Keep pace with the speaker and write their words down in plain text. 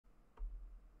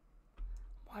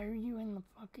Why are you in the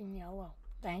fucking yellow?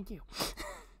 Thank you.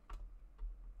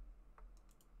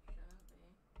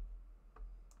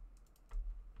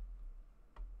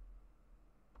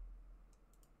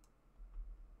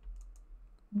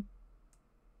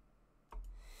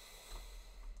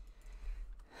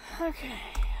 Okay.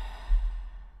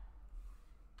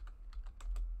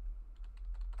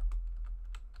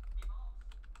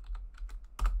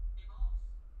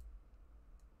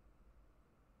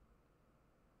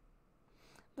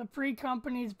 The free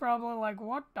company's probably like,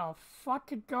 what the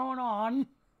fuck is going on?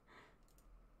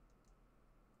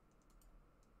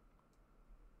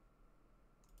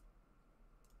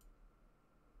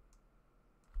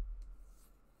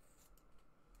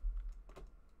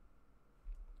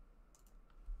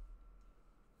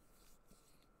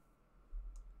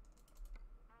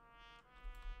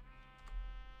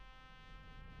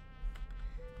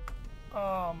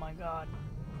 Oh my god.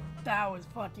 That was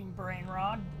fucking brain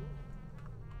rot.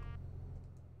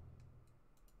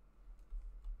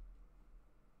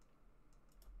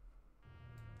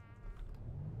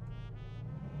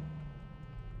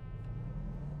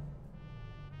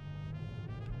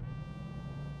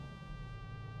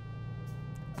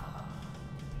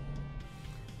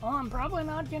 Well, I'm probably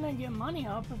not gonna get money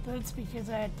up if it's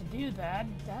because I had to do that.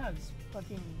 That was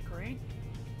fucking great.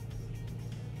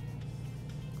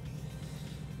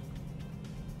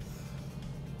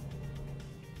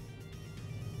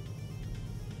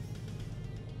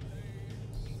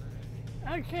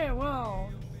 Okay, well,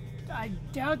 I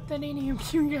doubt that any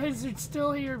of you guys are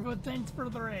still here, but thanks for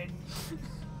the raid.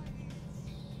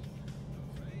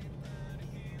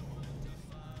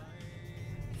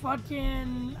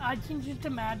 Fucking, I can just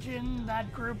imagine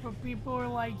that group of people are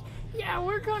like, yeah,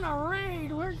 we're gonna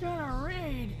raid.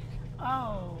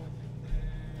 Oh,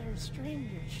 their stream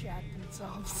just shat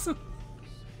themselves.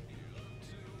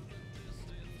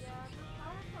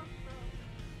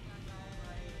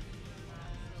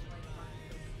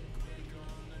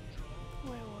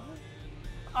 Wait, what?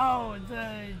 Oh,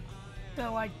 the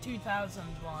like 2000s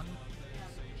one.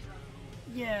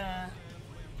 Yeah.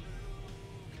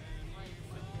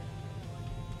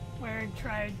 Where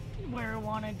it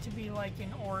wanted to be like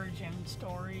an origin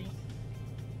story.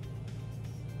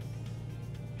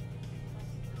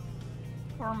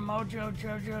 Or Mojo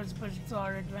Jojo's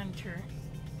Bizarre Adventure.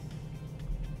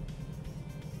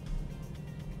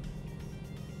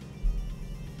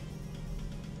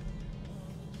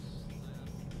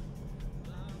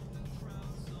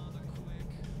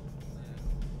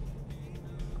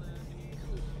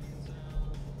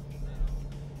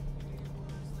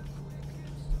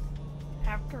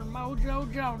 After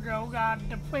Mojo Jojo got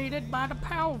defeated by the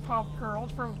Powerpuff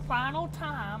Girls for the final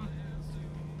time,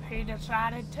 he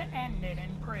decided to end it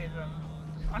in prison.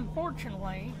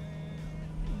 Unfortunately,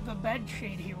 the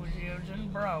bedsheet he was using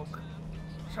broke,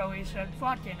 so he said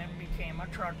fuck it and became a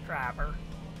truck driver.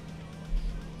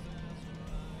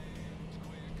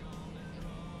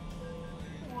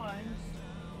 What?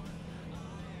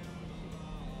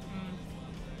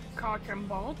 Cock and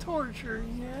ball torture,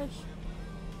 yes.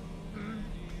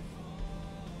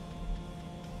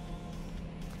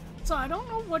 So I don't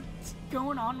know what's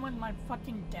going on with my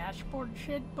fucking dashboard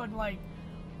shit, but like,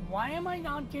 why am I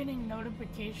not getting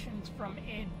notifications from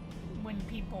it when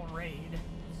people raid?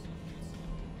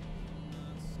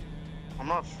 I'm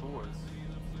not sure.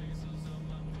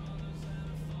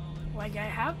 Like, I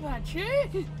have that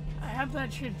shit. I have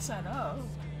that shit set up.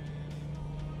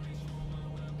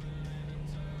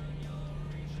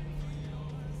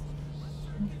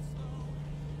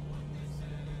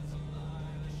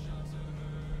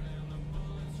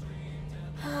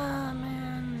 Ah,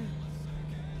 man.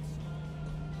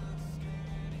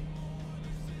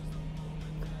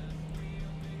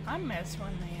 I miss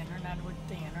when the internet was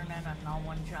the internet and not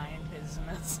one giant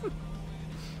business.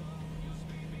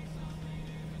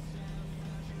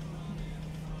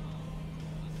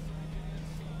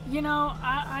 You know,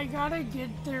 I gotta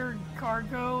get their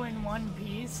cargo in one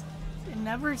piece. It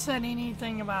never said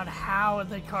anything about how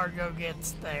the cargo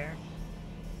gets there.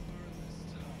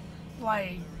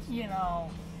 Like, you know,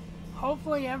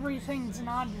 hopefully everything's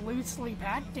not loosely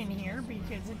packed in here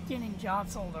because it's getting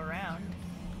jostled around.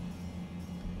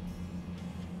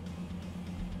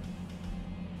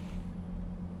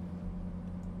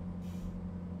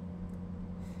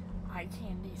 Eye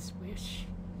candy swish.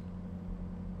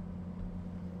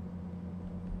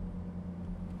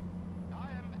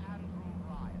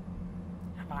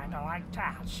 I'd like to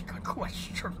ask a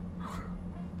question.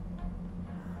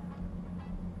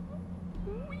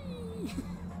 Whee!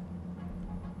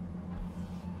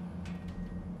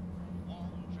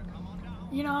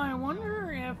 You know, I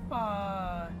wonder if,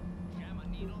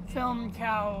 Film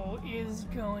Cow is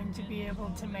going to be able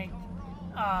to make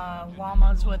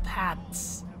llamas with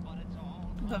hats.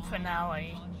 The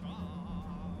finale.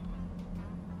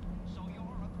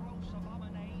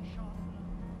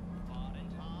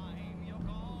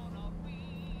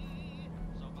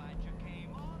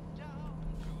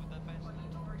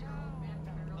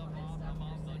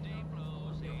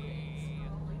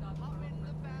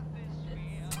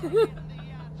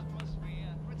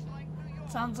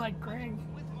 Sounds like Greg.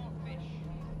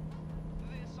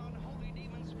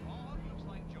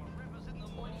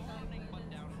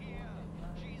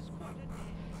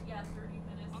 Yeah, 30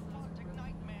 minutes.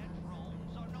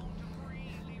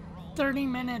 30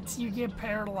 minutes you get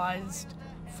paralyzed.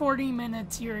 40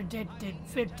 minutes you're addicted.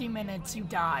 50 minutes you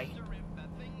die.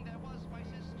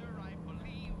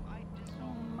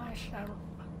 Oh, my shadow.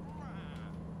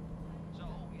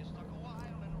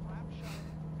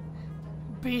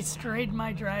 Beast, rate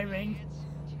my driving.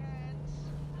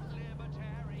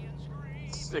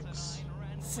 6.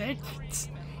 6?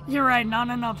 You're right, not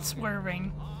enough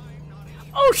swerving.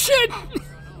 Oh shit!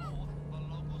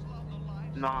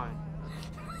 9.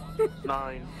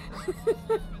 9.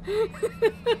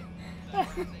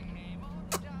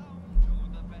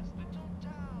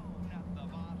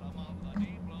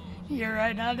 You're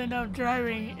right, not enough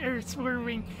driving or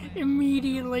swerving.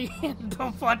 Immediately hit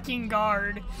the fucking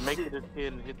guard. Make it a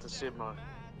 10, hit the semi.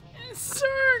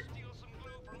 Sir!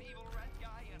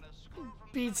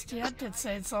 Beast, you had to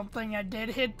say something. I did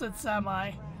hit the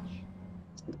semi.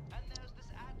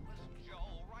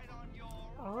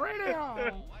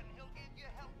 Radio!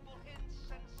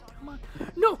 Come on.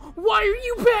 No! Why are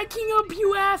you backing up,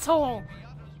 you asshole?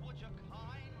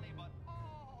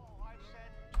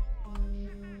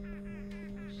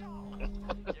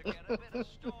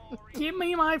 Give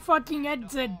me my fucking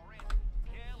exit.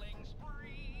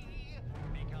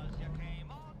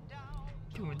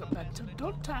 To the bed to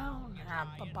the town at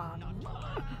the bottom.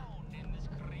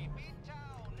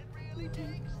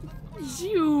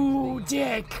 You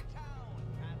dick.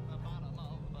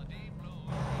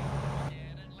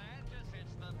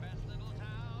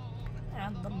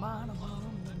 At the bottom of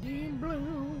the deep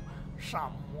blue,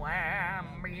 somewhere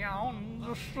beyond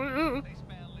the sea.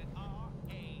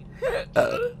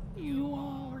 You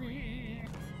are here.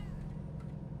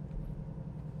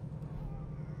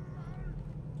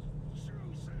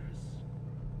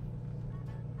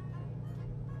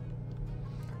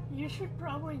 You should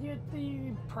probably get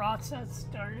the process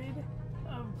started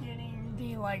of getting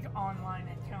the online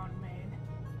account made.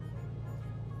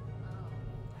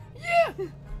 Yeah.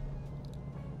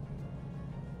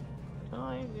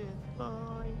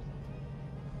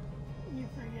 You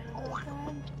forget about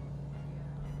that?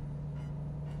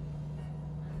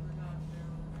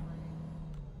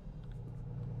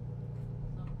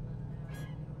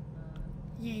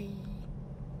 Yeah.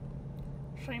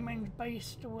 Siemens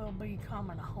Beast will be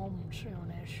coming home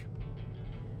soonish.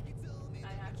 I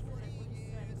accidentally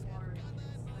said Lars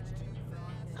instead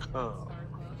of Oh.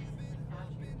 Starbucks.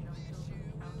 Actually jumped over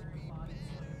the counter and body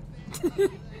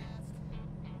slammed.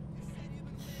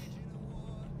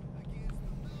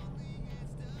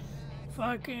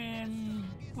 Fucking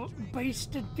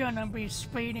Beast is gonna be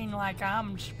speeding like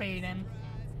I'm speeding.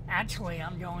 Actually,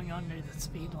 I'm going under the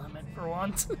speed limit for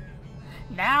once.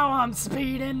 Now I'm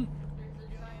speeding. There's a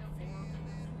giant orb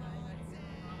tonight that you're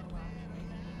not allowed to make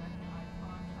any direct eye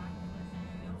contact unless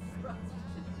you feel crushed.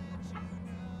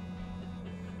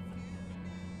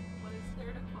 But it's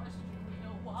there to question, you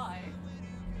know why.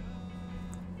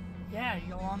 Yeah,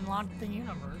 you'll unlock the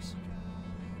universe.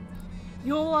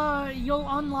 You'll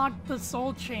unlock the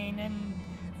soul chain and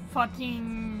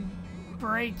fucking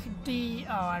break the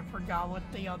I forgot what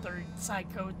the other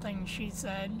psycho thing she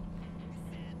said.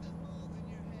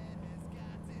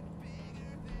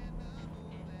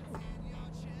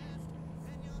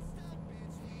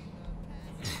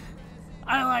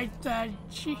 I like that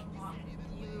she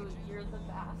You're the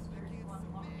bastard you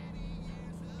unlocked.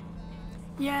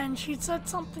 yeah, and she said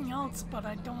something else, but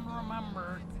I don't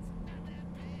remember.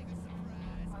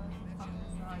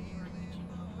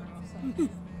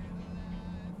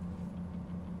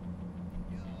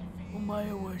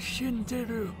 Omae wa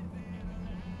shinderu.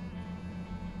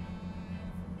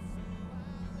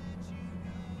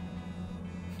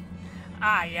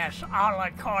 Ah yes, all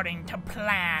according to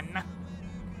plan.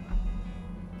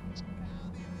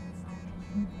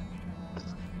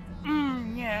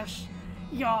 Yes.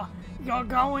 You're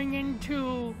going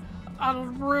into a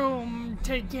room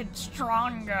to get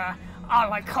stronger,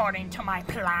 all according to my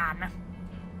plan.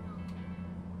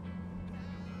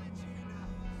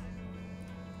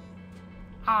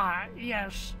 Ah,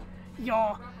 yes.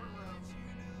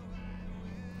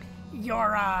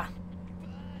 You're,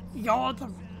 you're the,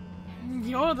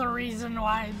 you're the reason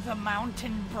why the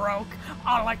mountain broke,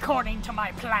 all according to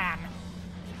my plan.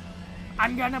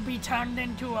 I'm gonna be turned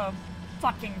into a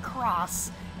fucking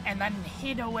cross and then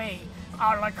hid away,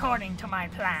 all according to my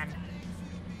plan.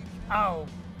 Oh,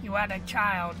 you had a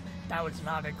child. That was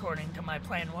not according to my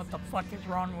plan. What the fuck is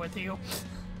wrong with you?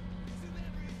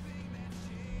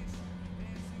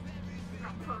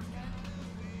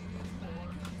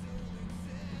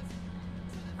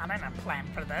 I didn't plan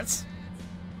for this.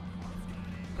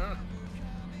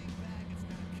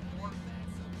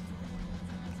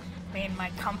 Me in my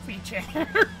comfy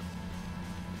chair.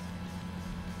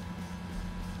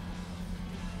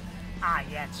 Ah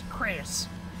yes, Chris.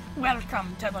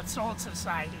 Welcome to the Soul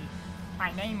Society.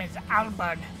 My name is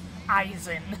Albert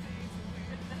Eisen.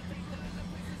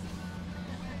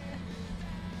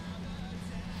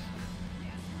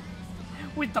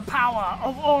 With the power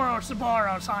of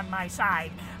Ouroboros on my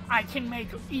side, I can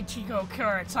make Ichigo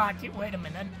Kurosaki. Wait a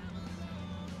minute.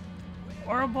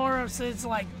 Ouroboros is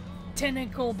like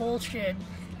tentacle bullshit,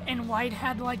 and White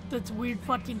had like this weird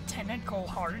fucking tentacle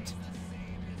heart.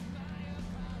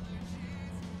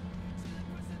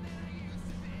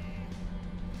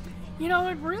 You know,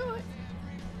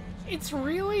 it's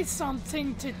really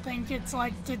something to think. It's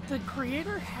like, did the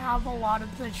creator have a lot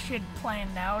of this shit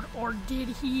planned out, or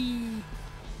did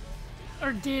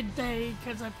they,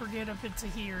 because I forget if it's a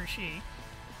he or she,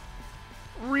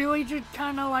 really just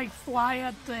kind of like fly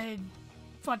at the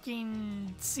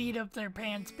fucking seat of their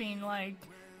pants being like,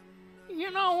 you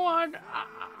know what,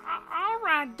 I'll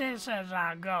write this as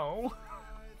I go.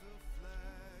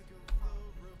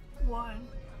 One.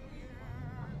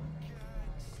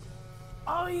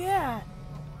 Oh yeah.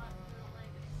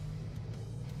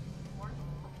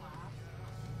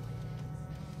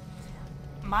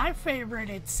 My favorite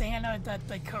is Santa that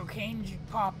the cocaine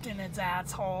popped in his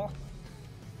asshole.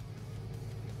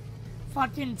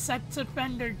 Fucking sex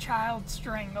offender child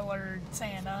strangler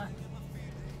Santa.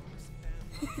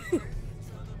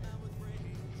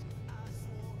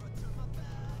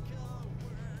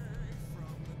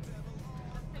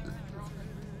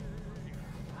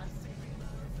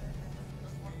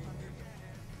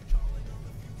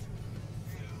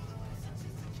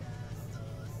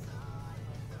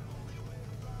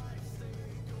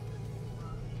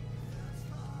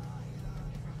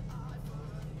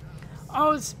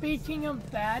 Oh, speaking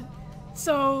of that,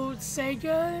 so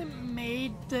Sega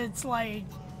made this like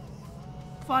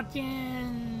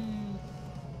fucking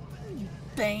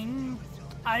thing.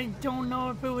 I don't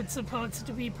know if it was supposed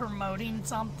to be promoting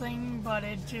something, but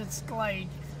it just like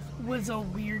was a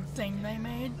weird thing they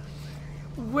made.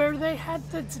 Where they had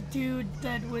this dude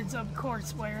that was of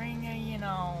course wearing a, you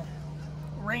know,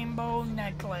 rainbow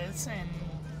necklace and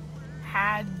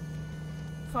had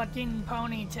fucking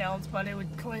ponytails, but it would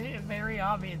very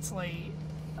obviously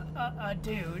a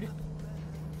dude.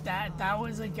 That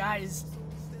was a guy's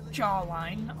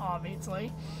jawline, obviously,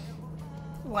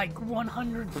 like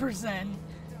 100%.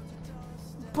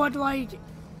 But like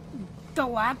the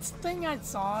last thing I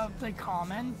saw of the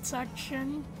comment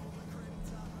section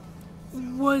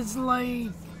was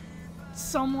like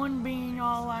someone being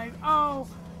all like, "Oh,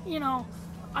 you know,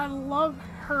 I love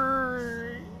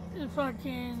her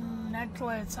fucking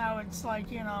necklace, how it's like,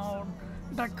 you know,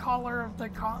 the color of the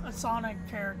Sonic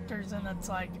characters," and it's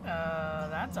like,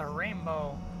 that's a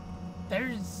rainbow.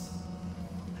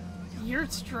 You're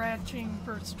stretching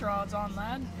for straws on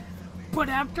that. But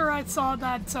after I saw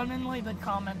that, suddenly the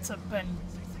comments have been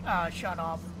shut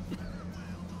off.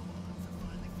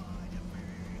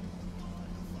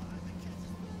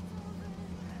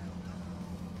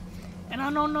 And I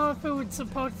don't know if it was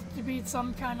supposed to be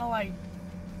some kind of like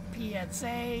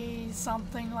PSA,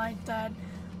 something like that.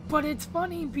 But it's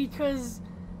funny because,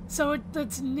 so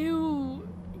it's new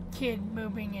kid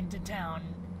moving into town,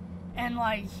 and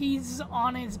like he's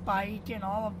on his bike and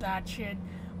all of that shit,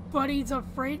 but he's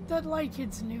afraid that like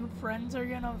his new friends are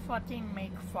gonna fucking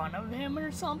make fun of him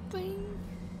or something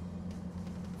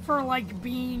for like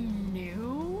being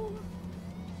new.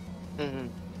 Mm-hmm.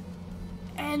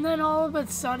 And then all of a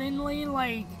suddenly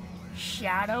like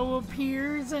Shadow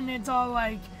appears and it's all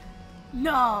like,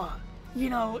 no, you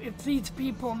know, if these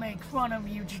people make fun of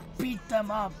you, just beat them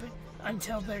up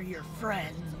until they're your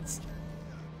friends.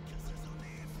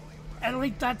 At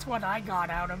least that's what I got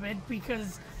out of it,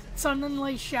 because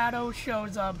suddenly Shadow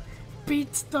shows up,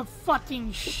 beats the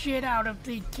fucking shit out of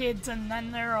the kids, and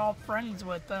then they're all friends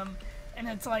with them. And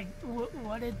it's like,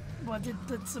 what is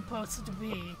that supposed to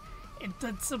be?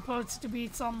 That's supposed to be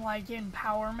some like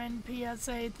empowerment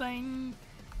PSA thing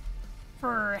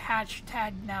for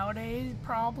hashtag nowadays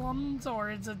problems,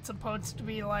 or is it supposed to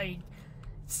be like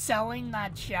selling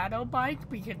that shadow bike?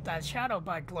 Because that shadow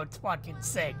bike looks fucking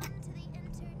sick.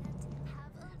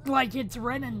 Like, it's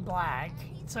red and black,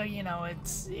 so you know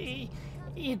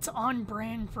it's on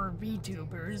brand for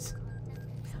VTubers.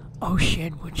 Oh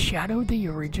shit, was Shadow the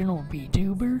original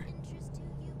VTuber?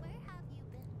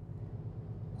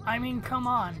 I mean, come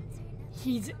on.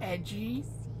 He's edgy.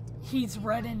 He's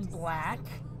red and black.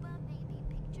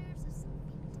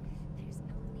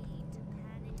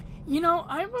 You know,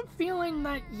 I have a feeling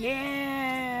that,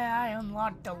 yeah, I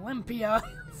unlocked Olympia.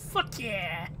 Fuck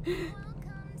yeah.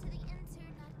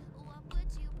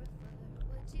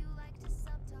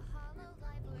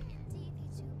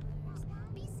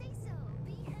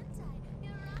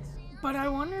 But I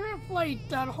wonder if, like,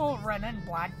 that whole red and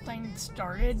black thing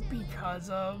started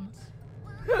because of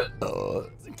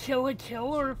Kill la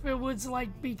Kill, or if it was,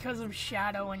 like, because of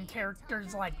Shadow and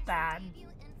characters like that.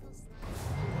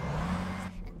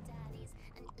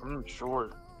 I'm not sure.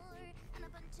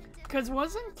 Because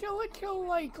wasn't Kill la Kill,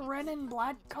 like, red and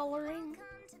black coloring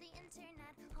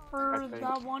for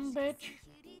that one bitch?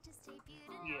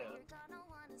 Yeah.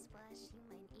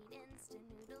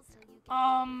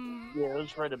 Yeah, it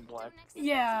was red and black.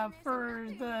 Yeah, for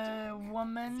the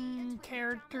woman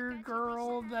character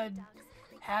girl that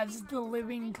has the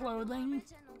living clothing.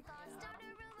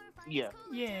 Yeah.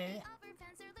 Yeah.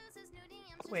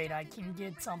 Wait, I can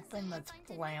get something that's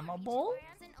flammable?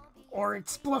 Or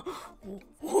explode.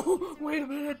 Wait a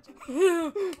minute.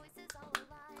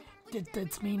 Does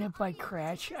this mean if I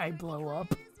crash, I blow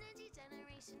up?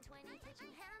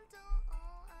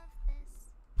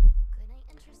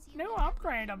 New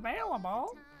upgrade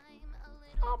available.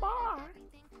 Oh boy.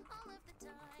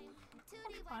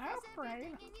 My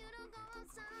upgrade.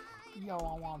 Yo,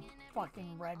 I want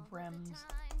fucking red rims.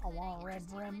 I want red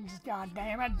rims, god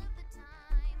damn it.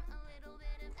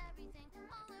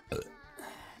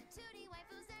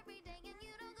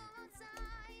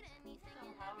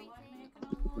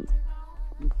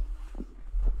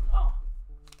 Oh.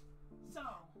 So,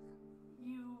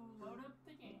 you load up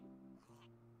the game.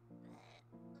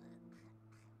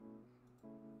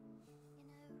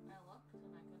 I looked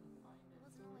and I couldn't find it.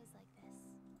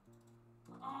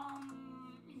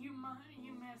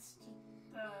 You missed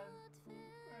the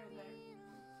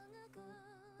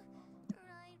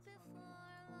right there.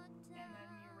 And then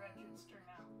you register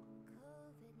now.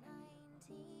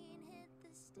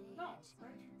 No,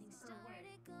 register.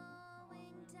 Wait.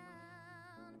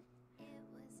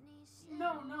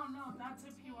 No. That's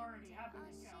if you already have an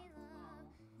account.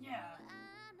 Yeah.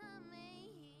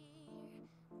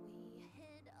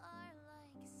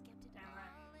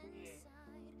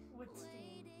 With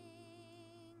Steam.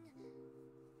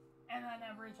 And then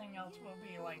everything else will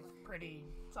be like pretty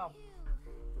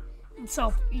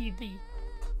self-easy.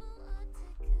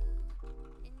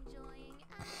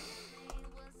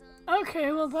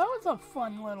 Okay, well that was a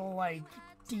fun little like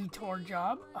detour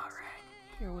job. Alright,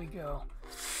 here we go.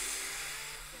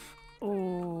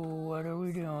 Oh, what are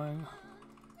we doing?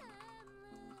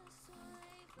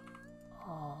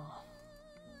 Oh.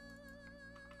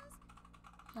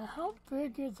 Now how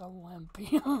big is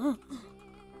Olympia? I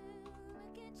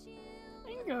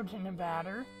can go to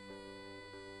Nevada.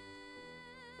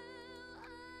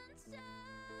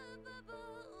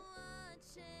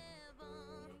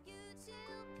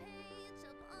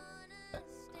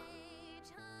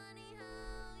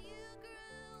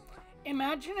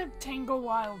 Imagine if Tango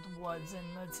Wild was in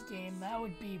this game. That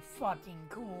would be fucking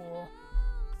cool.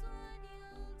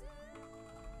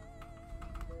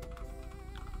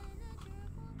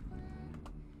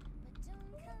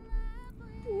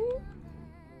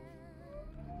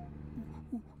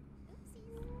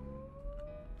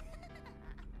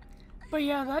 But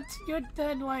yeah, that's good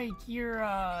that, like, your,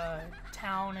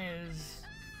 town is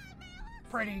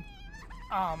pretty,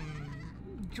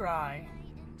 dry.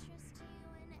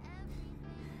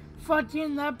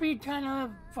 Fucking, that'd be kind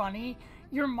of funny.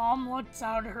 Your mom looks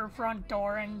out her front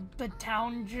door and the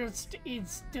town just is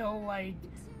still, like,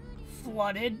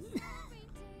 flooded.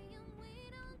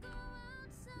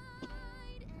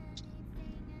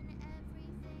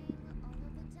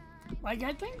 Like,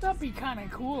 I think that'd be kind of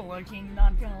cool looking,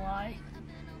 not gonna lie.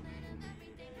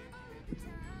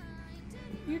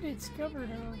 You discovered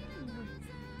her.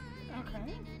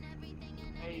 Okay.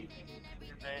 Hey,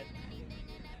 you're bad.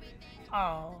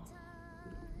 Oh.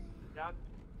 Yeah.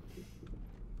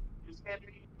 You scared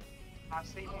me? I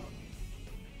see you.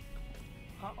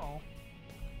 Uh-oh.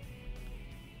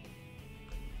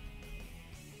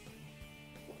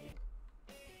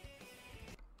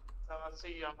 So I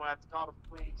see you, I'm gonna have to call the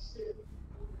police.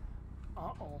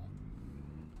 Uh-oh.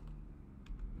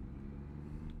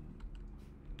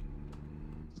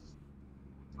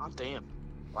 Oh, damn.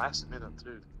 Last minute,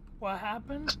 too. What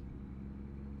happened?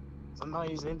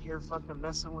 Somebody's in here fucking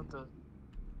messing with the...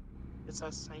 It's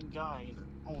that same guy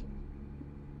in it.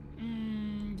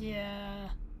 Yeah.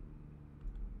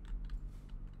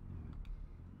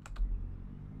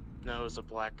 No, it's a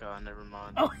black guy. Never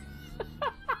mind. Oh.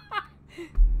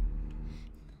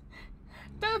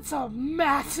 That's a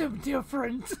massive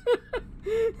difference.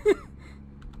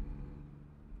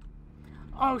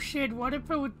 Oh shit, what if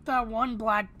it was that one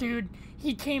black dude?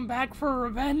 He came back for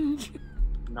revenge?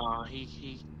 Nah,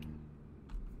 he...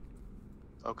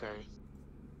 Okay.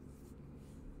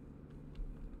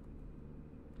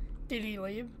 Did he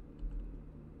leave?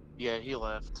 Yeah, he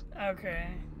left.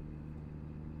 Okay.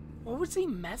 What was he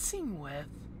messing with?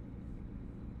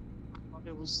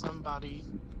 It was somebody...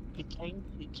 He came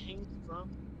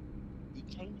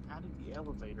out of the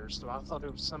elevator, so I thought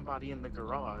it was somebody in the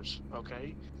garage,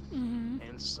 okay? Mm-hmm.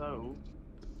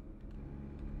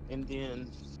 And then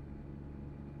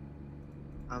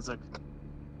I was like,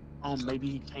 oh, maybe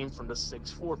he came from the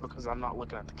 6th floor because I'm not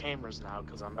looking at the cameras now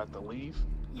because I'm about to leave.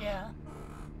 Yeah.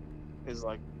 It's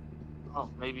like, oh,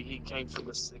 maybe he came from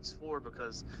the 6th floor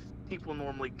because people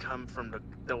normally come from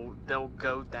they'll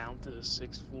go down to the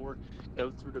 6th floor,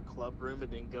 go through the club room,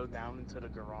 and then go down into the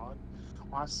garage.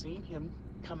 Well, I seen him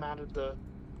come out of the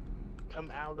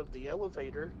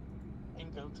elevator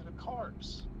and go to the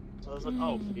cars. So I was like,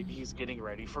 oh, maybe he's getting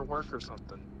ready for work or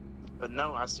something. But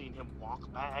no, I seen him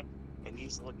walk back and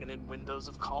he's looking in windows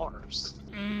of cars.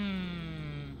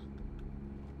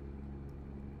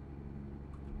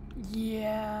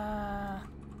 Yeah.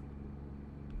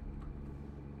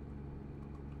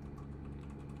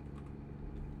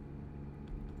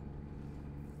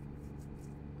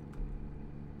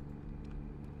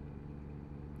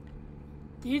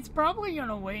 He's probably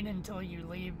gonna wait until you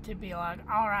leave to be like,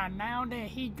 alright, now that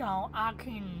he gone, I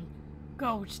can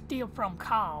go steal from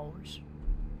cars.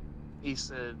 He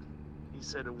said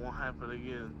it won't happen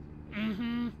again.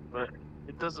 Mm-hmm. But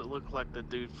it doesn't look like the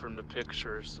dude from the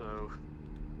picture, so...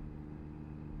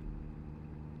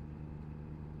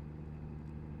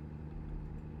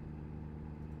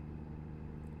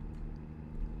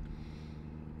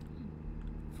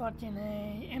 Fucking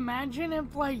A. Imagine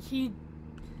if, like, he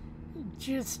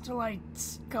just, like,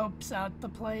 scopes out the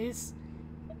place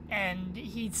and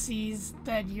he sees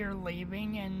that you're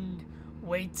leaving and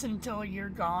waits until you're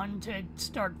gone to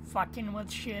start fucking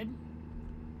with shit.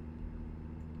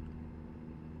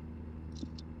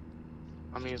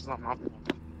 I mean, it's not my problem.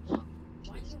 Why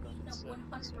are you eating up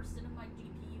 100% of my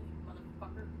GPU, you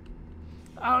motherfucker?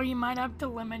 Oh, you might have to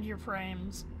limit your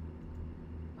frames.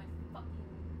 My fucking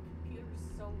computer's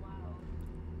so loud.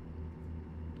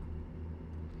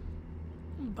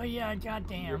 But yeah,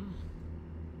 goddamn.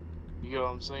 You know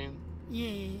what I'm saying?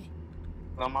 Yeah.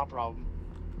 Not my problem.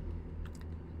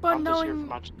 But I'm just here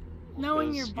for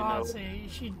knowing your because, boss,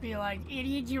 she'd be like, it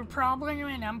is your problem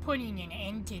and I'm putting an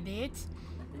end to this.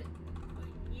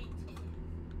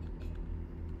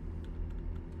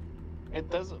 It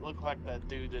doesn't look like that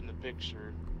dude in the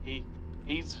picture. He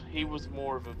was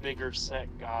more of a bigger set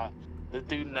guy. The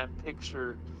dude in that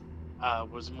picture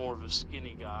was more of a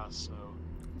skinny guy, so...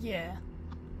 Yeah.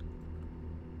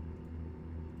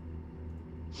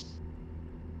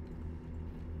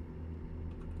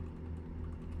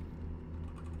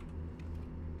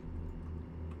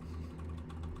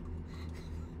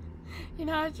 You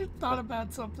know, I just thought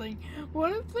about something.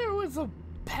 What if there was a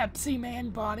Pepsi Man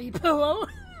body pillow?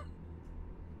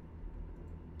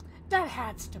 That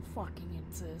has to fucking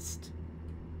exist.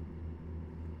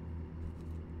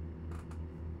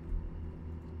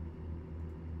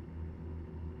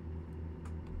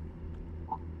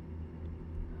 Okay,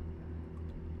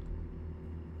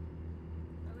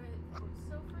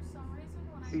 so for some reason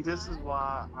when See, this is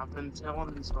why I've been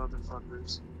telling these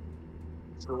motherfuckers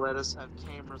to let us have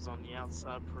cameras on the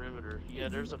outside perimeter. Yeah,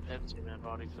 there's a Pepsi Man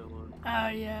body filler. Oh,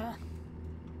 yeah.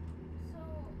 So,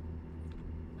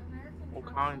 American Well,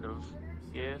 Truck kind of. Simulator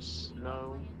Yes, started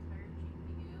no. eating up my entire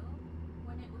GPU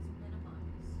when it was minimized.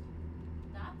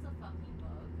 That's a fucking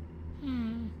bug.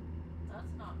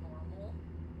 That's not normal.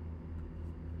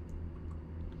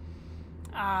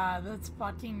 This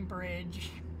fucking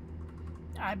bridge.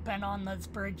 I've been on this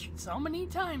bridge so many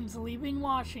times leaving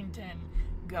Washington,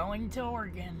 going to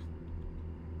Oregon.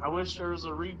 I wish there was a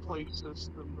replay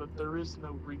system, but there is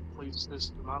no replay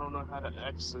system. I don't know how to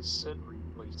access said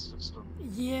replay system.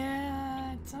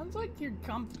 Yeah, it sounds like your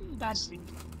company,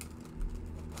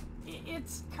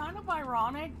 it's kind of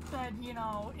ironic that, you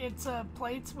know, it's a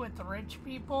place with rich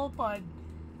people, but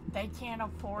They can't They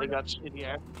afford. got shitty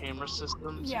ass camera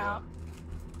systems. Yeah.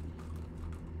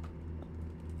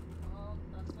 Well,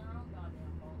 that's their own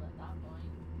goddamn fault at that point.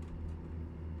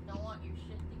 Don't want your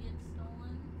shit to get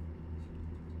stolen.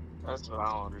 That's what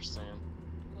I don't understand.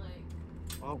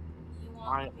 Like, Well, you want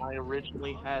I people to get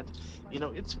originally caught? had, Like, you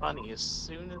know, it's funny. As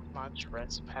soon as my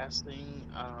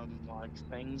trespassing, like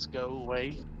things go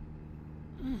away,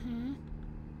 Mm-hmm.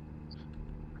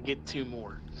 I get two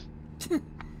more.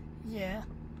 Yeah.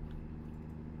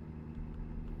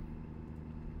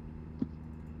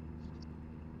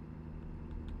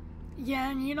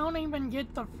 Yeah, and you don't even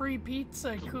get the free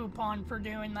pizza coupon for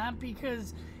doing that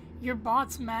because your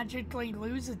boss magically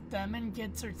loses them and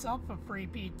gets herself a free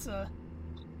pizza.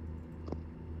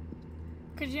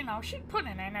 Because, you know, she's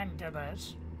putting an end to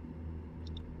this.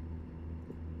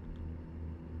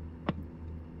 so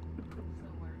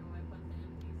where do I put the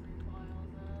MP3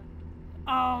 files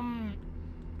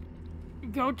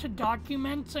at? Go to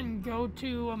Documents and go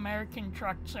to American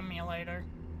Truck Simulator.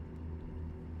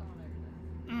 Oh, there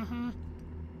it is. Mm-hmm.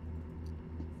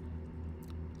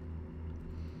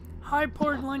 Hi,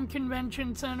 Portland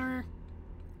Convention Center.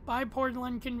 Bye,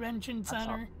 Portland Convention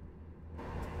Center.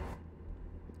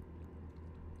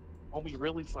 Homie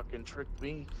really fucking tricked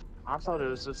me. I thought it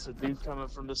was just a dude coming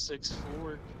from the sixth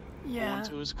floor going Yeah.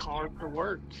 to his car for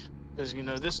work. Because, you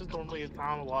know, this is normally a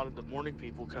time a lot of the morning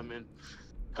people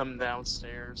come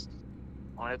downstairs,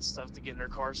 all that stuff to get in their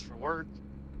cars for work.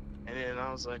 And then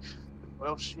I was like,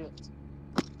 well, shit.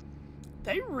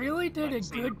 They really did I a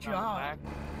seen him good coming job. back.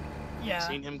 Yeah.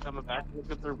 Seen him coming back,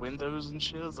 look at their windows and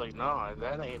shit. It's like, nah,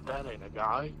 that ain't a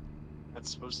guy that's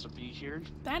supposed to be here.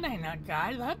 That ain't a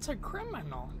guy, that's a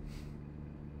criminal.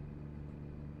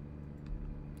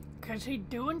 Because he's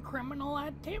doing criminal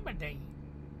activity.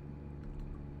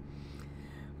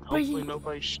 Hopefully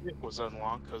nobody's shit was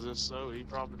unlocked, because if so,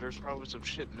 there's probably some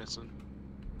shit missing.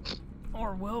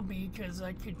 Or will be, because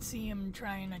I could see him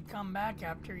trying to come back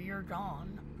after you're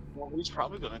gone. Well, he's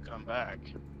probably gonna come back.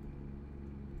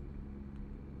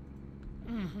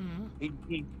 Mm-hmm.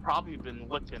 He's probably been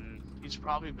looking. He's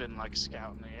probably been like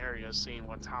scouting the area, seeing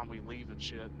what time we leave and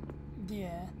shit.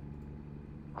 Yeah.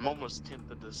 I'm almost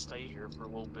tempted to stay here for a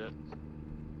little bit.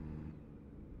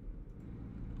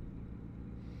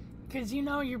 Because you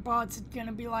know your boss is going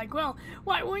to be like, well,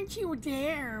 why weren't you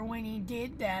there when he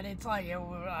did that? It's like, I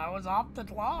was off the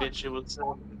clock. Bitch, it was.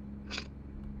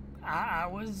 I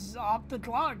was off the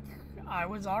clock. I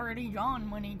was already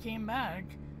gone when he came back.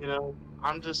 You know,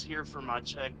 I'm just here for my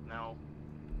check now,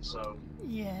 so.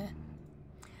 Yeah.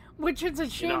 Which is a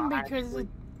shame because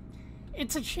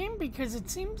it's a shame because it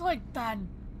seems like that,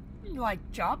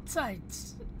 like, job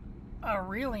site's a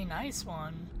really nice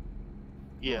one.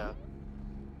 Yeah.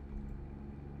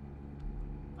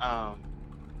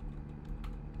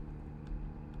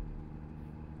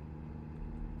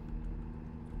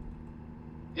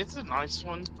 It's a nice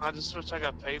one. I just wish I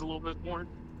got paid a little bit more.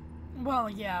 Well,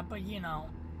 yeah, but you know,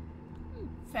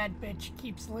 fat bitch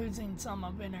keeps losing some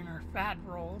of it in her fat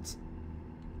rolls.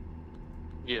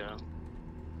 Yeah.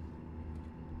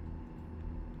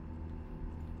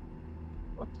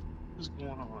 What is going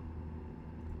on?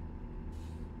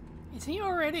 Is he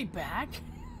already back?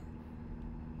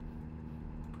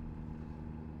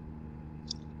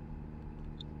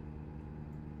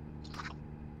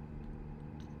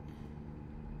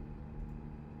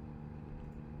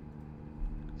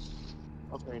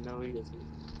 Okay, no, he isn't.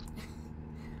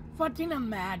 Fucking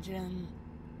imagine.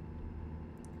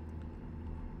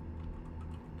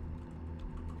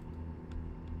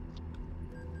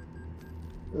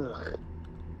 Ugh.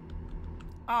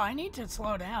 Oh, I need to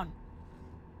slow down.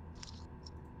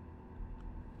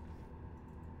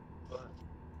 But,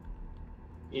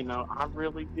 you know, I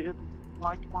really did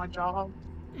like my job.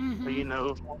 Mm-hmm. But, you know,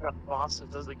 if I got a boss that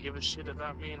doesn't give a shit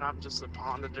about me and I'm just a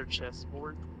pawn at their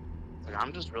chessboard, like,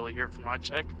 I'm just really here for my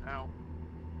check now.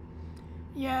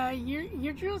 Yeah,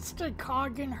 you're just a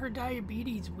cog in her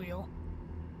diabetes wheel.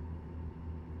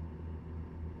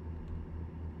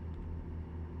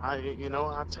 You know,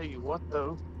 I'll tell you what,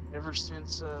 though, ever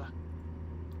since,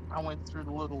 I went through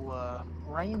the little,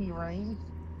 rainy rain,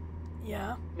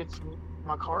 Yeah.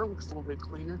 my car looks a little bit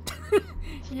cleaner.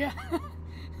 Yeah.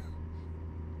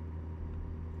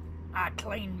 I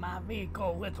cleaned my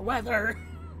vehicle with weather.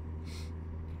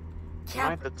 I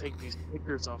have to take these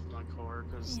stickers off my car,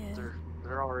 because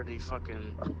they're already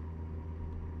fucking...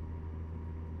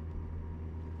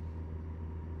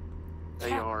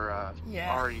 They are,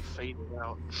 already faded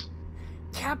out.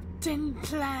 Captain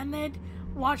Planet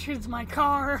washes my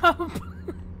car up.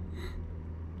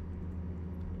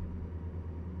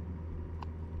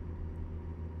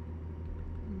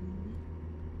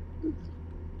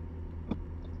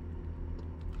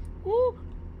 Ooh,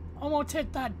 almost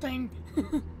hit that thing.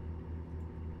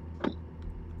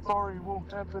 Sorry, it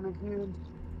won't happen again.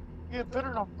 It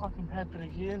better not fucking happen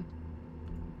again.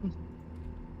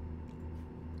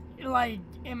 Like,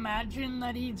 imagine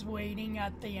that he's waiting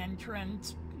at the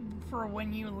entrance for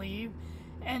when you leave,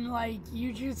 and like,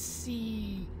 you just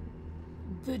see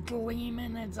the gleam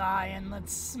in his eye and the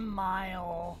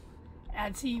smile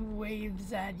as he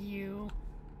waves at you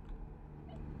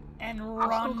and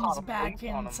runs back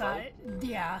inside.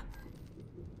 Yeah.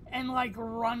 And like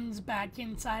runs back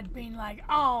inside being like,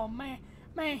 oh man,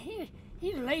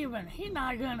 he's leaving. He's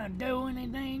not gonna do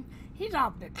anything. He's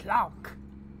off the clock.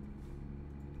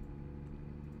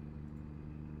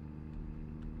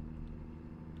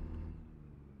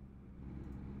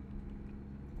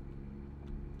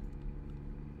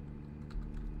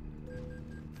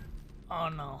 Oh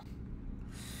no.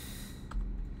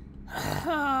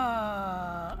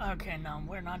 Okay, no,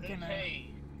 we're not gonna.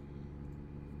 Okay.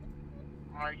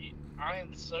 I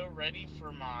am so ready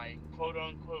for my quote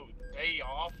unquote day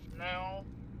off now.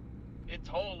 It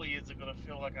totally isn't gonna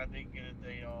feel like I didn't get a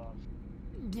day off.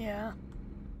 Yeah.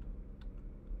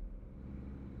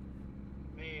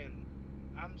 Man,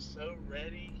 I'm so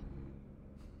ready.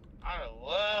 I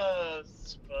love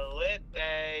split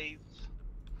days.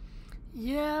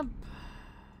 Yep.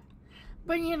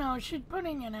 But you know, she's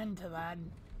putting an end to that.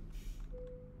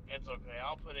 It's okay,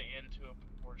 I'll put an end to it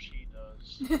before she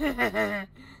does.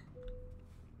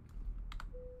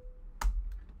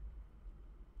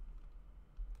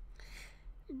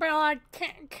 But like,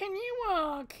 can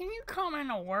you come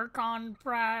into work on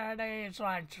Friday? It's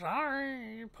like,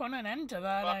 sorry, you put an end to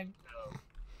that.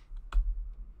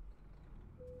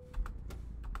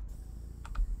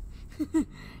 Fuck no.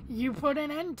 You put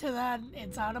an end to that.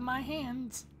 It's out of my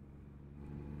hands.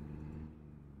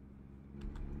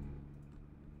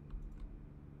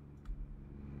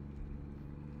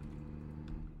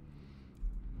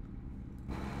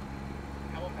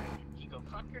 How about you go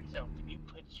fuck yourself and you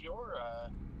put your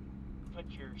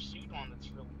suit on that's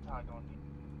really tight on you.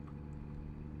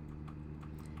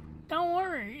 Don't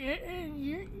worry,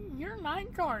 you're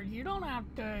night guard. You don't have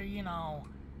to, you know,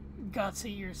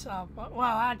 gutsy yourself up.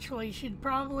 Well, actually, she'd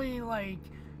probably like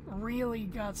really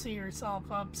gutsy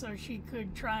herself up so she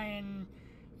could try and,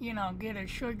 you know, get a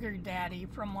sugar daddy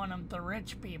from one of the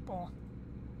rich people.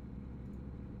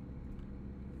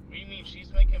 What do you mean?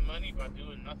 She's making money by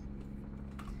doing nothing.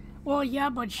 Well, yeah,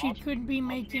 but she All could be all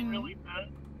making. really does,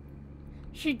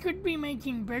 She could be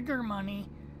making bigger money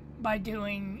by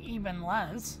doing even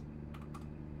less.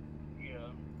 yeah.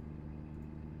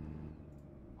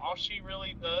 All she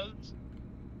really does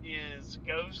is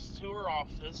goes to her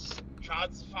office,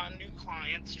 tries to find new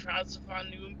clients, tries to find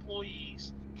new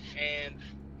employees, and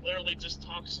literally just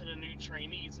talks to the new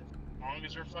trainees as long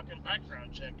as her fucking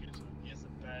background check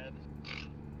isn't bad.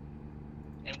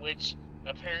 In which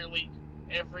apparently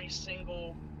every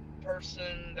single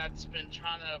person that's been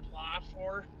trying to apply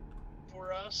for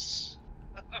us,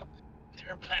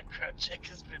 their background check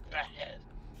has been bad.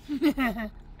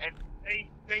 And they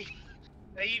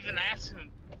even asked him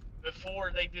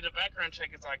before they did a background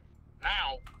check. It's like,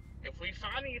 now, if we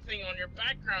find anything on your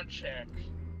background check,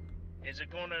 is it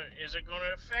gonna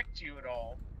affect you at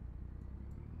all?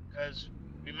 Because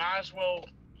we might as well,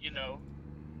 you know,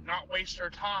 not waste our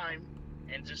time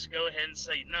and just go ahead and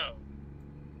say no.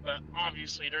 But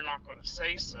obviously they're not going to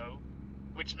say so,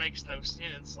 which makes no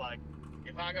sense. Like,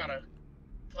 if I got a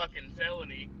fucking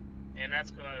felony and that's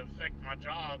going to affect my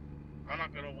job, I'm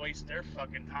not going to waste their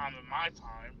fucking time and my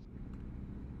time.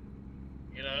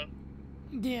 You know?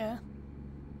 Yeah.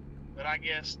 But I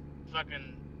guess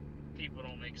fucking people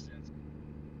don't make sense.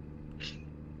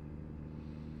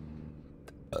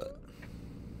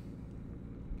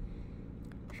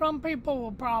 Some people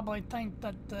will probably think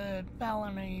that the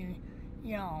felony,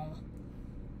 you know,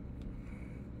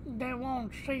 they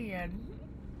won't see it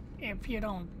if you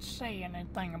don't say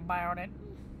anything about it.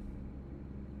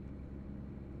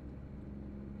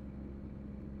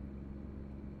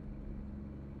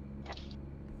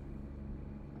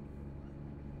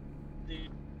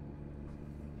 Dude,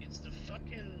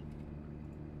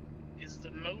 is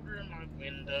the motor in my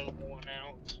window going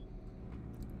out?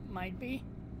 Might be.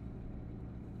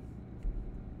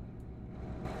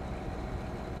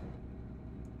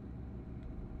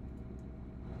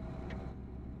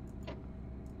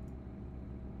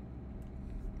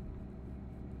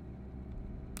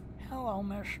 Hello,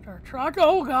 Mr. Truck.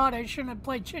 Oh god, I shouldn't have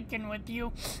played chicken with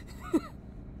you.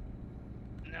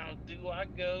 Now, do I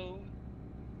go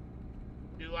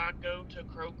to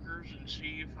Kroger's and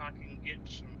see if I can get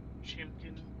some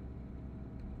chicken?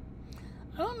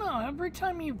 I don't know. Every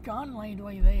time you've gone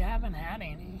lately, they haven't had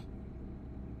any.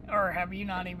 Or have you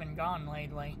not even gone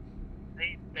lately?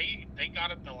 They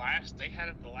got it the last. They had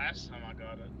it the last time I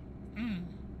got it. Hmm.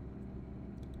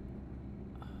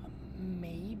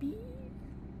 Maybe?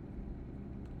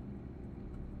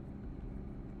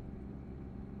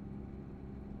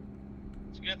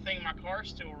 It's a good thing my car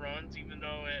still runs, even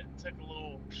though it took a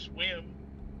little swim.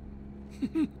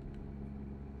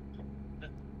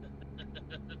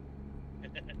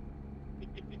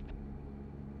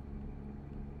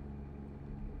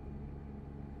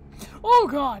 Oh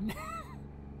god!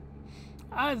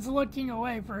 I was looking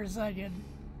away for a second.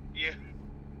 Yeah.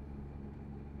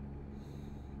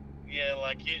 Yeah,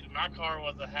 like my car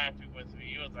wasn't happy with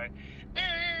me. It was like,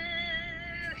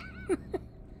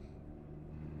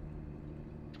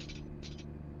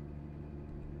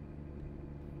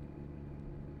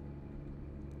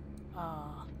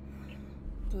 Ah,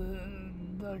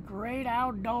 the great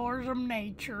outdoors of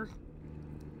nature.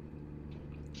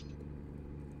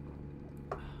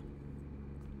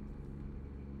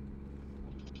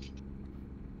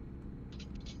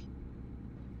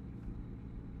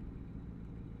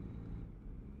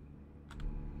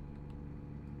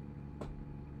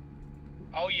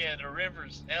 oh yeah, the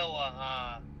river's hella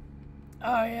high.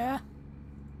 Oh yeah?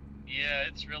 Yeah,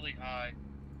 it's really high.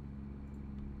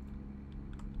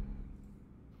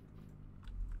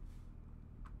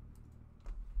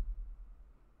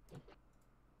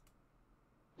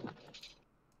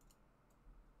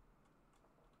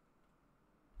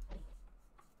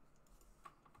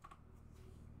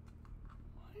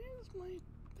 Why is my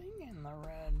thing in the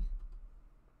red?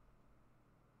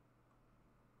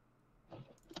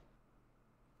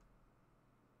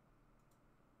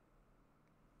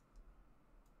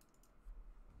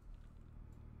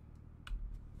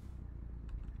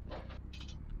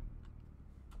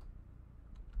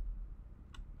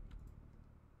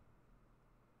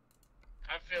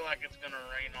 I feel like it's gonna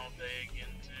rain all day again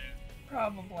too.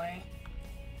 Probably.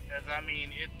 Cause I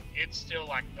mean, it's still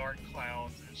like dark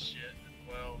clouds and shit as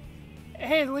well.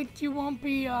 Hey, like you won't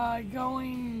be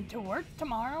going to work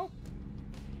tomorrow?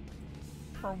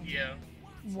 For Yeah.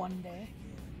 one day.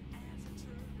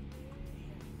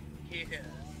 Yeah.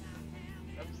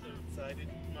 I'm so excited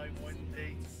for my one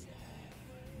day.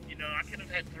 You know, I could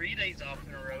have had 3 days off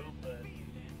in a row,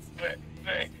 but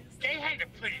they had to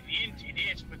put it into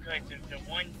this because of the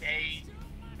one day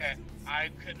that I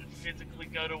couldn't physically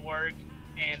go to work,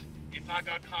 and if I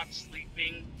got caught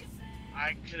sleeping,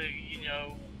 I could have, you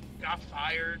know, got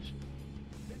fired.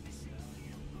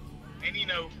 And you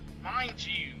know, mind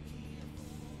you,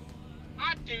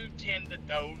 I do tend to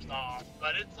doze off,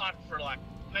 but it's like for like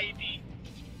maybe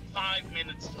 5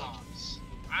 minutes tops.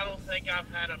 I don't think I've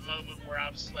had a moment where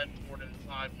I've slept more than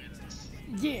 5 minutes.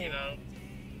 Yeah. You know?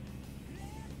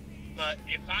 But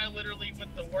if I literally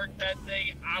went to work that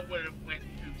day, I would have went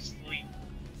to sleep.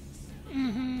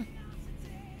 Mm-hmm.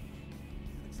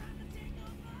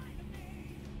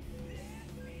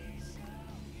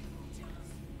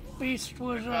 Beast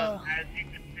was, Because as you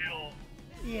could tell,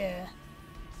 yeah.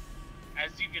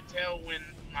 as you could tell when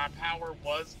my power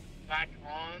was back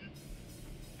on,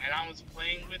 and I was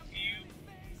playing with you,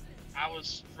 I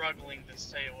was struggling to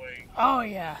stay awake. Oh,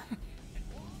 yeah.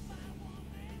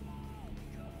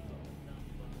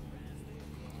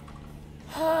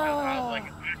 I was like,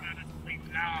 if I gotta sleep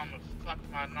now, I'm gonna fuck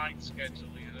my night schedule,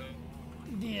 you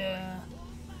know? Yeah.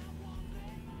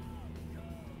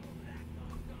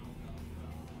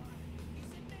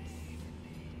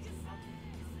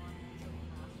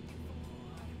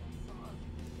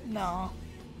 No.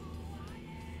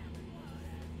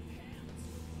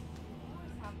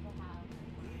 Have to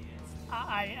have.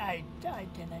 I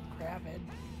didn't grab it.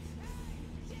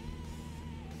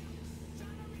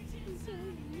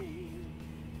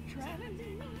 Trying to do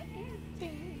my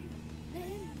thing.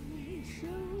 Let me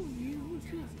show you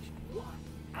just what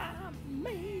I'm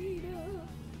made of.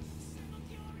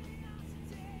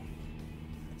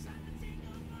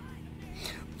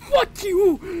 Fuck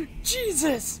you!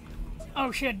 Jesus!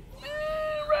 Oh shit.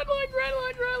 Red light, red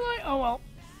light, red light. Oh well.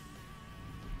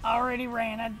 Already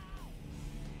ran it.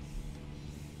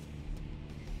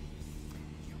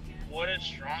 What is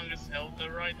strong as hell though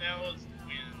right now is the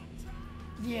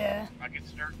wind. Yeah. Like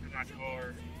it's hurting my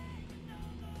car.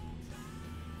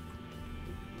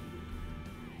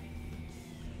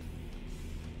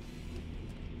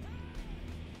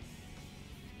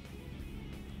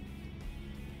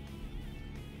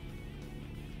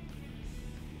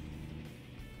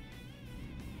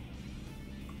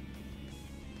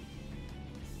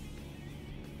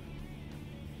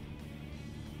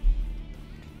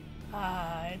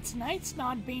 It's nice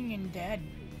not being in dead.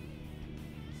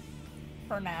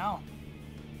 For now.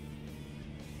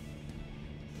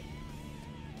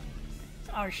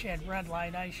 Oh shit, red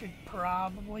light. I should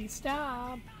probably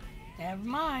stop. Never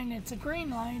mind, it's a green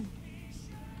light.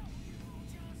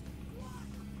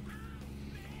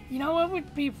 You know what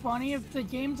would be funny if the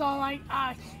game's all like,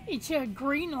 it's a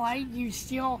green light, you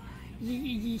still,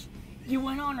 you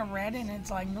went on a red and it's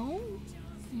like, no,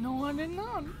 I did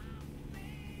not.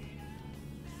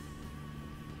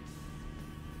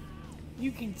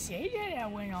 You can say that I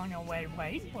went on a red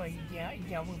light, but yeah,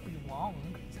 that would be wrong.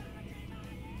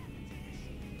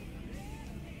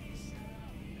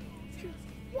 Just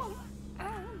what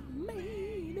I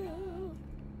made of.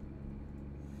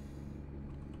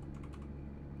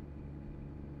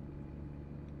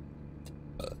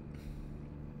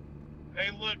 Hey,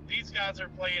 look, these guys are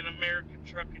playing American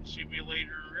Trucking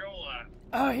Simulator in real life.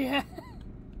 Oh, yeah.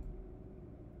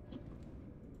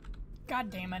 God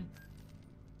damn it.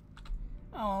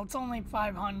 Oh, it's only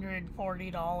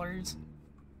 $540.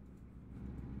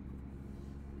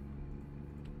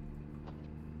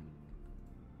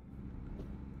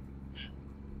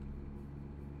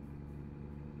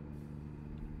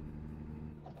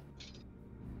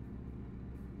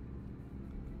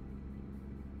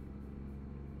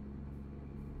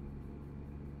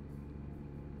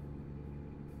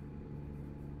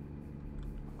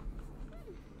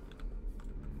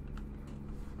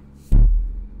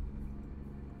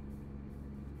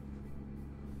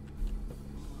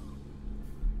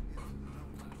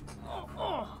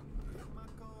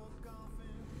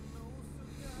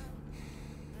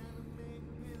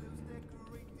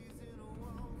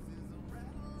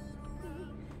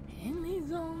 In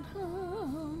these old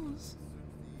homes.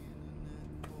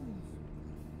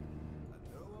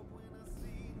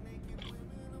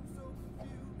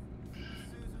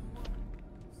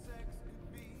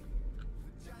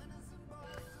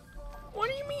 What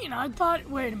do you mean? I thought,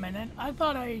 wait a minute, I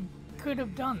thought I could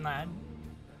have done that.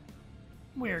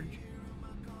 Weird.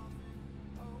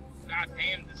 God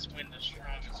damn, this wind is strong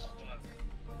as fuck.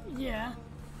 Yeah.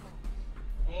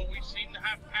 Well, we seem to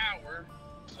have power,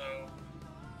 so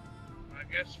I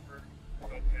guess we're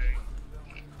okay.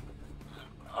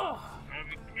 Oh. I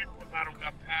mean, if I don't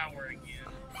got power again.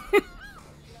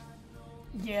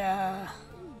 Yeah.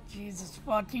 Jesus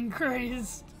fucking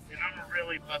Christ. And I'm gonna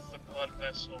really bust a blood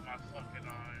vessel in my fucking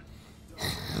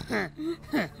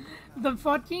eye. The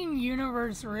fucking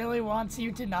universe really wants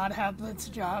you to not have this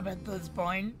job at this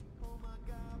point.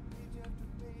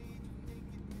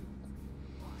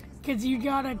 Cause you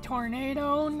got a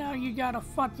tornado, now you got a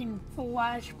fucking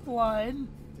flash flood.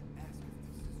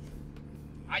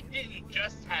 I didn't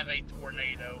just have a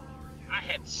tornado. I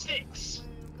had 6.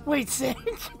 Wait,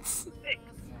 6?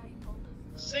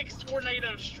 6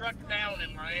 tornadoes struck down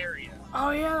in my area. Oh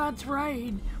yeah, that's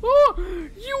right. Oh,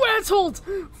 you assholes!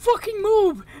 Fucking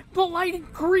move! The light is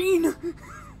green!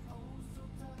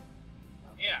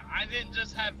 Yeah, I didn't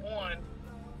just have 1.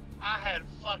 I had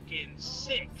fucking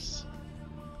 6.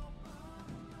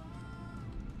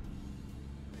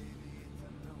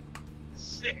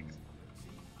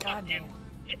 God damn.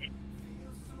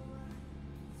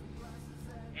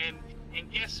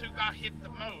 And guess who got hit the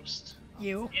most?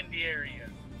 You? In the area.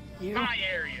 You? My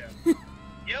area.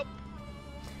 Yep.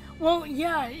 Well,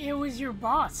 yeah, it was your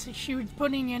boss. She was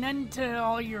putting an end to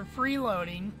all your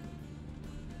freeloading.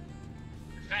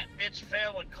 That bitch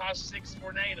fell and caused 6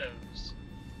 tornadoes.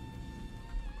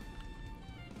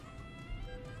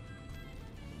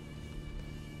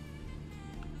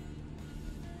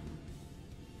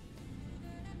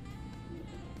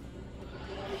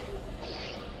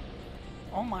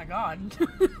 Oh my god.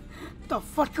 The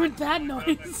fuck was that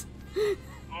noise?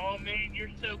 Oh man, you're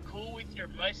so cool with your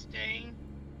Mustang.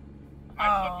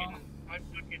 Oh. My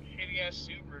fucking shitty ass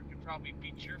Subaru could probably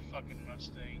beat your fucking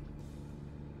Mustang.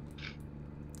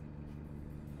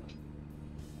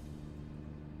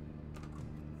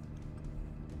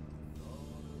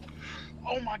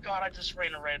 Oh my god, I just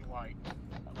ran a red light.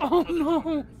 Oh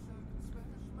no.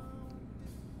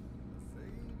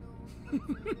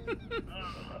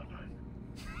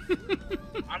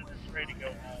 I'm just ready to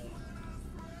go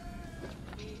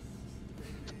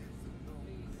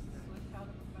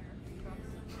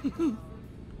home.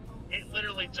 It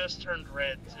literally just turned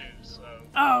red too, so.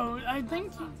 Oh, I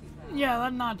think, yeah,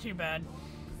 that's not too bad.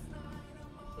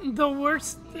 The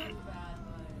worst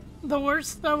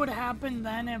that would happen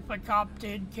then if a cop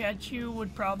did catch you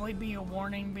would probably be a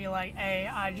warning, be like, hey,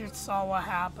 I just saw what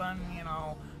happened, you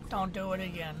know, don't do it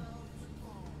again.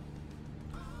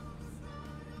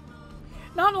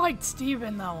 Not like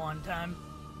Steven that one time.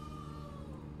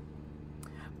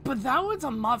 But that was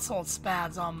a muscle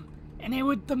spasm, and it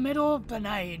was the middle of the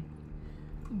night.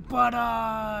 But,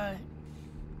 I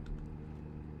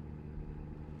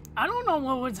don't know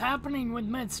what was happening with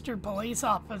Mr. Police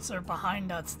Officer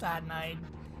behind us that night.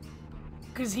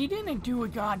 Because he didn't do a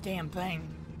goddamn thing.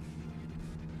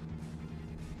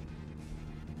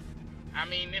 I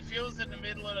mean, if it was in the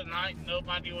middle of the night and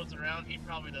nobody was around, he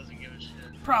probably doesn't give a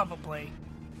shit. Probably.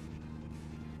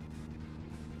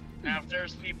 Now, if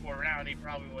there's people around, he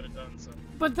probably would have done something.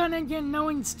 But then again,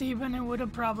 knowing Steven, it would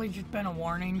have probably just been a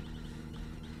warning.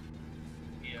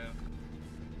 Yeah.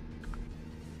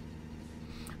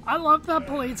 I love that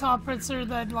police officer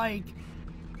that, like,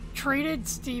 treated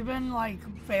Steven, like,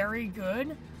 very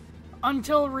good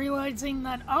until realizing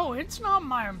that, oh, it's not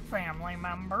my family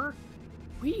member.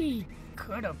 We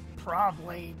could have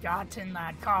probably gotten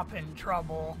that cop in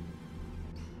trouble.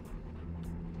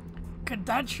 Could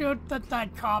that show that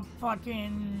that cop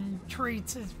fucking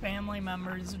treats his family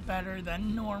members better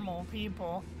than normal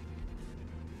people?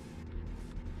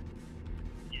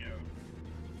 Yeah.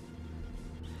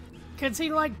 Because he,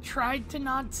 like, tried to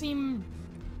not seem,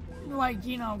 like,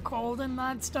 you know, cold and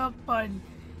that stuff, but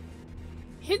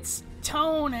his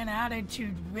tone and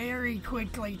attitude very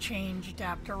quickly changed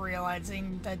after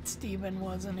realizing that Steven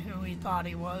wasn't who he thought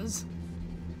he was.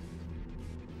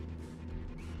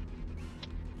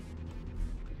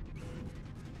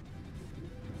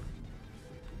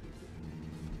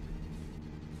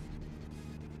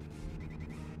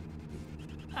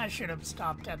 I should have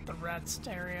stopped at the rest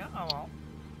area. Oh well.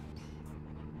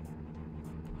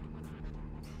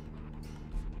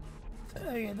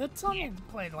 Yeah, that song is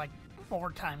played like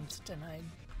 4 times tonight.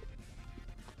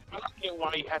 I don't get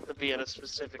why you have to be at a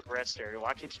specific rest area.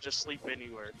 Why can't you just sleep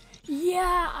anywhere?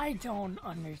 Yeah, I don't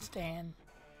understand.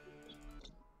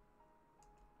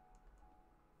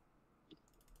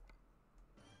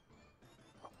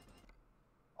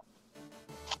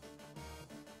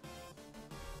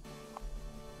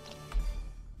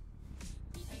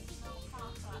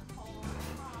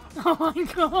 Oh my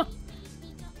god.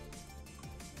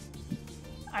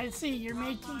 I see you're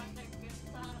making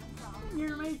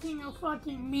a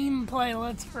fucking meme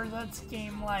playlist for this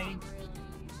game, like,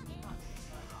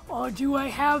 oh, do I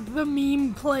have the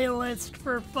meme playlist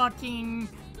for fucking,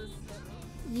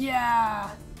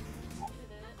 yeah,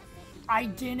 I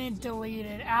didn't delete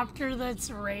it. After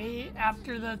this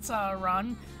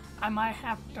run, I might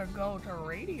have to go to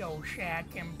Radio Shack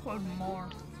and put more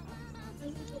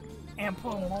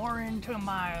into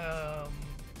my,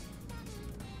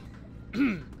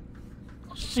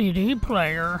 CD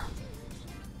player.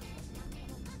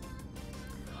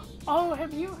 Oh,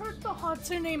 have you heard the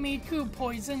Hatsune Miku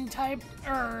Poison type,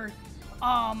 or,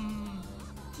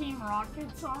 Team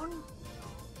Rocket song?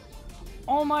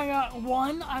 Oh my god,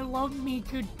 one, I love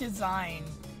Miku's design.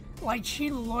 Like, she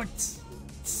looks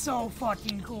so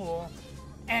fucking cool.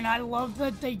 And I love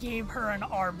that they gave her an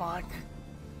Arbok.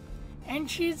 And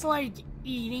she's, like,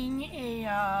 eating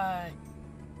a,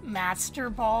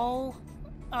 Master Ball,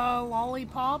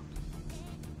 lollipop.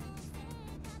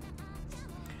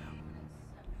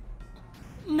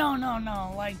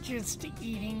 No, like, just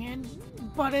eating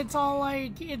it. But it's all,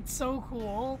 like, it's so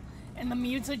cool. And the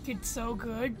music is so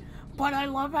good. But I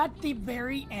love at the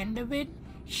very end of it,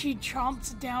 she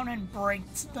chomps down and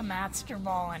breaks the Master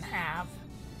Ball in half.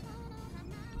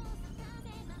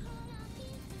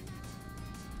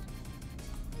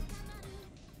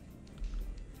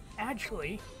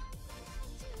 Actually,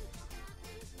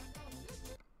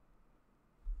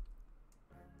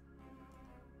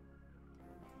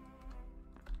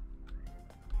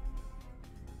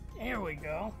 there we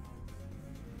go.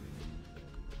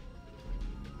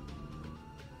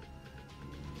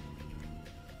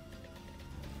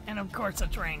 And of course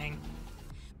it's raining.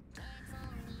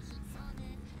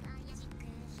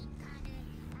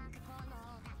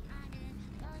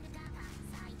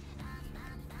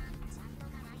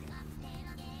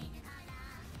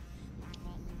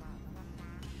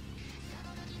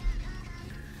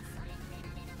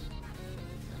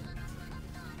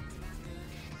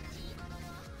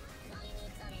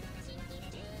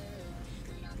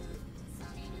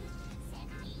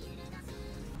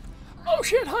 Oh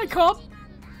shit, hi cop!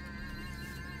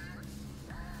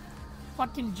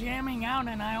 Fucking jamming out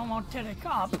and I almost hit a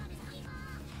cop.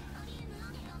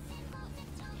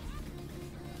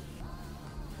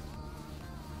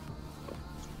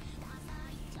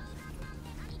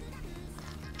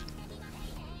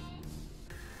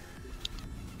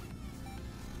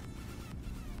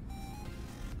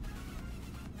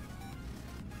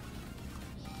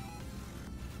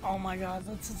 Oh my god,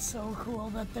 this is so cool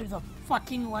that there's a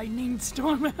fucking lightning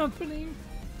storm happening.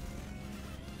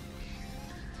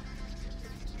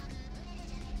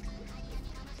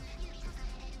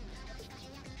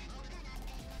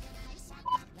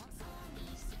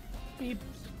 Beep.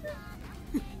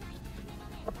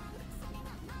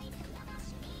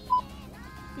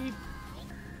 Beep.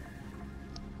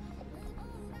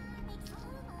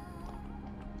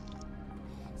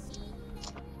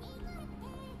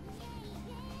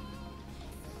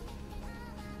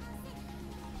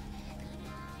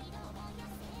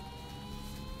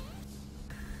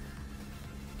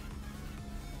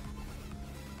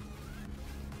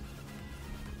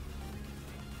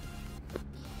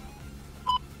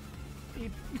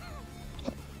 Beep.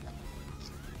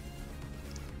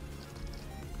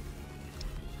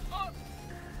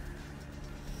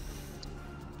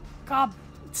 Cop,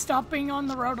 stop being on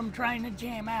the road. I'm trying to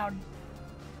jam out.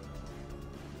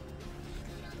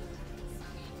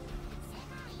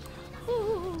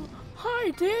 Ooh,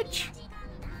 hi, ditch.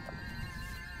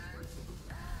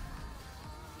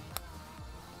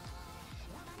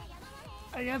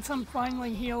 I guess I'm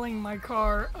finally healing my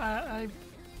car.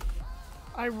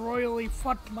 I royally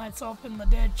fucked myself in the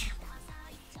ditch.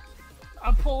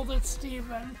 I pulled it,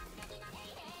 Steven.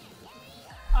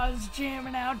 I was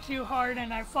jamming out too hard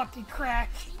and I fucking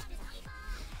cracked.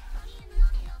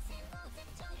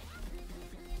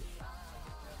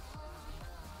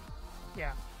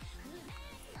 Yeah.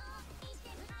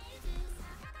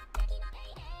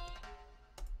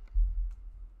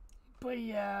 But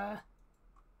yeah.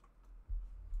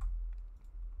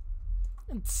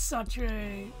 It's such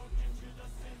a...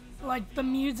 Like, the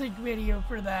music video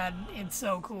for that, it's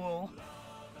so cool.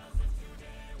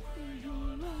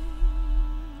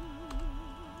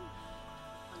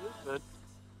 Good.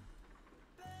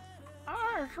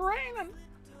 Ah, it's raining.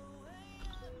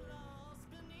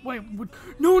 Wait, what?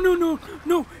 No!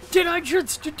 Did I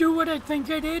just do what I think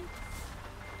I did?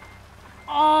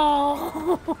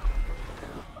 Oh!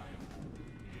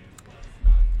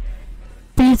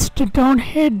 Beast, don't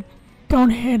hit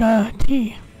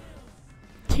T.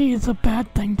 T is a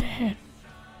bad thing to hit.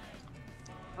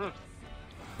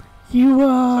 You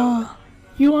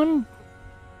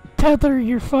untether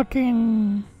your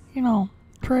fucking,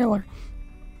 trailer.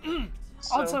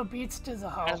 So, Also, Beast is a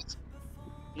hoe.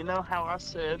 You know how I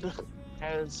said,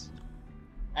 as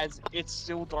it's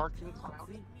still dark and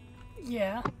cloudy?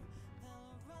 Yeah.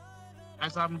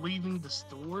 As I'm leaving the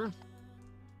store,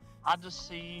 I just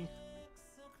see,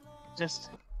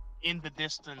 just in the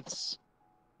distance,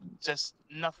 just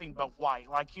nothing but white.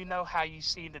 Like, you know how you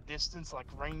see in the distance, like,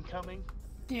 rain coming?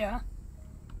 Yeah.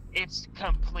 It's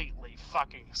completely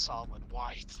fucking solid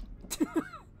white.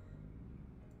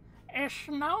 It's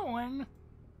snowing.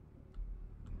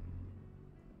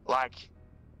 Like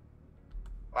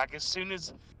as soon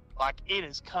as, like, it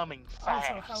is coming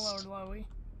fast. Also, hello, Loey.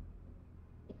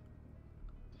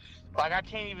 Like, I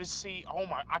can't even see,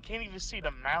 I can't even see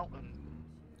the mountain.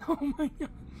 Oh my god.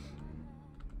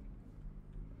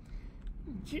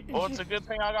 Well, it's a good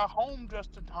thing I got home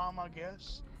just in time, I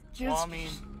guess. Well, I mean...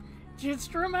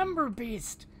 Just remember,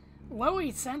 Beast.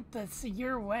 Loey sent this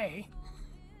your way.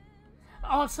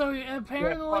 Also,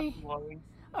 apparently... Yeah, fuck you,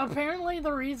 apparently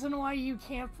the reason why you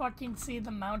can't fucking see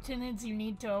the mountain is you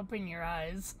need to open your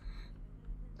eyes.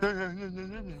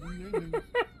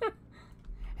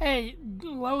 Hey,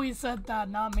 Loey said that,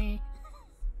 not me.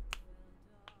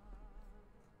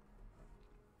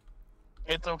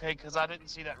 It's okay, because I didn't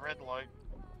see that red light.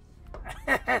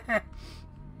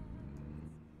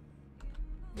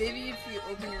 Maybe if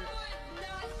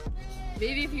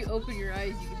you open your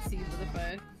eyes, you can see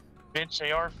motherfucker. Bitch,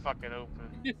 they are fucking open.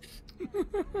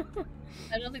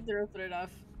 I don't think they're open enough.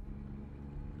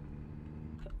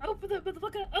 Open them,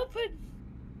 motherfucker! Open!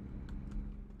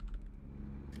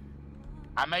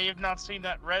 I may have not seen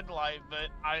that red light, but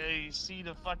I see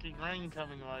the fucking rain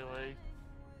coming my way.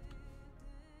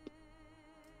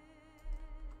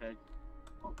 Okay.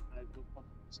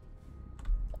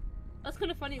 That's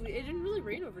kind of funny. It didn't really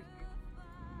rain over here.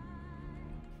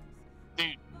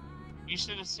 Dude, you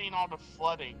should have seen all the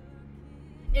flooding.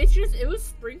 It's just, it was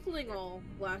sprinkling all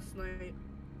last night.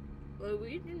 But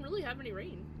we didn't really have any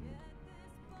rain.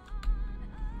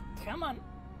 Come on.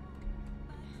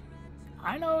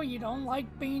 I know you don't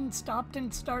like being stopped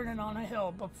and started on a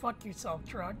hill, but fuck yourself,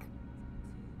 truck.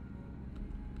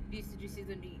 Beast, did you see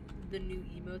the new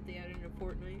emote they added in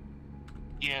Fortnite?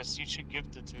 Yes, you should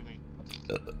gift it to me.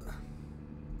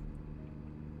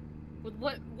 With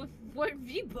what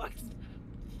V-Bucks?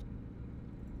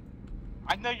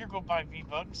 I know you're gonna buy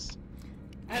V-Bucks.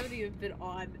 I haven't even been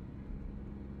on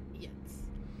yet.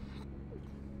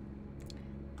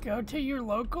 Go to your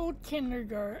local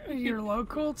kindergarten, your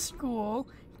local school,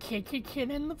 kick a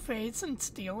kid in the face, and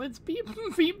steal its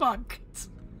V-Bucks.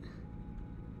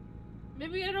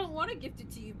 Maybe I don't want to gift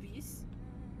it to you, Beast.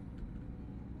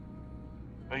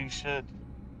 Oh, you should.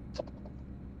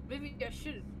 Maybe I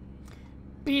should.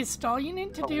 Beast, all you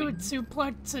need to do is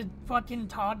suplex a fucking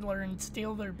toddler and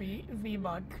steal their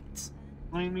V-Bucks.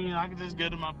 What do you mean? I could just go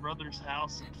to my brother's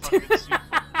house and fucking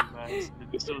suplex his ass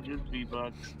and steal his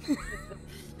V-Bucks.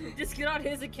 Just get on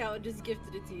his account and just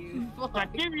gifted it to you.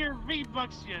 Like, give me your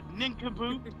V-Bucks, you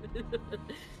nincompoop.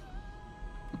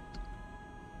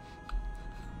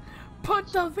 Put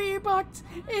the V-Bucks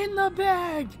in the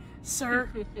bag, sir.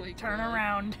 Oh my Turn God.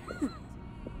 around.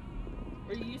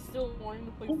 Are you still wanting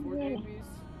to play Fortnite, Beast?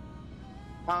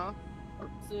 Huh?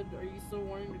 Sid, are you still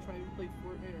wanting to try and play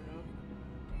Fortnite or no?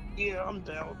 Yeah, I'm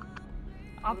down.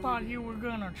 I thought you were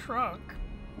gonna truck.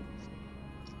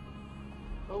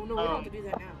 Oh no, we don't have to do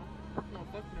that now. No,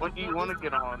 fuck no. When do you want to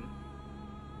get on?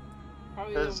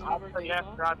 Probably Because I'll whenever say it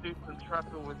after I do some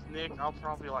trucking with Nick, I'll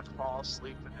probably like fall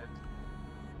asleep in it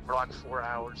for like 4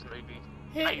 hours maybe.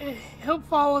 He'll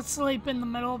fall asleep in the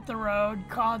middle of the road,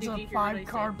 cause Did a you hear what I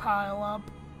 5-car said? pileup.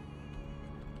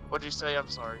 What'd you say? I'm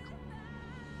sorry.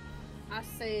 I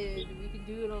said we could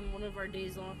do it on one of our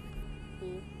days off.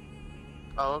 Cool.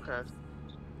 Oh, okay.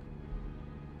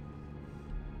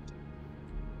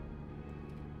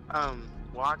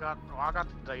 Well, I got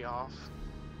the day off,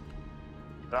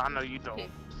 but I know you don't. Okay.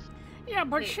 Yeah,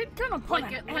 but Hey, she's gonna put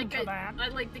an end to that. I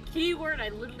like the key word. I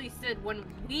literally said when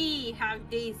we have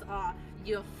days off.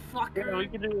 You fucker. Yeah,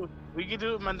 we can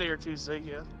do it Monday or Tuesday.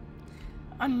 Yeah.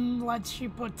 Unless she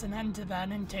puts an end to that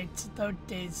and takes those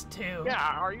days too.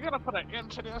 Yeah. Are you gonna put an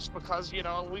end to this because you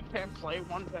know we can't play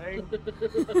one day?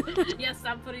 Yes,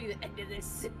 I'm putting the end to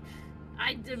this.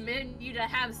 I demand you to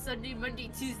have Sunday,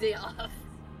 Monday, Tuesday off.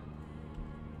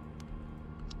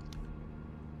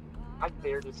 I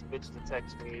dare this bitch to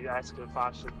text me asking if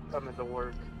I should come into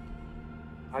work.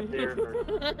 I dare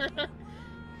her.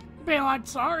 Be like,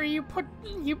 sorry, you put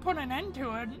an end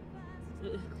to it.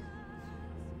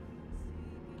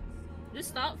 Just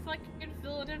stop fucking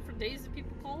filling in for days that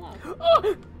people call off.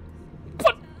 Oh,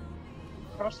 but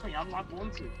Trust me, I'm not going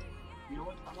to. The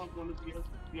only time I'm going to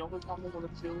the only time I'm going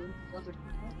to fill in for other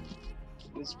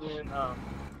people is when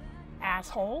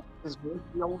asshole. is with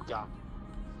the old guy.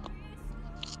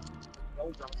 The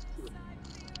old guy's good.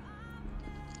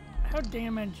 How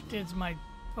damaged is my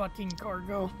fucking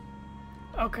cargo?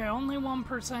 Okay, only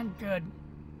 1% good.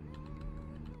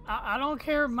 I don't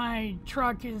care if my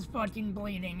truck is fucking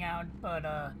bleeding out,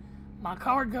 but my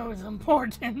cargo is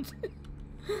important.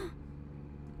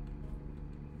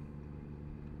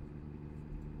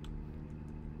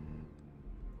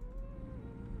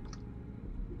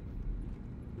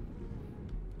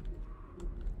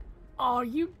 Oh,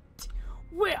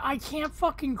 wait, I can't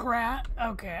fucking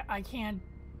okay, I can't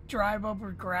drive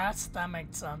over grass? That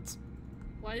makes sense.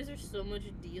 Why is there so much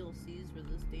DLCs for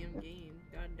this damn game?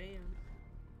 God damn.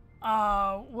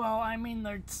 Well, I mean,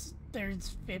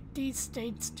 there's 50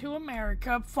 states to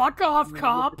America. Fuck off,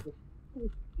 cop!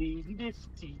 You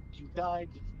died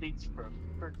the states from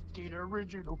 13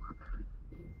 original.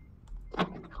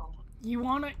 You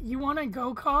wanna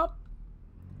go, cop?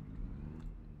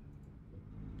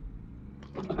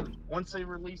 Once they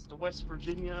release the West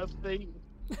Virginia update,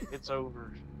 it's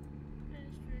over.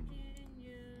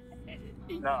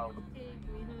 No.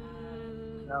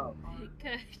 No.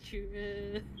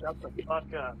 Shut the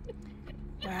fuck up.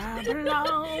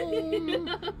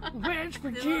 Babylon, West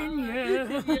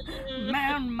Virginia,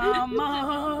 Mountain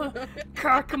Mama,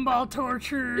 cock and ball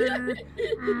torture.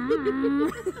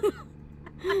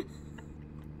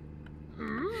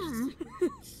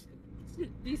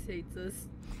 These hates us.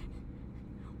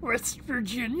 West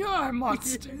Virginia, I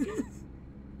must.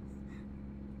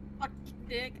 Fuck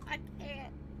dick, I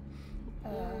can't.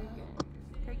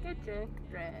 Take a joke,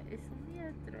 it's only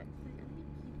a threat.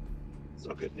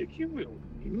 Suck a dick, you will.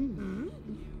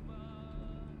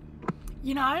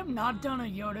 You know, I have not done a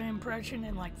Yoda impression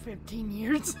in like 15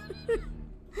 years.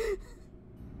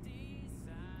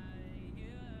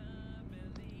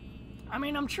 I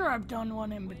mean, I'm sure I've done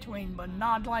one in between, but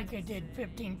not like I did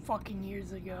 15 fucking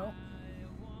years ago.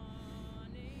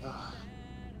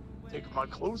 Take my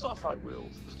clothes off, I will.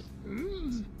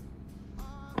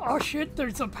 Oh shit,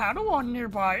 there's a Padawan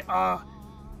nearby.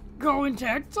 Go into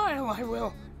exile, I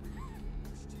will.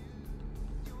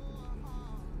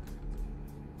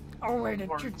 Oh wait,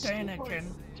 it's just Anakin.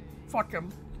 Fuck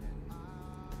him.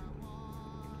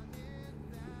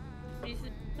 You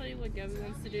should tell you what Gabby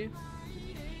wants to do.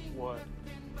 What?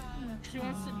 She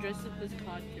wants to dress up as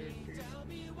COD characters.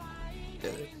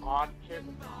 Odd kid.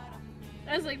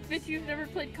 I was like, bitch, you've never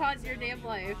played COD in your damn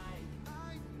life.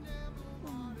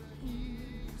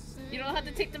 You don't have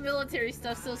to take the military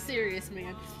stuff so serious,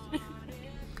 man.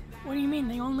 What do you mean?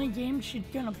 The only game she's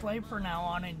gonna play for now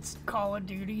on is Call of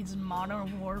Duties and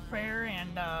Modern Warfare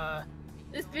and,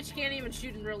 This bitch can't even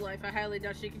shoot in real life. I highly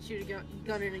doubt she can shoot a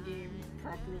gun in a game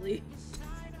properly.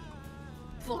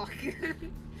 Fuck.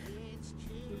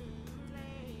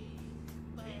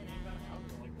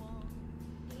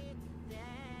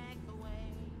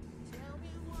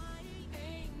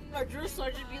 Our drill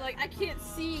sergeant be like, I can't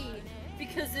see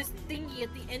because this thingy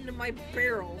at the end of my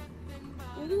barrel.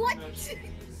 What?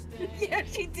 Yeah,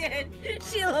 she did.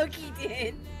 She low-key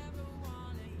did.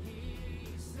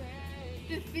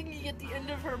 The thingy at the end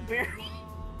of her barrel.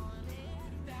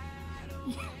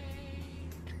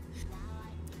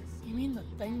 You mean the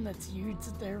thing that's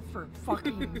used there for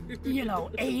fucking, you know,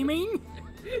 aiming?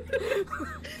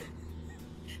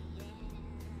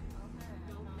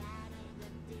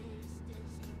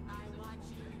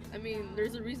 I mean,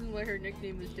 there's a reason why her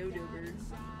nickname is Dodo Bird.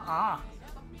 Ah.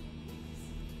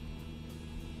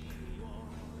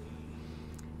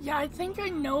 Yeah, I think I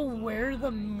know where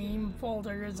the meme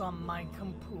folder is on my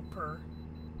computer.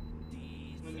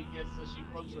 When he gets the she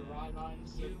pokes her right eye and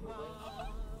says,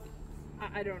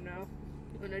 I don't know.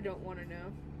 And I don't want to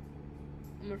know.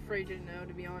 I'm afraid to know,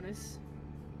 to be honest.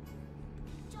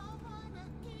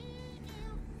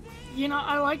 You know,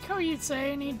 I like how you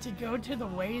say I need to go to the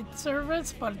weight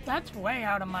service, but that's way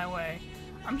out of my way.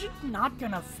 I'm just not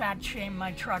gonna fat shame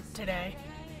my truck today.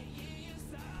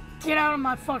 Get out of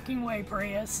my fucking way,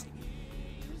 Prius.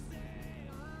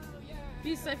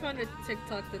 Beast, I found a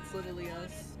TikTok that's literally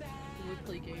us when we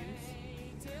play games.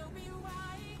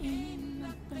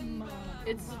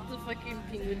 It's the fucking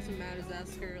penguins and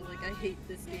Madagascar. Like, I hate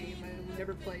this game. I will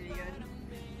never play it again.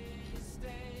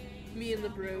 Me and the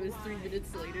bros 3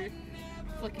 minutes later,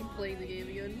 fucking playing the game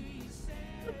again.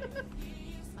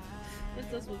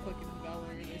 That's us with fucking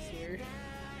Valorant, I swear.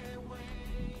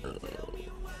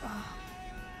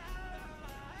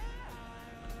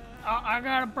 I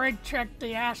gotta brake check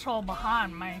the asshole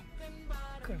behind me.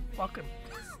 Could fucking.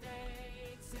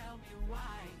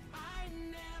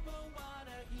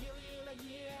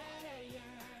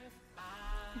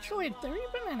 Actually, is there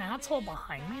even an asshole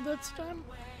behind me this time?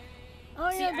 Oh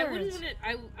See, yeah, there is.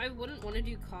 I wouldn't want to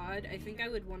do COD. I think I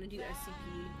would want to do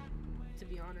SCP, to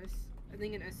be honest. I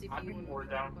think an SCP I'd be would more be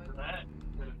down fun. for that.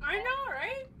 I know,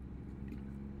 right?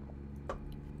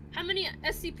 How many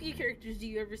SCP characters do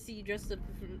you ever see dressed up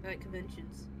at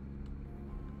conventions?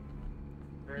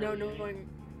 No,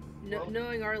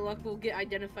 knowing our luck, we'll get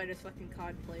identified as fucking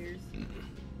COD players.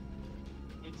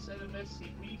 Instead of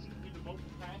SCPs, you can do the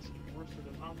multi-task force for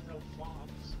the non-self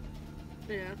flops.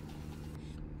 Yeah.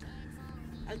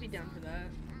 I'd be down for that.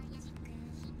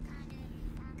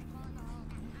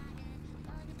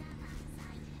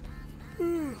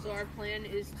 So our plan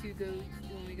is to go,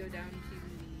 when we go down to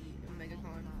the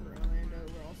MegaCon for Orlando,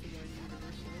 we're also going to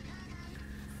Universal.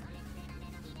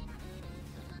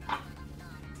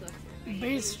 So,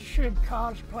 Beast should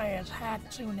cosplay as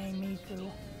Hatsune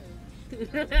Miku.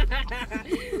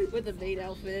 with a maid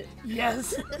outfit.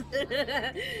 Yes.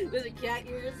 With a cat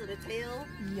ears and a tail.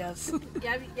 Yes.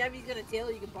 Gabby's got a tail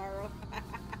you can borrow.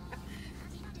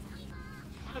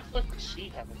 How the fuck does she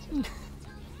have a tail?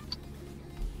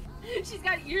 She's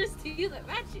got ears too that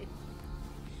match it.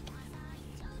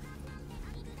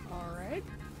 Alright.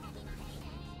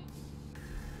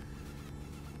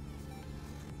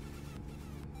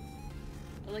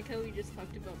 I like how we just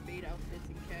talked about maid outfits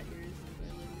and cat ears, and I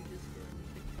literally just did on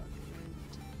TikTok.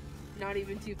 And not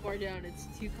even too far down, it's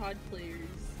 2 COD players.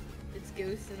 It's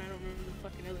Ghost and I don't remember the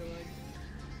fucking other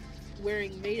one.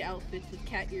 Wearing maid outfits with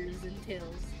cat ears and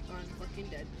tails on fucking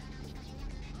Dead.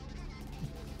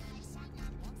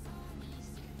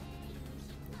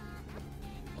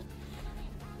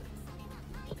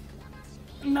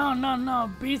 No.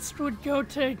 Beast would go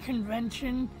to a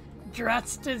convention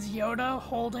dressed as Yoda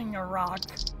holding a rock.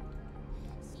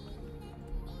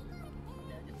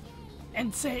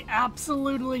 And say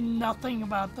absolutely nothing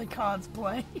about the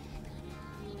cosplay.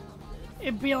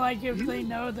 It'd be like if they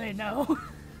know, they know.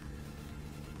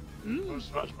 Go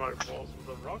smash my balls with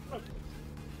a rock.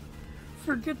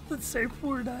 Forget the safe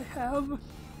word I have.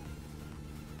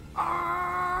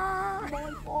 Ah!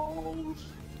 My balls!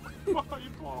 My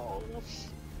balls!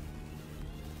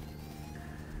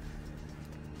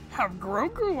 Have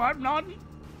Grogu? I'm not.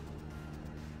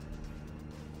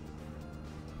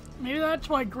 Maybe that's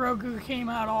why Grogu came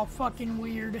out all fucking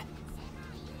weird.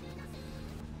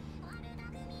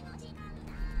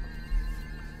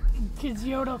 Because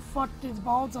Yoda fucked his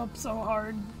balls up so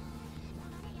hard.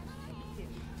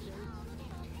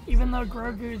 Even though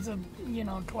Grogu's a, you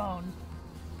know, clone.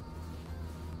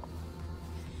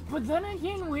 But then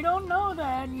again, we don't know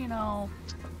that, you know.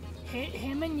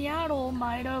 him and Yaddle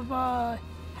might have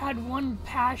had one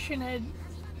passionate,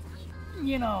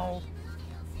 you know,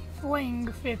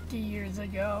 fling 50 years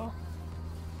ago.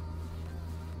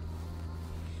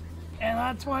 And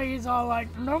that's why he's all like,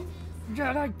 nope,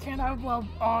 Jedi can't have love.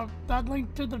 That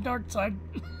link to the dark side.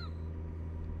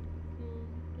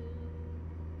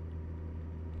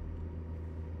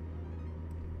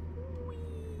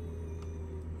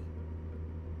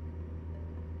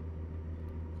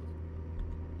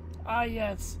 Ah,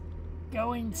 yes.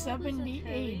 Going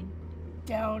 78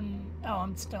 down. Oh,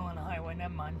 I'm still on a highway,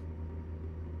 never mind.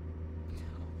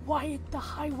 Why at the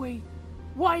highway?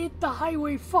 Why at the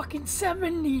highway fucking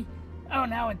 70? Oh,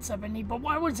 now it's 70, but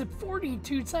why was it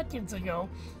 42 seconds ago?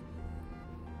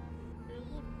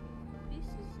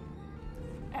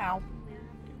 Ow.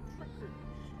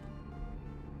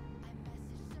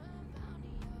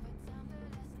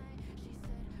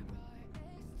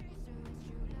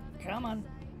 Come on.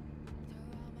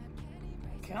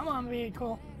 Come on,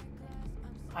 vehicle.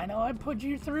 I know I put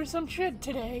you through some shit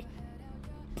today.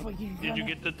 But you Did you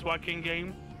get the trucking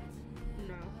game?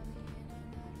 No.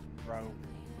 Bro.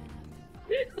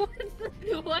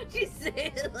 Why'd you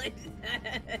say it like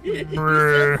that?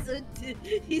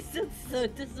 He sounds so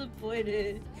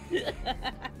disappointed.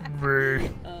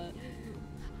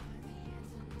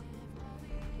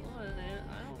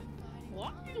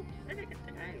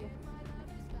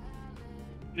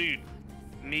 Dude,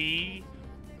 me,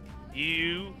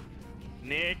 you,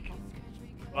 Nick,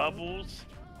 Bubbles,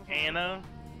 Anna,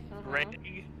 Greg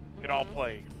could all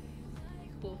play.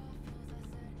 Cool.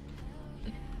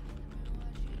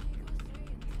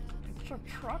 It's a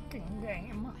trucking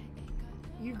game.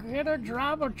 You gotta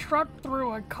drive a truck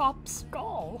through a cop's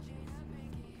skull.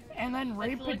 And then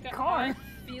rape a car. I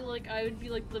feel like I would be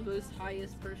like the most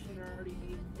highest person already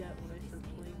being dead when I start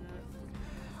playing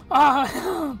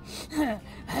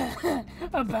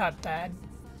that. About that.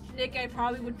 Nick, I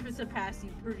probably would surpass you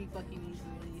pretty fucking easily.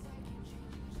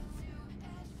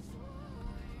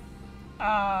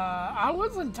 I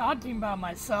wasn't talking about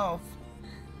myself.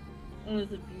 Oh,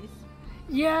 it's a beast.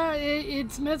 Yeah,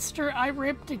 it's Mr. I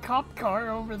ripped a cop car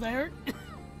over there.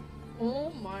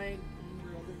 Oh my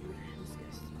brother,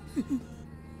 disgusting.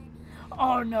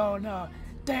 Oh no.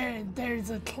 There's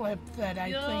a clip that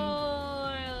I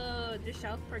think... The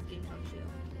South Park game's on sale.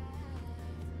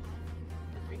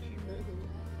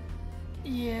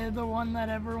 Yeah, the one that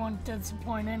everyone's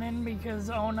disappointed in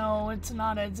because, oh no, it's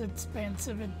not as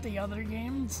expensive as the other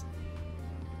games.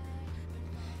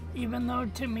 Even though,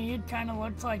 to me, it kind of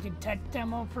looks like a tech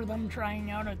demo for them trying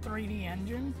out a 3D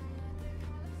engine.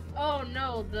 Oh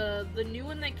no, the new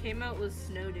one that came out was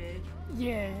Snow Day.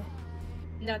 Yeah.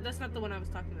 No, that's not the one I was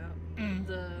talking about.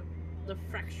 The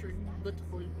Fractured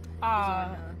Butthole.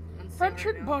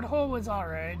 Fractured Butthole was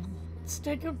alright.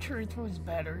 Stick of Truth was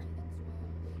better.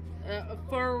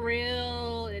 For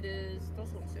real, it is. It's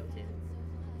also on sale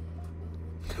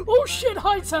too. Oh shit,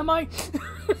 hi Semi!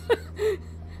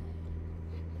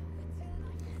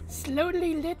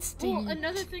 Slowly let's do. Well,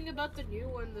 another thing about the new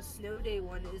one, the Snow Day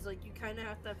one, is like you kind of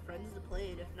have to have friends to play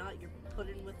it. If not, you're put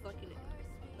in with fucking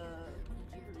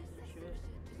computers and shit.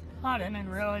 I didn't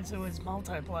realize it was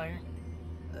multiplayer.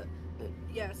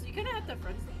 Yeah, so you kind of have to have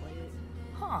friends to play it.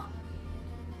 Huh.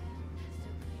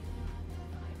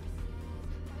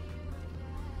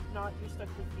 Not you're stuck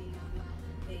with being with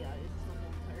AI. It's the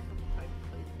whole entire time to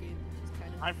play the game, which is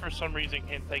kind of. I, for some reason,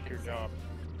 can't take your job.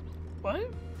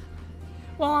 What?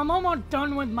 Well, I'm almost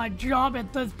done with my job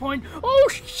at this point. Oh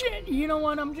shit! You know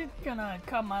what? I'm just gonna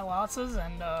cut my losses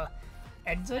and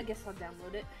exit. I guess I'll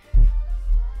download it.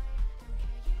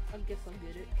 I guess I'll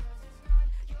get it.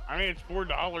 I mean, it's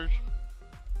 $4.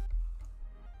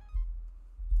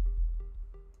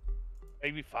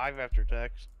 Maybe $5 after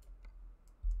tax.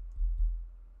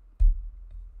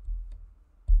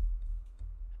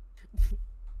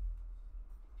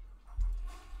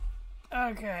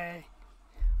 Okay.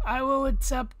 I will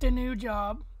accept a new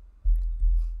job.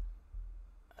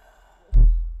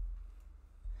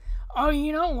 Oh,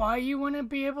 you know why you wouldn't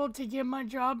be able to get my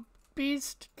job,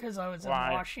 Beast? Because I was Why?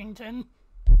 in Washington.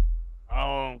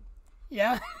 Oh.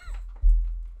 Yeah.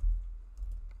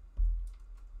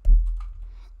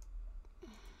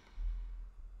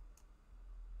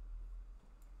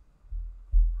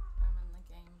 I'm in the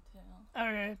game too.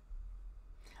 Okay.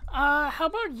 How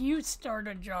about you start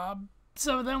a job?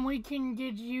 So then we can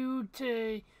get you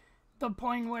to the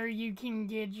point where you can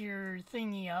get your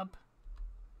thingy up.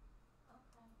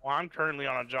 Well, I'm currently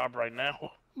on a job right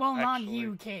now. Well, not actually.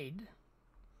 you, Cade.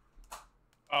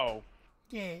 Oh.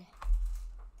 Yeah.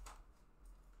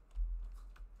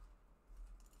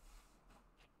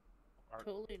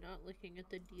 totally not looking at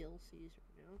the DLCs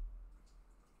right now.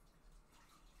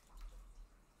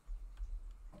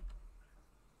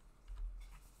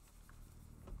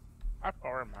 How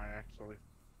far am I actually?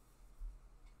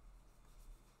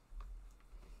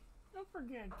 Don't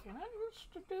forget, can I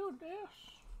used to do this?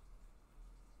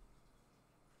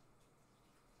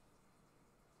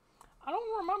 I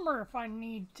don't remember if I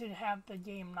need to have the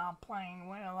game not playing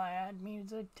while I add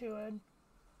music to it.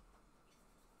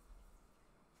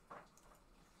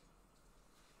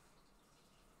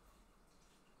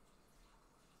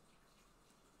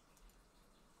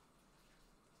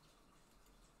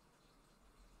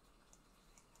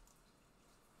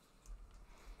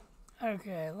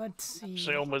 Okay, let's see.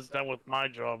 Actually, almost done with my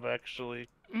job, actually.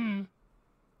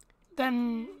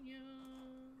 Then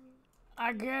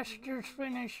I guess just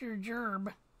finish your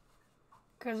gerb.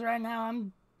 Because right now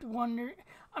I'm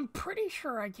pretty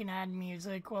sure I can add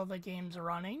music while the game's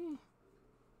running.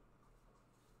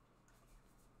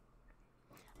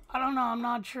 I don't know, I'm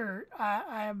not sure.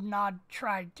 I have not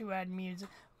tried to add music.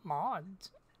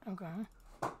 Mods. Okay.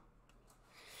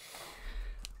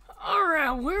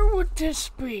 Alright, where would this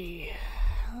be?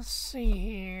 Let's see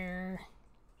here.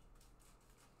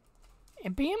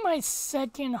 It'd be in my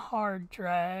second hard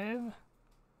drive.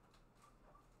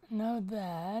 Know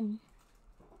that.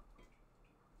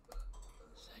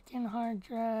 Second hard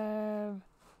drive.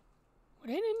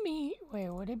 Would it be? Wait,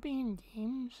 would it be in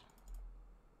games?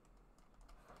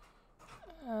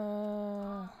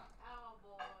 Cowboy,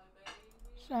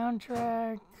 baby.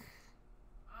 Soundtrack.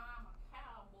 I'm a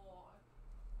cowboy.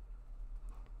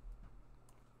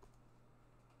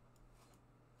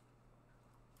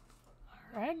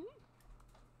 Alright.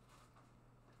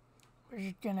 We're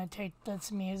just gonna take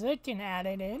this music and add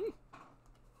it in.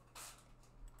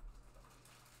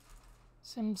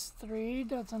 Sims 3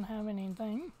 doesn't have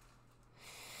anything.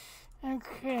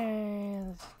 Okay,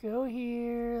 let's go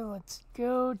here. Let's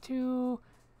go to...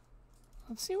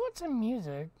 Let's see what's in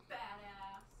music.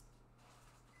 Badass.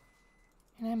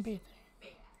 An MP3.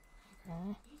 Fat.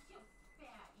 Okay. You so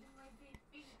fat. You my big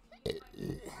baby. You my big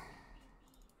baby.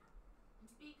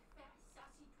 Big fat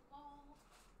sausage roll.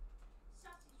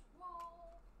 Sausage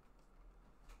roll.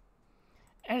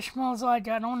 It smells like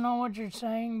I don't know what you're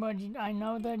saying, but I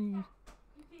know that... You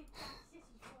big fat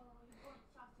sausage roll. You want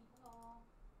sausage roll.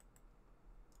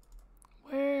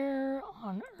 Where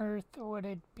on earth would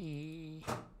it be?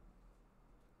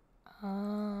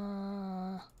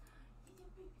 I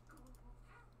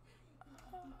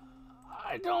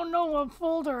don't know what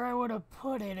folder I would have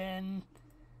put it in.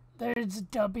 There's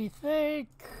Dubby Thick.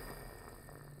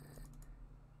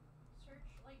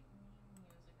 Search like meme music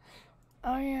or something.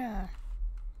 Oh yeah,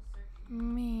 Search.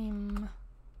 meme.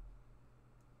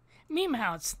 Meme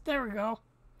House. There we go.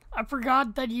 I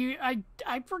forgot that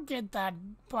I forget that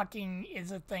fucking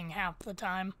is a thing half the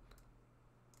time.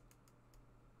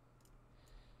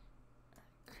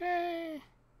 Okay.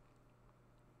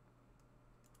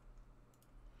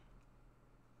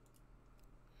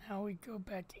 Now we go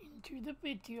back into the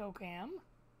video cam.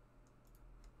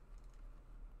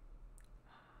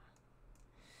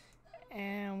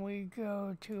 And we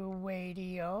go to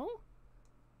radio.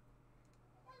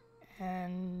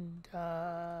 And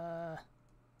by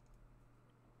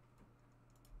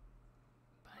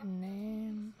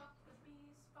name. Fuck the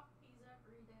bees. Fuck bees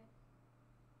every day.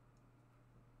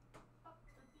 Fuck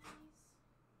the bees.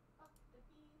 Fuck the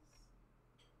bees.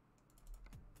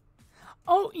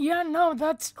 Oh, yeah, no,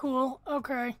 that's cool.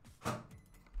 Okay.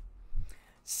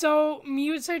 So,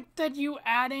 music that you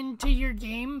add into your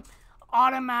game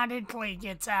automatically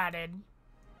gets added.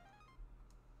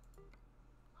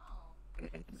 Oh.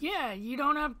 Yeah, you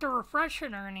don't have to refresh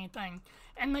it or anything.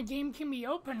 And the game can be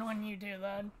open when you do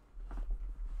that.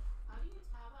 How do you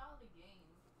tab out of the game?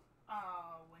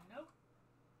 Window?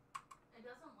 It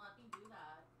doesn't let me do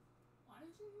that. Why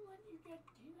doesn't it let you do that?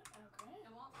 Okay.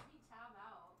 It won't let me tab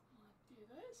out. Let's do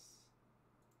this.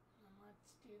 And let's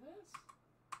do this.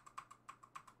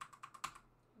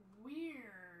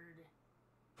 Weird.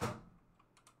 I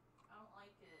don't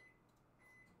like it.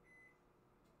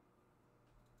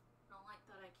 I don't like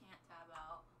that I can't tab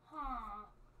out. Huh.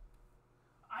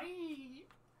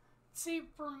 See,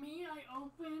 for me, I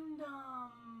opened,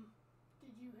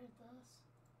 did you hit this?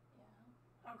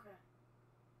 Yeah. Okay.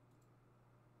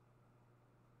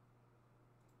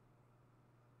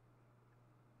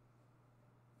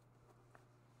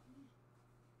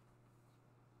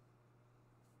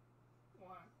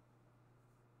 What?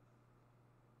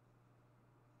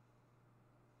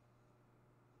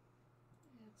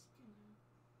 It's gonna...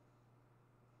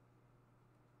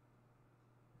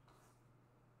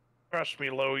 Trust me,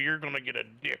 Lo, you're gonna get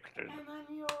addicted. And then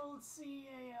you'll see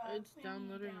a It's thingy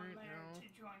downloading down right there now. to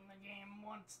join the game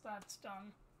once that's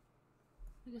done.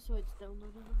 I guess why it's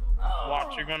downloading.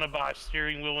 Watch, you're gonna buy a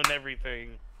steering wheel and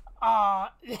everything. I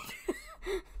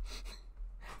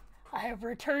have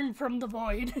returned from the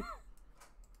void.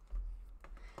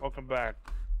 Welcome back.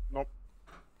 Nope,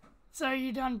 So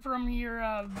you done from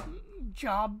your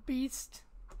job, Beast?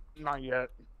 not yet.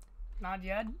 Not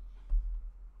yet?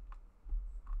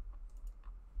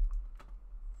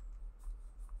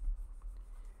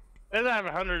 It I have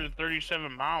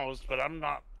 137 miles, but I'm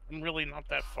really not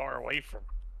that far away from.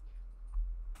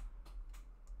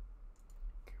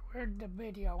 Where'd the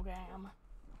video game?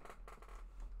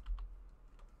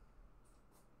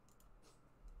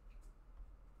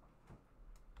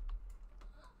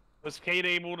 Was Kate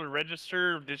able to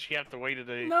register, or did she have to wait a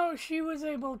day? No, she was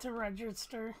able to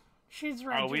register. She's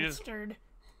Oh, registered.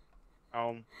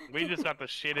 We just got the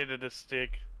shit into the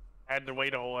stick. Had to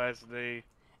wait a whole ass day.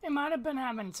 It might have been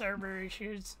having server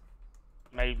issues.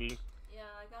 Maybe. Yeah,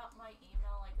 I got my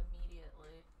email like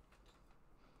immediately.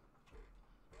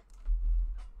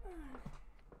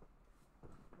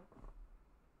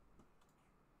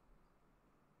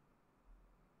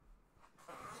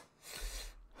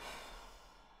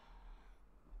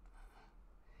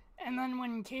 And then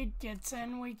when Kate gets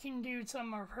in, we can do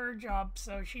some of her jobs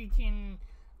so she can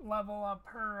level up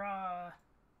her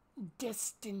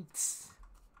distance.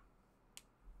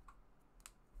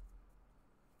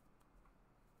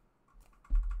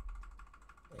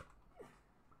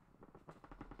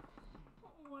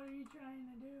 What are you trying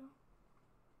to do?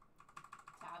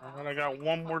 Tab And out then I so got can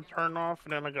one more fucking- turn off,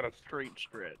 and then I got a straight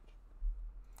stretch.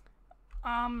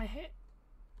 Hit.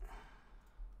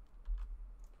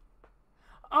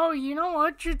 Oh, you know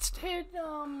what? Just hit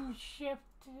shift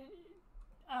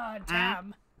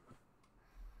tab.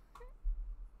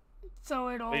 So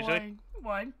it'll What'd you say?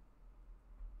 what?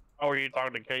 Oh, are you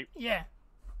talking to Kate? Yeah.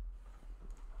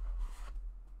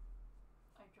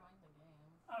 I joined the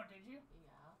game. Oh, did you?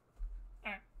 Yeah.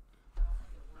 Alright. I don't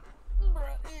think it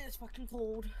worked. Bruh, it's fucking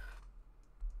cold.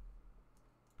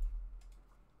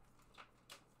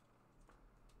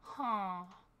 Huh.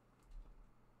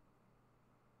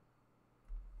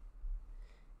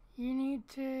 You need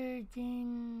to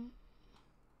gain.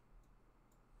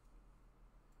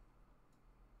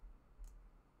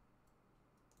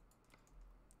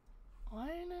 Why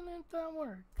didn't that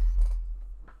work?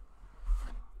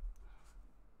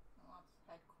 Well, it's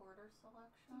headquarters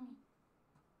selection.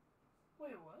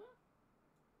 Wait, what?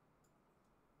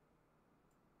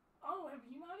 Oh, have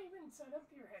you not even set up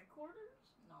your headquarters?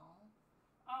 No,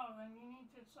 Oh, then you need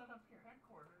to set up your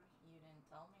headquarters. you didn't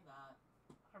tell me that.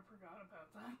 I forgot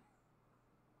about that.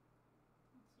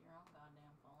 It's your own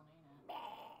goddamn fault, ain't it?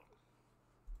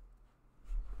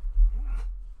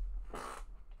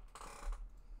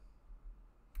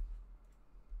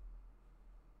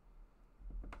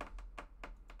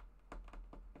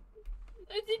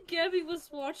 I think Gabby was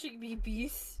watching me,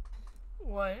 Beast.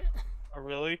 What? Oh,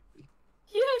 really?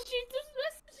 Yeah, she just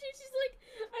messaged me. She's like,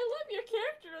 I love your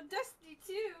character on Destiny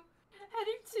 2.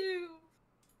 Heading to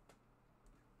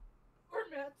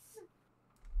formats.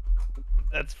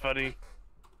 That's funny.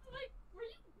 Like, were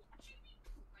you watching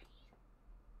me play?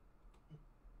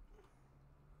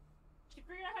 She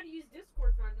figured out how to use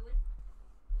Discord finally.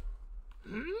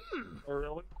 Oh,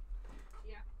 really?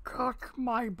 Cook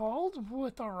my balls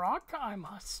with a rock, I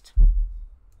must.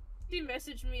 She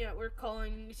messaged me at work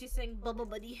calling. She's saying "Bubble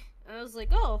Buddy," and I was like,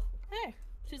 "Oh, hey."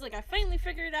 She's like, "I finally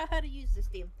figured out how to use this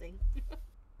damn thing."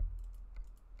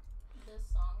 This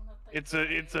song that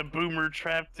they It's a boomer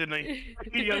trapped in a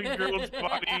young girl's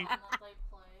body. song that they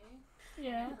play.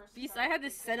 Yeah. when you first Beast, start I had to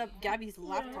the set up game, Gabby's Yeah.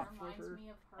 laptop it for reminds her. me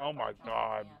of her Oh my by jumping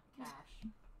God. at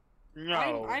Cash.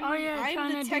 No. Oh yeah, I'm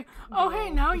kinda the tech. do. Oh hey,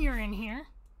 girl. now you're in here.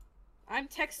 I'm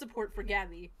tech support for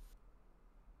Gabby.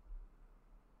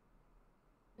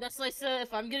 That's like,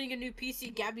 if I'm getting a new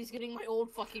PC, Gabby's getting my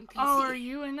old fucking PC. Oh, are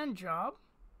you in a job?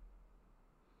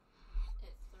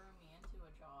 It threw me into a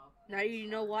job. Now you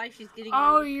know why she's getting.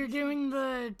 Oh, my you're PC. doing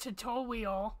the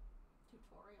tutorial.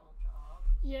 Tutorial job.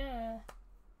 Yeah.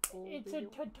 Oh, It's a video.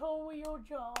 tutorial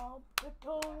job. Do I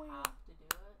Tutorial. have to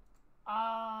do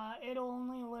it? It'll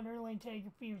only literally take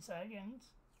a few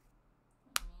seconds.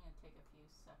 What do you mean it take a few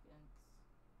seconds?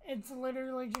 It's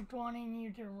literally just wanting you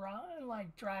to run,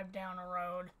 like, drive down a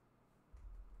road.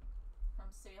 From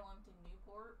Salem to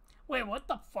Newport? Wait, what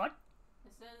the fuck?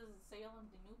 It says Salem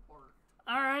to Newport.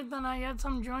 Alright, then I guess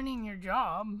I'm joining your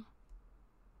job.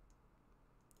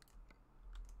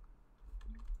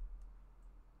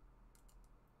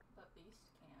 But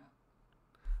Beast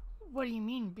can't. What do you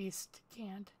mean, Beast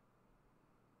can't?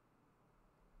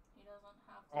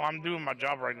 Oh, I'm doing my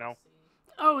job right now.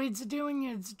 Oh, it's doing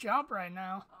its job right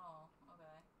now. Oh, okay.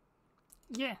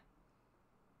 Yeah.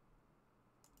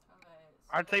 Okay.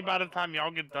 I'd say by the time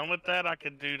y'all get done with that, I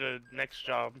could do the next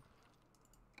job.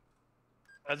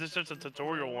 Cause it's just a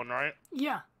tutorial one, right?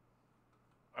 Yeah.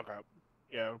 Okay.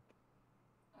 Yeah. Okay.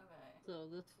 So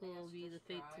this will be the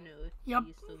fate to know if Yep.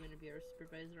 he's still gonna be our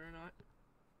supervisor or not.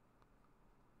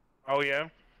 Oh yeah.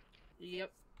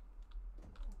 Yep.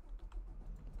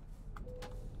 How do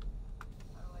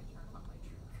I turn on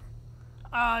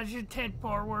my truck? Just hit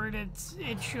forward.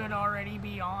 It should already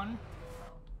be on.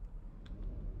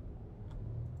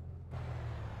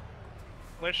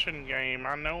 Listen, game.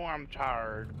 I know I'm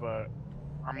tired, but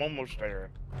I'm almost there.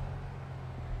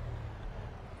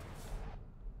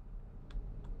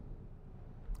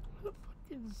 What the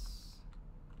fuck is?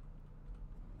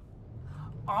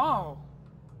 Oh.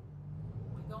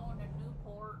 We going to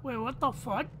Newport. Wait, what the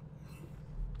fuck?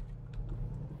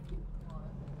 What?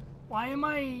 Why am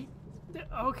I?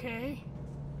 Okay.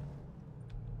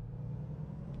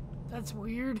 That's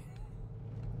weird.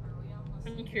 Are we on the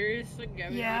I'm same? curious what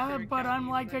Gabby Yeah, makes her but account I'm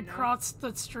name like right now. across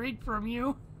the street from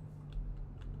you.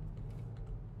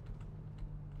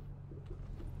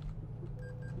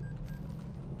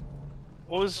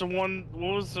 What was the one?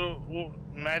 What was the? Well,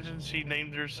 imagine she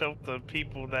named herself the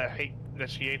people that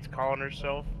she hates calling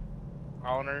herself.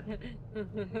 Calling her.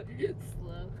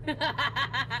 Slow.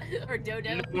 Or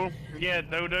Dodo. No, yeah,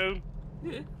 Dodo.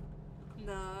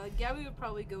 Nah, Gabby would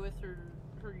probably go with her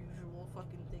usual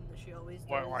fucking thing that she always does.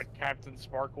 What, like Captain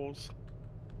Sparkles?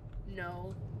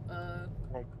 No. Well,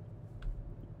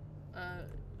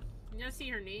 You gonna see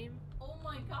her name? Oh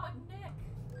my God, Nick!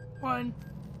 One.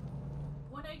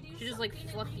 When I do She's just, like, something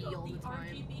fluffy illegal, all the time.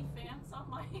 RGB fans on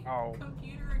my Oh.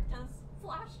 computer does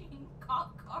flashing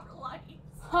cop car lights.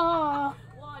 Huh.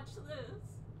 Watch this.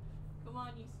 Come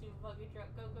on, you stupid bucket truck.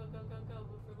 Go, go, go, go, go.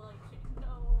 Move for light.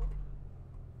 No.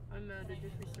 I'm mad I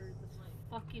just restarted this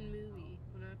fucking movie.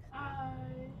 When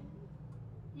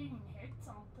You can hit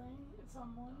something.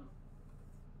 Someone.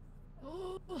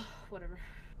 Whatever.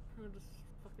 I'll just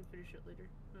fucking finish it later.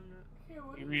 I'm not. Here,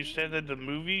 what do you said that the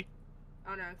movie?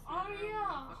 On accident. Oh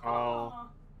yeah. Oh. Aw,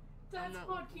 That's I'm not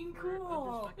fucking looking for it. I'll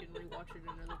cool. just fucking rewatch it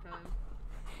another time.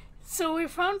 So we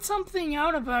found something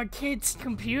out about Kate's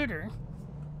computer.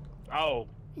 Oh.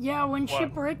 Yeah, when she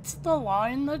What? breaks the law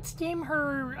in this game,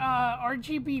 her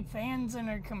RGB fans in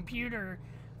her computer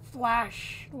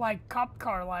flash like cop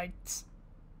car lights.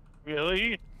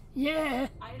 Really? Yeah.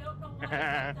 I don't know why I did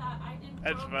that. I didn't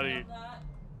That's program funny. that.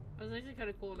 It was actually kind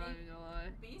of cool, not even gonna lie.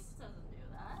 Beast doesn't do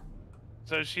that.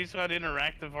 So she's got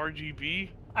interactive RGB?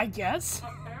 I guess.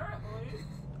 Apparently.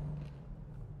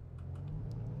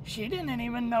 She didn't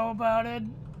even know about it.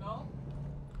 No.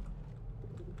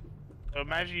 So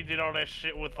imagine you did all that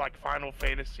shit with like Final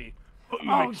Fantasy.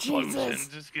 Oh, Explosion Jesus.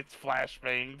 just gets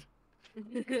flashbanged.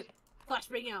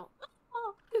 Flashbang out.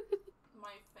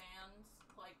 My fans,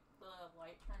 like, the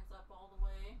light turns up all the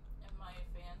way, and my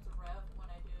fans rev when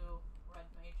I do Red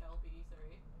Mage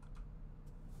LB3.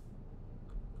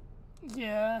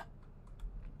 Yeah.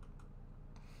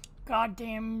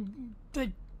 Goddamn,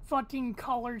 the fucking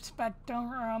color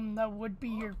spectrum that would be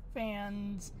your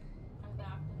fans Adapted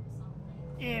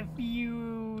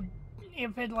something.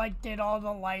 if it like did all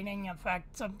the lighting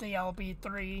effects of the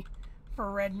LB3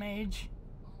 for Red Mage.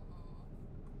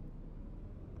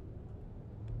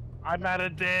 I'm out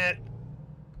of debt.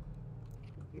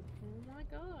 Oh my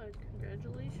god,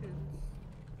 congratulations.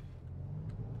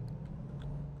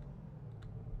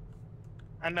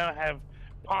 I now have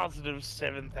positive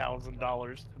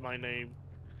 $7,000 to my name.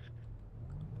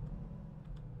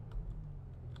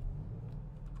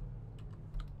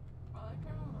 I like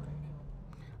her on the radio.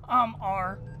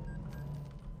 R.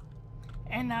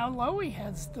 And now Loey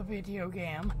has the video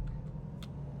game.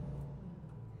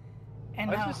 And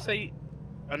Let's now just say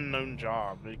unknown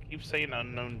job. They keep saying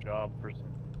unknown job for some.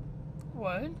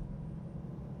 what?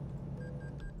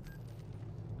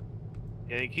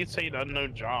 Yeah, they keep saying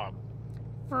unknown job.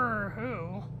 For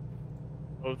who?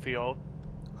 Both of y'all.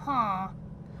 Huh.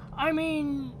 I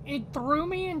mean, it threw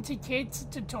me into Kate's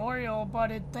tutorial,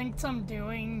 but it thinks I'm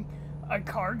doing a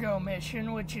cargo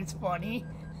mission, which is funny.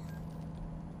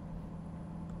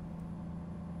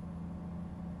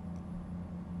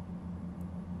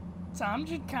 So I'm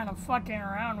just kind of fucking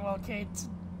around while Kate's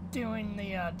doing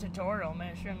the tutorial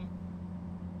mission.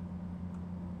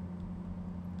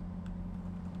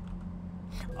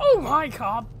 Oh, hi,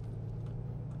 cop.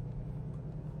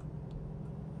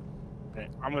 Okay,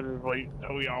 I'm gonna just wait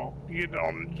till y'all get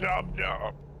on the job.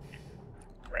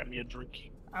 Grab me a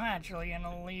drink. I'm actually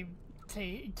gonna leave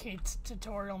Kate's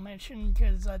tutorial mission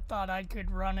because I thought I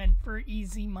could run it for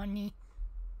easy money.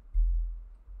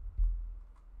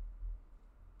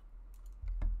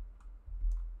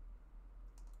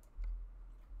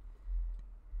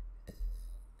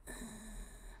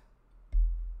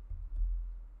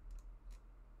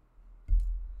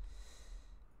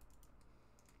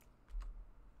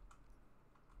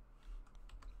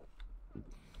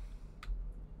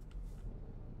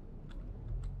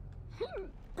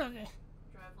 Okay.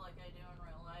 Drive like I do in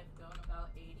real life, going about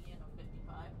 80 and a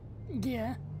 55.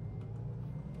 Yeah.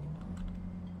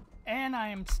 And I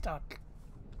am stuck.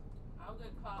 I'll get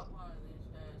caught one of these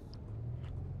days.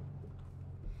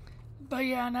 But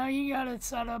yeah, now you gotta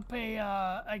set up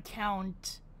a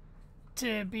account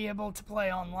to be able to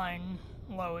play online,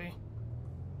 Loey.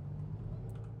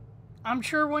 I'm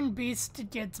sure when Beast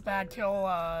gets back, he'll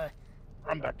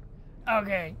I'm back.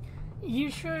 Okay. You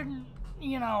should,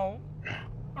 you know,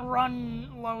 run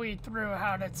Loey through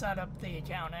how to set up the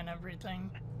account and everything.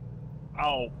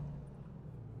 Oh.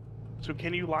 So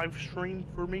can you live stream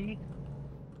for me?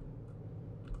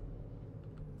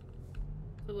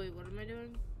 So wait, what am I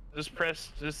doing? Just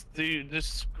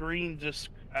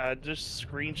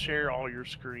screen share all your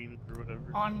screen or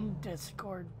whatever. On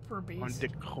Discord for Beast. On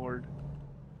Discord.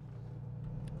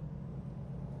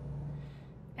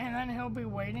 And then he'll be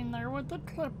waiting there with the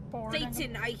clipboard.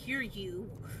 Satan, I hear you.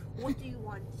 What do you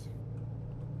want?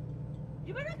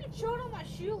 You better not be chewing on my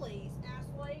shoelace,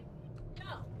 asswipe.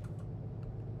 No.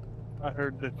 I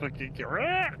heard the fucking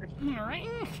Right?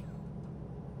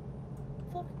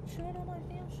 Fucking chewing on my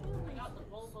damn shoelace. I got the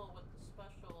Volvo with the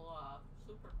special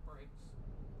super brakes.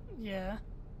 Yeah.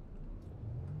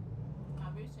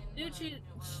 Have you seen Dude, she's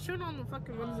chewing on the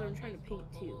fucking ones that I'm trying to paint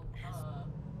too.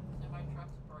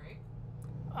 Semi-truck's brake?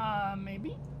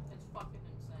 Maybe? It's fucking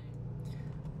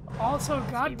insane. Also,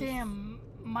 goddamn,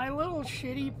 my little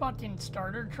shitty fucking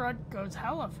starter truck goes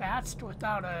hella fast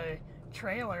without a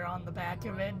trailer on the back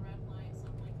of it. Red lights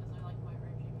only because I like my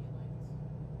RGB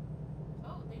lights.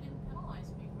 Oh, they didn't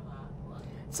penalize me for that. What?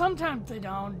 Sometimes they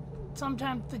don't.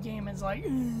 Sometimes the game is like,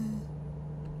 "Ugh."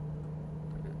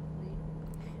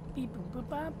 Beep boop boop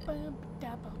bop bop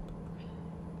da bop.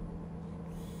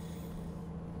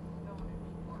 Going to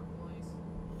Newport, boys.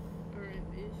 Alright,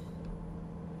 bitch.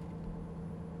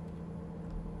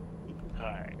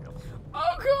 Alright.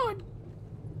 Oh god!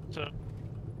 So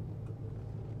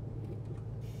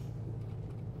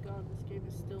God, this game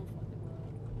is still fucking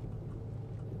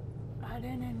loud. I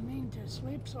didn't mean to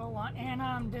sleep so long, and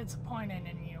I'm disappointed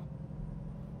in you.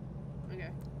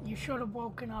 Okay. You should have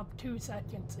woken up 2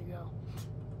 seconds ago.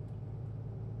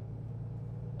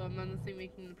 So I'm on the thing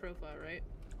making the profile, right?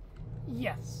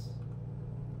 Yes.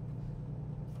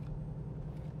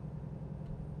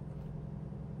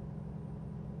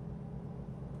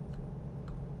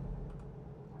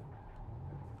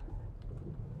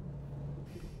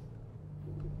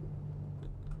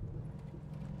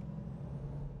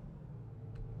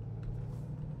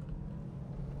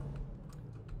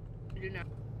 I do now.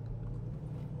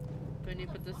 Do I need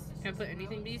to put this? Can I put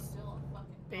anything, Beast? Still a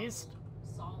fucking Beast?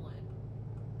 solid.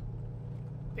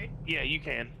 yeah, you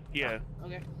can. Yeah.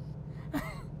 Okay.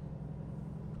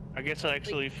 I guess I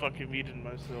actually fucking muted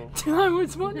myself. I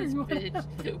was wondering what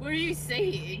Bitch. What are you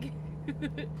saying?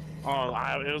 Oh,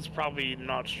 it was probably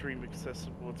not stream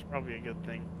accessible. It's probably a good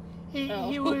thing. he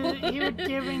Oh. was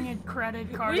giving a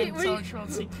credit card and Were you- social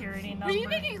security number. Were you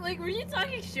making were you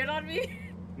talking shit on me?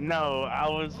 No, I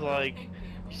was like,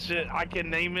 shit, I can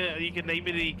name it. You can name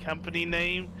it a company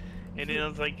name. And then I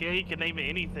was like, yeah, you can name it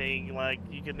anything. Like,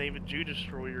 you can name it Jew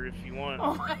Destroyer if you want.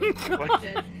 Oh my god.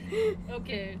 Like,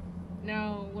 Okay.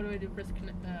 Now what do I do? Press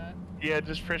connect. yeah,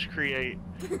 just press create.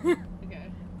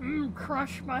 Okay.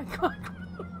 Crush my cock.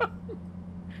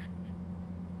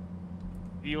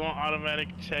 You want automatic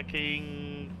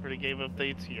checking for the game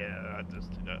updates? Yeah, I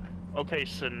just do that. Okay,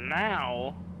 so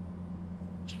now,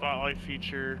 spotlight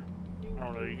feature. I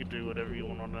don't know, you can do whatever you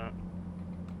want on that.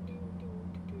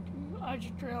 I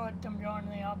just feel like I'm going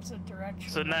in the opposite direction.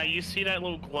 So now you see that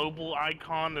little global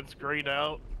icon that's grayed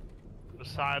out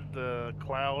beside the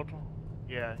cloud?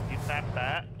 Yeah, you tap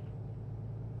that.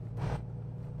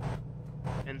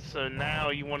 And so now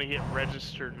you want to hit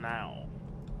register now.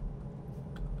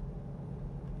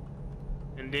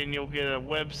 And then you'll get a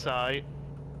website,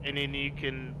 and then you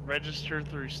can register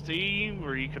through Steam,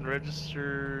 or you can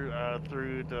register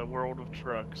through the World of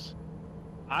Trucks.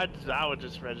 I would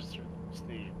just register through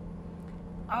Steam.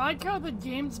 I like how the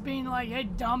game's being like, hey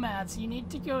dumbass, you need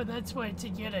to go this way to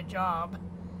get a job.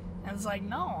 And it's like,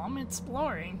 no, I'm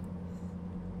exploring.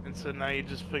 And so now you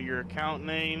just put your account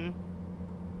name.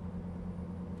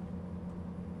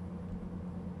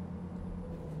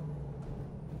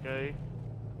 Okay.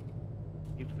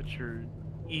 You put your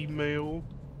email.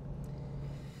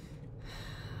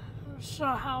 So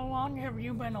how long have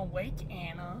you been awake,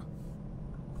 Anna?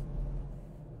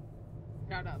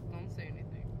 Shut up, don't say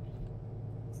anything.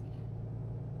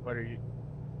 What are you?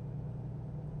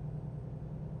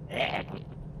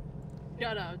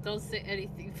 Shut up, don't say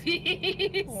anything,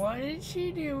 please. What did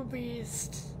she do,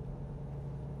 Beast?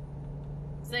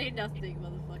 Say nothing,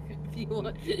 motherfucker.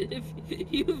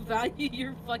 If you value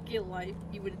your fucking life,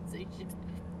 you wouldn't say shit.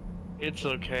 It's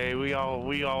okay. We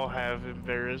all have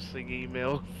embarrassing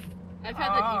emails. I've had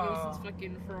that email since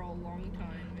fucking for a long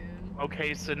time, man.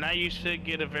 Okay, so now you should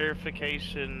get a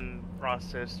verification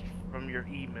process from your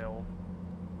email.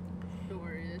 Don't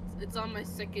worry, it's on my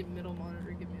second middle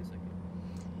monitor. Give me a second.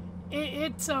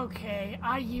 It's okay.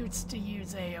 I used to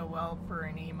use AOL for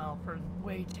an email for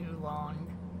way too long.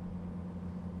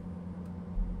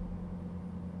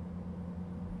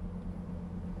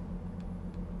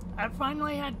 I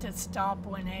finally had to stop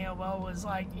when AOL was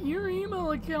like, your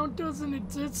email account doesn't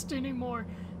exist anymore.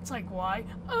 It's like, why?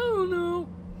 I don't know.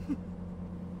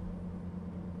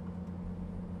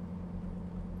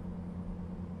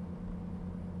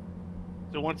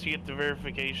 So once you get the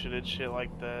verification and shit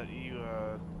like that, you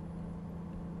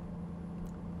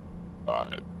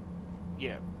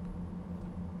yeah.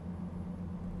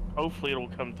 Hopefully it'll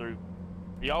come through.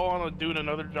 Y'all wanna doing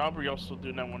another job, or y'all still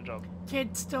doing that one job?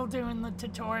 Kid's still doing the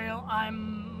tutorial.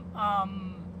 I'm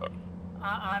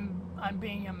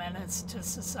being a menace to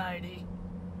society.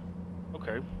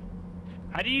 Okay.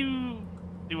 How do you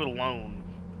do a loan?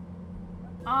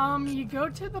 You go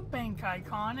to the bank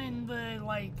icon in the,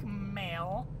 like,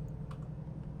 mail,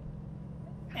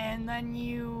 and then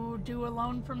you do a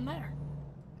loan from there.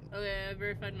 Okay, I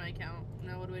verified my account.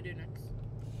 Now what do I do next?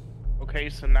 Okay,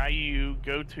 so now you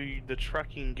go to the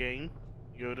trucking game.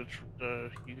 You go to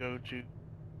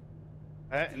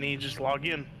that, and then you just log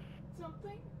in.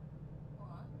 Something? What?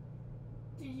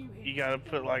 Do you hit You gotta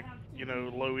something put or like, have to you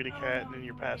know, be- Louis the Oh, cat, no, and then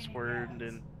your Louis the password, and Cat.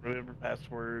 then remember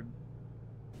password.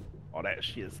 All that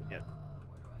shit. Yeah.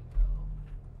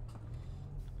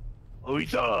 Where do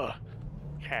I go? Louisa!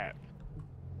 Cat.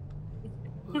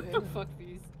 What the fuck,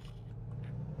 these?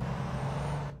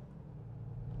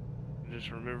 Just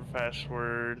remember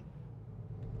password.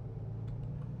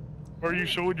 Are you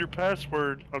showing your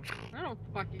password? I don't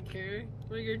fucking care.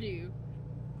 What are you gonna do?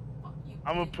 Fuck you,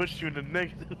 I'm gonna bitch. push you in the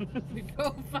negative.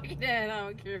 Go fucking ahead, I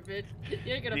don't care, bitch.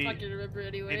 You ain't gonna The- fucking remember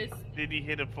anyways. Did he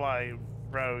hit apply?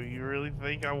 Bro, you really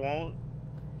think I won't?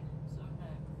 So,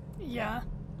 Nick, Yeah.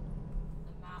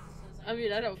 the map says I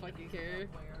mean, I don't need to fucking pick care.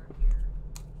 up where here.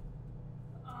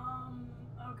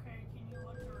 Okay, can you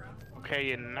look around for me?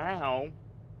 Okay, and now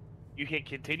you hit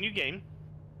continue game.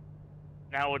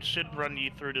 Now it should run you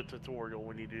through the tutorial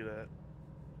when you do that.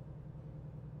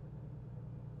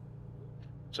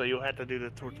 So you'll have to do the Are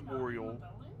you not in the tutorial, building?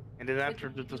 and then after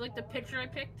the You like the picture I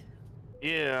picked?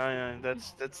 yeah,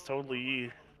 that's totally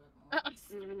you. A little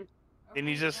bit more. Then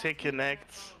you Okay, just yeah, hit it's moving.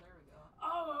 connect. Oh, there we go.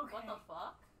 Oh, okay. What the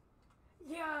fuck?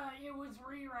 Yeah, it was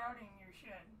rerouting your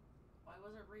shit. Why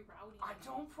was it rerouting? I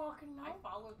don't fucking know. I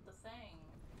followed the thing.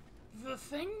 The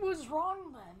thing was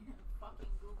wrong then. Fucking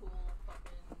Google,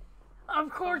 fucking Of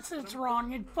course it's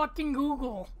wrong. It's fucking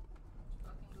Google.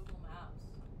 Google Maps.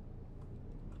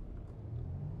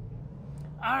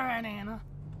 Alright, Anna.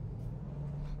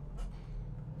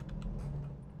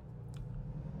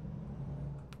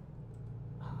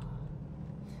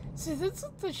 See, this is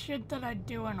the shit that I'd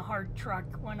do in Hard Truck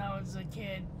when I was a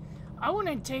kid. I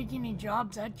wouldn't take any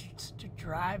jobs, I just to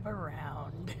drive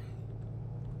around.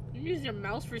 You use your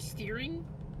mouse for steering?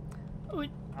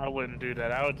 I wouldn't do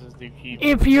that. I would just do keyboard.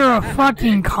 If you're a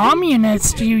fucking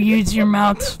communist, you use your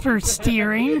mouth for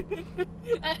steering.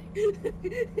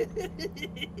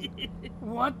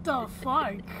 What the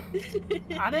fuck?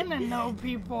 I didn't know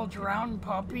people drown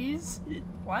puppies.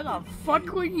 Why the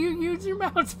fuck would you use your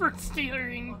mouth for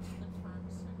steering? What's the turn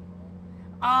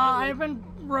signal? I haven't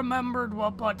remembered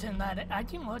what button that is. I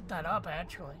can look that up,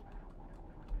 actually.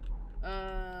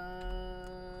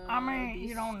 I mean,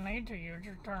 you don't need to use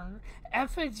your turn.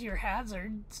 F is your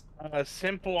hazards.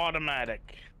 Simple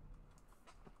automatic.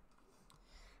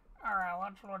 Alright,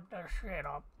 let's look this shit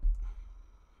up.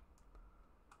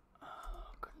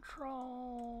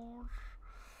 Controls.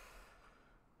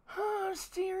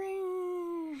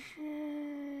 Steering.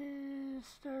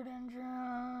 Start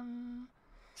engine.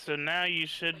 So now you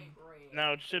should Wait.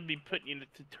 now it should be putting you in the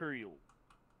tutorial.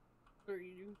 What are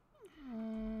you?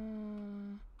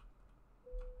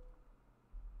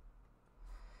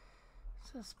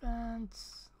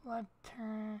 Suspense, left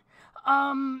turn.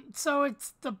 So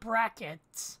it's the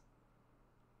brackets.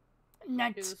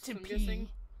 next to I'm P guessing.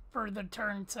 for the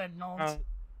turn signals.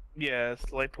 Yeah,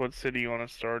 select what city you want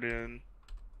to start in.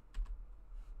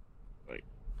 Like,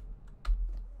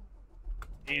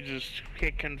 you just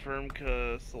hit confirm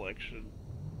selection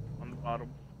on the bottom.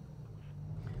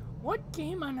 What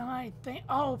game am I think?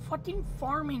 Oh, fucking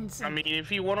farming sim. I mean,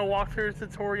 if you want to walk through the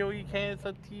tutorial, you can. It's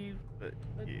up to you. But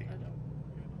I yeah. don't.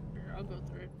 Here, I'll go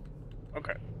through it.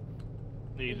 Okay.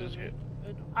 You just hit.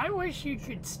 I wish you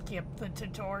could skip the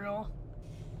tutorial.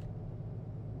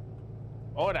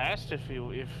 Oh, it asked if she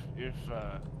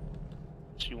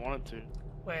wanted to.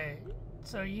 Wait,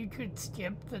 so you could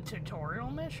skip the tutorial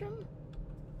mission?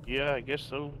 Yeah, I guess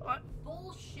so.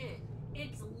 Bullshit.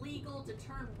 It's legal to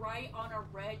turn right on a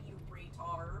red, you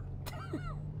retard.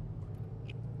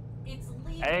 It's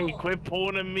legal. Hey, quit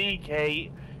pulling at me,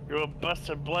 Kate. You're a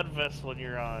busted blood vessel in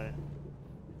your eye.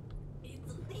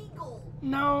 It's legal.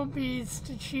 No,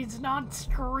 Beast, she's not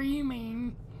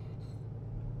screaming.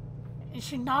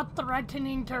 She's not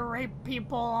threatening to rape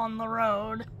people on the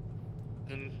road.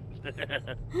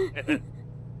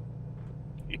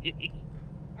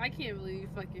 I can't believe you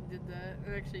fucking did that.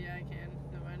 Actually, yeah, I can.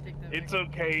 No, I take that It's back.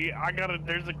 okay.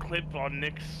 There's a clip on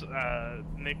Nick's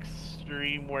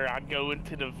stream where I go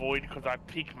into the void because I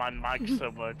peak my mic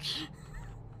so much.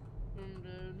 I'm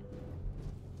dead.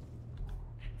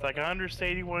 It's like, I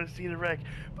understand you want to see the wreck,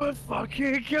 but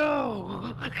fucking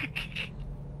go!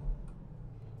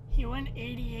 He went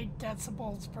 88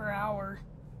 decibels per hour.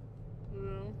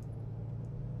 No.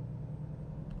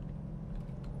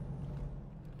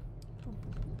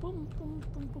 Boom, boom,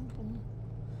 boom, boom, boom.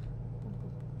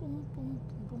 Boom, boom, boom,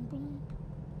 boom, boom.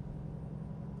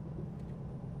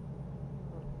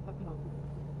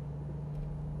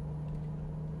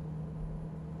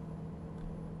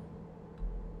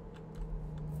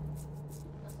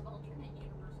 This alternate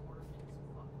universe ordinance is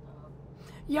fucked up.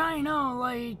 Yeah, I know,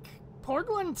 like,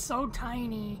 Portland's so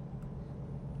tiny.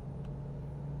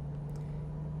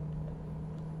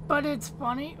 But it's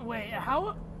funny. Wait,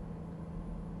 how?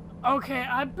 Okay,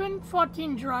 I've been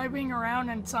fucking driving around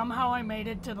and somehow I made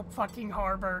it to the fucking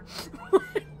harbor.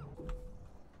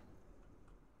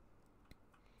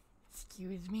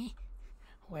 Excuse me?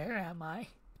 Where am I?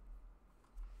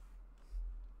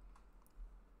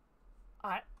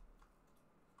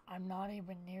 I'm not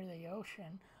even near the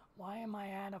ocean. Why am I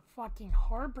at a fucking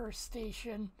harbor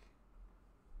station?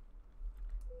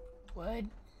 What?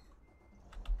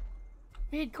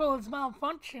 Vehicle is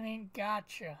malfunctioning.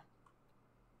 Gotcha.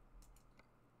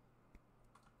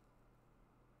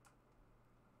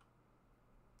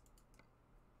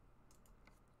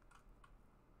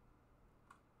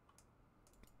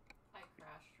 I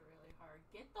crashed really hard.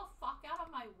 Get the fuck out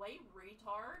of my way,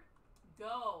 retard.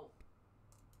 Go.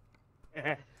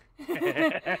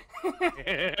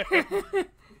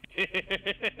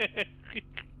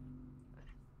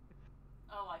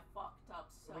 Oh, I fucked up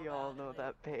so We all know badly.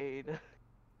 that pain.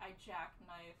 I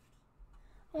jackknifed.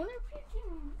 I wonder if you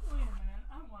can. Wait a minute.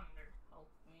 I wonder. Help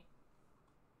me.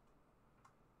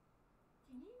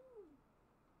 Can you?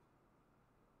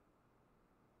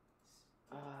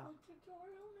 Stop the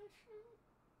tutorial mission?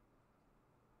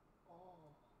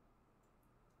 Oh.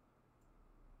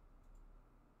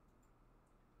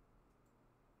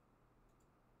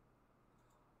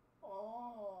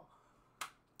 Oh.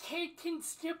 Kate can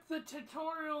skip the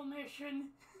tutorial mission.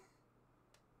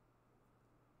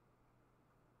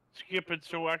 Skip it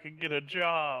so I can get a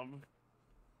job.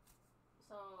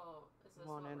 So, is this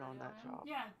Come on what in we're on that doing? job.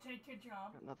 Yeah, take a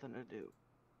job. Got nothing to do.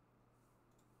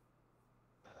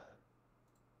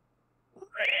 You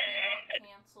don't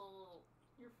cancel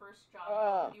your first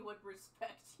job. Nobody would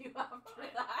respect you after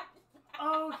that.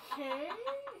 Okay.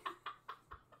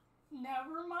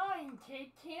 Never mind.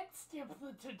 Kate can't skip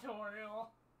the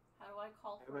tutorial. How do I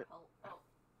call for help? Oh,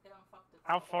 it unfucked itself.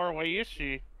 How far away is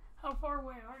she? How far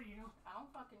away are you? I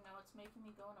don't fucking know. It's making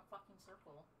me go in a fucking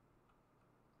circle.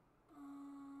 Oh.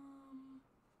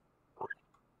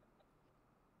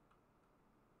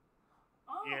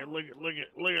 Yeah, look at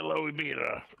Loey being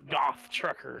a goth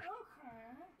trucker. Okay.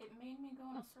 It made me go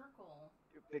in a circle.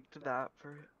 You picked that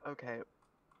for... Okay.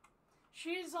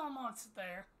 She's almost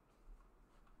there.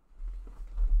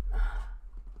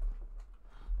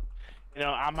 You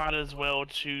know, I might as well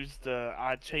choose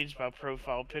I changed my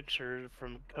profile picture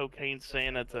from Cocaine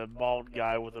Santa to bald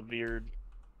guy with a beard.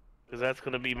 Because that's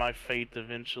going to be my fate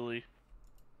eventually.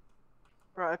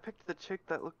 Bro, I picked the chick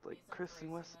that looked like He's Kristen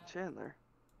embracing West that. Chandler.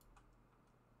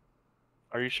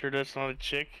 Are you sure that's not a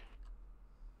chick?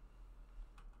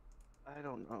 I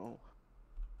don't know.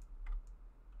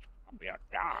 I'll be like,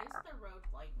 Why ah. is the road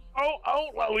lightning? Oh,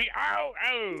 Loey, ow,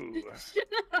 oh.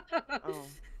 Oh.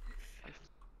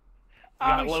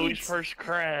 Got Oh, Louie's she's, first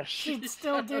crash. she's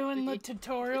still doing the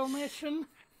tutorial mission?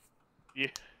 Yeah.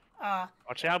 Uh,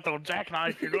 Watch out, though,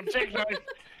 jackknife. You're gonna jackknife.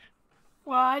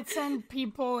 well, I send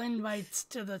people invites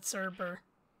to the server.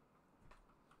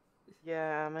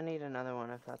 Yeah, I'm gonna need another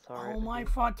one if that's alright. Oh my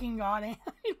fucking god, I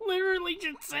literally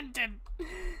just sent it.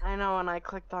 I know, and I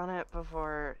clicked on it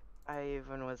before I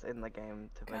even was in the game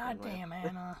to begin God with. damn,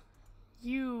 Anna.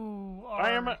 You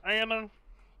I am are... Anna.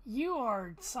 You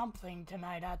are something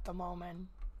tonight at the moment.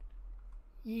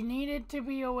 You needed to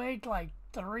be awake like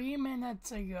 3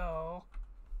 minutes ago.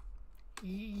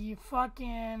 You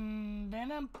fucking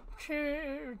didn't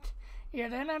shoot. You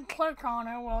didn't click on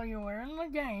it while you were in the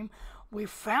game. We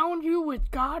found you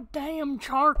with goddamn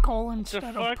charcoal instead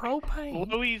of fuck? propane.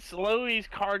 Louie's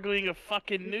cargoing a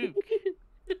fucking nuke.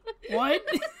 What?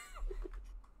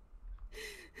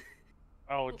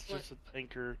 Oh, it's What? just a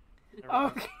tanker. Never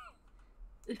mind. Okay.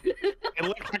 It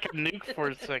looked like a nuke for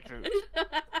a second.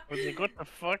 I was like, what the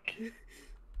fuck?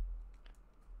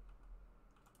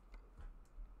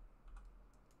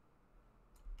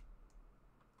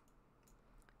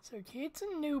 So Kate's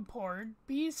in Newport.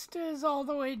 Beast is all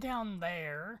the way down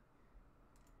there.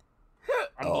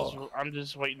 I'm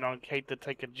just waiting on Kate to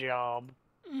take a job.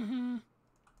 Mm-hmm.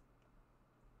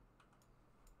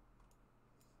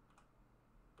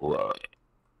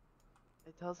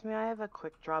 It tells me I have a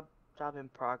quick job in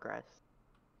progress.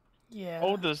 Yeah.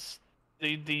 Oh,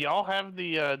 do y'all have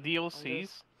the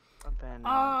DLCs? Abandoned.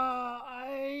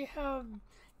 I have...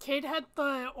 Kate had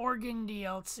the Oregon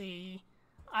DLC.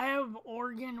 I have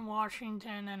Oregon,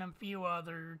 Washington, and a few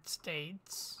other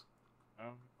states.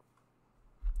 Oh.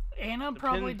 Anna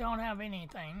probably don't have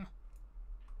anything.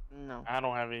 No. I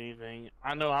don't have anything.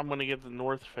 I know I'm gonna get the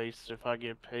North Face if I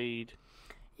get paid.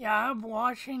 Yeah, I have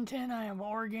Washington, I have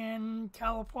Oregon,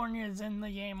 California is in the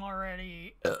game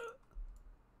already.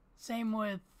 Same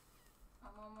with... I'm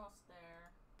almost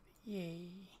there.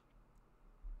 Yay.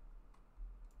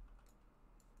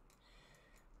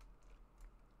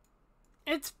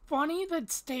 It's funny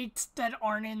that states that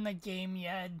aren't in the game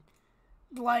yet,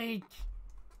 like,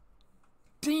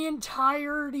 the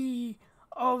entirety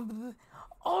of the...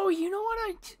 Oh, you know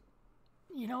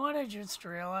what I just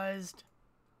realized?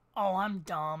 Oh, I'm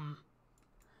dumb.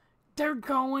 They're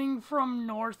going from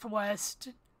northwest.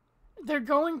 They're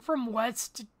going from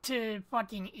west to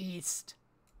fucking east.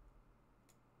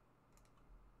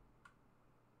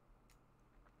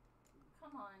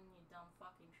 Come on, you dumb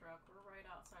fucking truck. We're right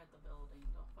outside the building.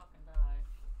 Don't fucking die.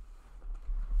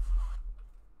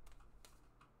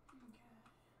 Okay.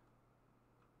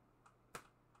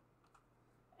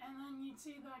 And then you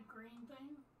see that green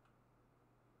thing?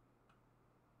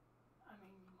 I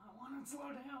mean, you might want to slow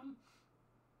down.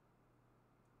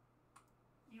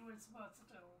 You were supposed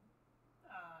to,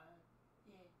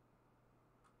 yeah.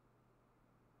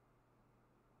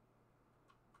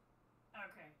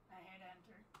 Okay, I hit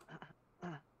enter.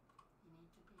 You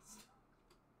need to be still.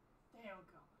 There we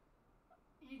go.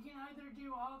 You can either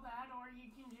do all that or you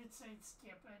can just say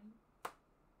skip it.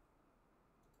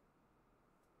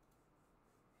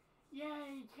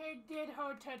 Yay, Kate did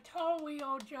her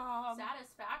tutorial job.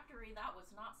 Satisfactory? That was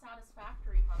not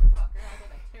satisfactory, motherfucker. I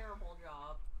did a terrible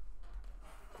job.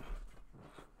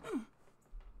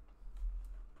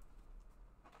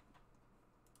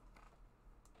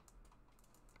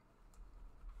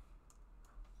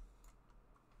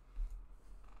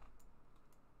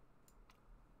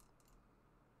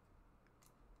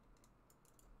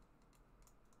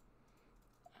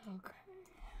 Okay.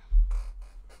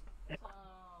 So,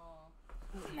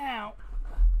 Now.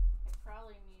 I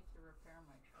probably need to repair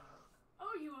my truck.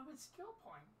 Oh, you have a skill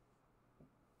point.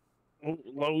 Oh,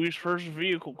 Louie's first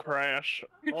vehicle crash.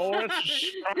 Oh, that's a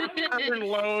I shocker, would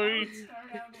Louie. start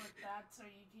out with that so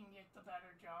you can get the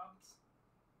better jobs.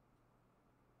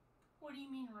 What do you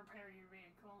mean repair your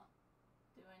vehicle?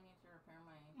 Do I need to repair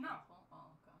my No. vehicle?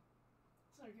 Oh, okay.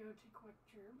 So go to quick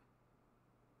job.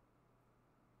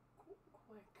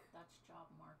 Quick. That's job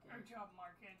market. Or job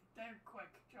market. They're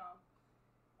quick job.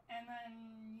 And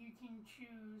then you can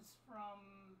choose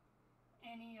from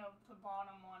any of the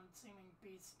bottom ones, seeming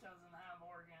Beast doesn't have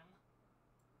organ.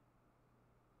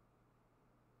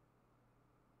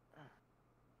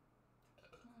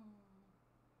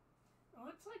 It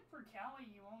looks like for Cali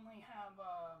you only have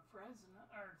Fresno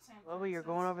or San Francisco. Oh, you're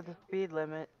going over the speed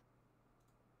limit.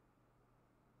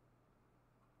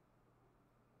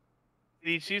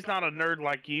 See, she's not a nerd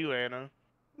like you, Anna.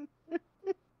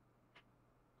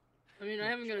 I mean, I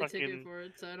haven't got a ticket Fucking for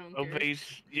it, so I don't care.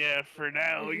 Obeys, yeah, for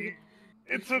now.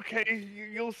 It's okay.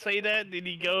 You'll say that, then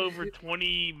you go over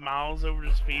 20 miles over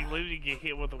the speed limit, you get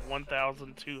hit with a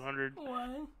 $1,200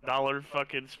 What?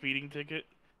 fucking speeding ticket.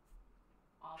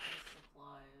 Office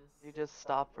supplies. You just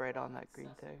stop right on that green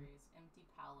thing. Accessories, empty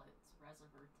pallets,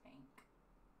 reservoir tank.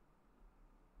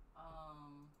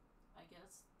 I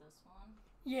guess this one.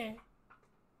 Yeah.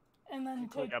 And then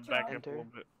click take Got back job. up a little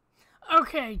bit.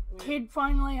 Okay, kid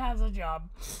finally has a job.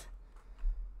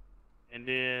 And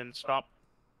then stop.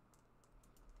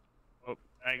 Oh,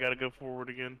 I gotta go forward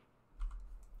again.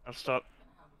 I'll stop.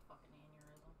 Gonna have a fucking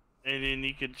aneurysm. And then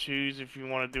you can choose if you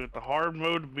want to do it the hard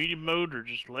mode, medium mode, or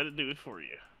just let it do it for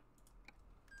you.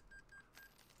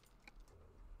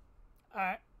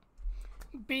 Alright.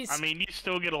 Beast. I mean, you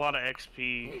still get a lot of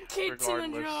XP Kids in a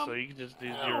regardless, job. so you can just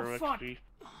do Oh, 0 fuck. XP.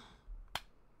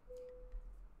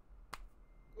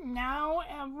 Now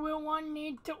everyone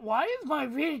need to. Why is my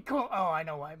vehicle? Oh, I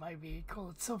know why my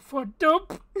vehicle is so fucked up.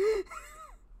 This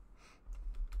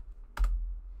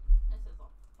is a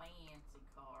fancy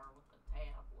car with the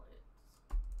tablets.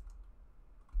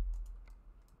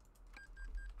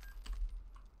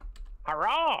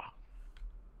 Hurrah!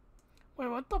 Wait,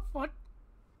 what the fuck?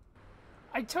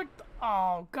 I took.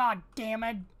 Oh, god damn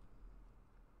it.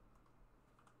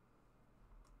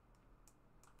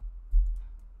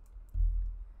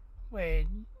 Wait.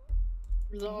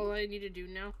 Is that all I need to do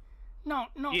now? No,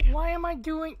 no, Yeah. why am I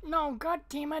doing. No, god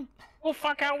damn it. Oh,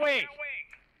 fuck out, wait!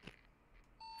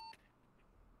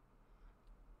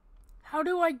 How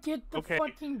do I get the Okay,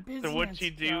 fucking business? So what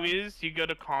you do done? is, you go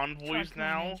to convoys Truck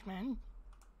now, management.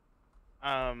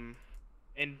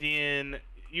 and then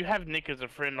you have Nick as a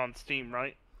friend on Steam,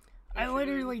 right? I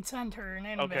literally sent her an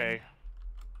invite. Okay.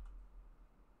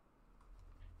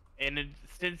 And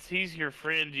since he's your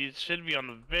friend, you should be on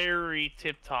the very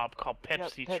tip top called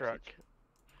Pepsi Pepsi Truck.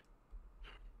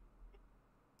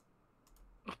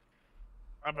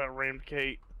 How about rammed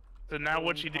Kate? So now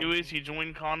what you do is you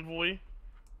join convoy.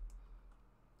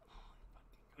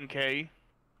 Okay.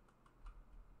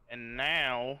 And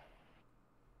now.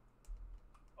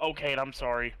 Oh, Kate, I'm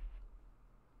sorry.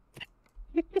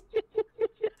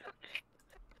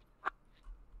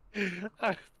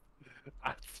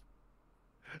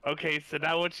 Okay, so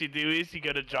now what you do is you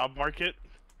go to job market,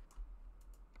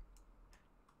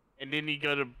 and then you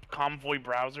go to convoy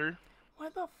browser, Why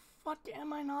the fuck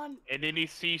am I not? and then you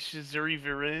see Shizuri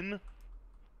Viren.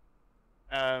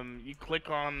 You click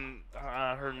on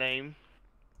her name,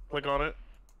 click on it,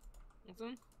 This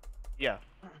one? yeah,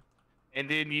 and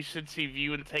then you should see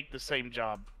view and take the same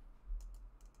job.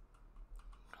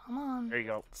 Come on. There you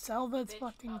go, Sell this Bitch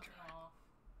fucking cut truck. me off.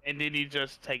 and then you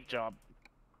just take job.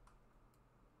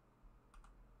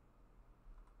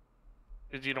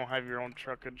 Because you don't have your own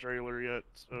truck and trailer yet,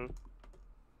 so.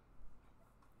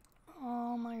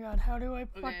 Oh my god, how do I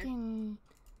Okay. fucking.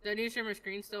 Do I need to share my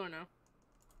screen still or no?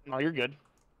 No, you're good.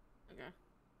 Okay.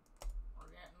 We're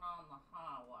getting on the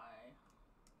highway.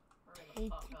 Hurry the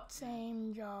Take fuck the up, Nick.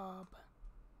 same job?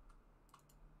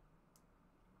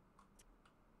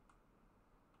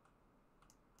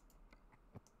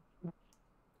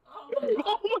 Oh my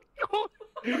god. Oh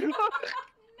my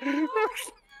god!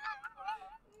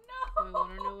 No! I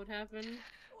want to know what happened.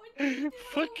 What'd you do?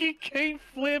 Fucking Kate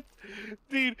flipped!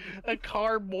 Dude, a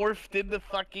car morphed into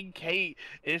fucking Kate.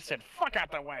 It said, fuck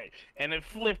out the way! And it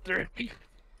flipped her. How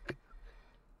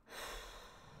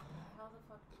the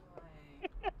fuck do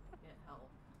I get help?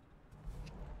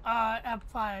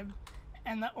 F5.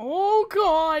 And the. Oh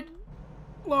god!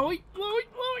 Loey, Loey,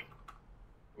 Loey!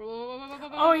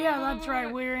 Oh yeah, that's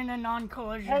right, we're in a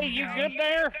non-collision Hey, you zone. good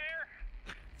there?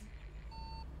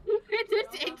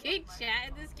 Does it get chat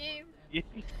in this game?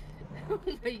 Oh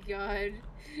my god.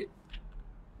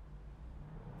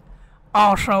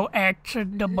 Also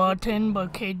exit the button,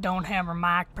 but kid don't have a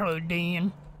mic plugged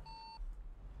in.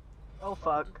 Oh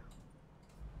fuck.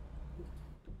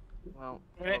 Well,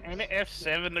 Ain't it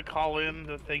F7 to call in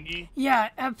the thingy? Yeah,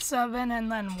 F7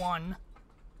 and then 1.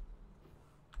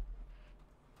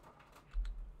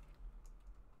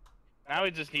 Now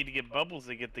we just need to get Bubbles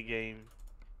to get the game.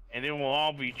 And then we'll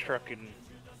all be trucking.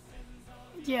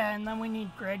 Yeah, and then we need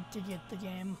Greg to get the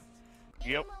game.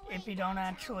 Yep. If you don't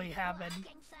actually have it.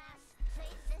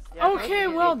 yeah, Okay,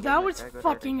 maybe well, it that came was with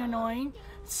fucking everything. annoying.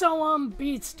 So,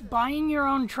 Beast, buying your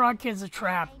own truck is a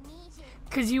trap.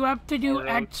 Because you have to do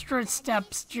Alright. extra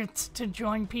steps just to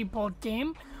join people's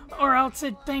game. Or else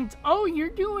it thinks, oh, you're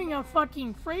doing a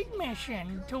fucking freight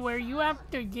mission to where you have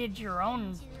to get your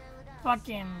own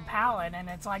fucking pallet. And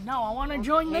it's like, no, I want to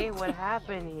join Hey, the what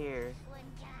happened here?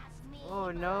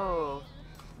 Oh no.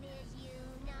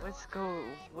 Let's go.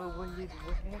 What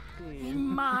happened? In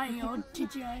my own to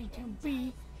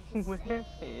be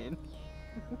Women.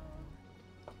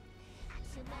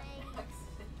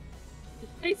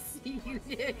 I see you,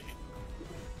 Nick.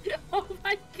 Oh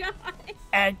my god.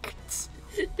 Acts.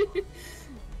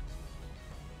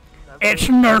 It's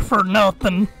Nerf or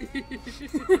nothing.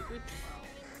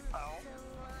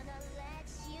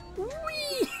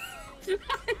 Whee!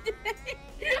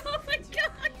 Oh my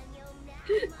god.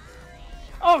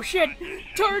 Oh shit!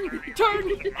 Turn!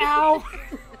 Ow!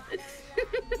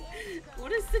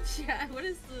 What is the chat? What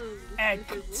is the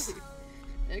X.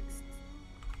 X?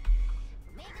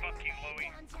 Fuck you,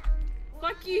 Louie.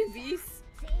 Fuck you, Beast.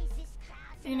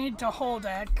 You need to hold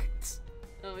X.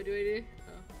 Oh, do I do?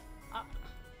 Oh.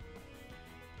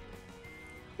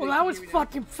 Well, that was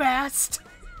fucking fast.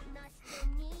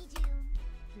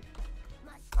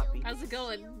 How's it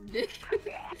going, Nick?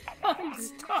 I'm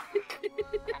stuck.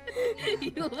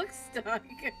 You look stuck.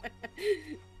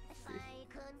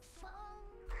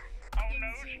 Oh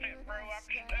no, shit, bro, I'm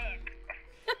stuck.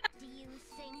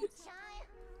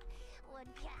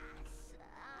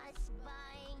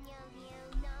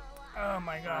 Oh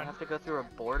my I god. have to go through a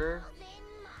border?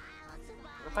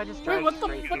 What if I just Wait, drive what the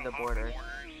straight fuck? through the border?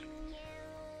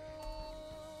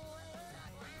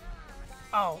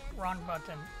 Oh, wrong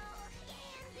button.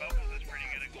 Bubbles is pretty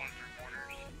good at going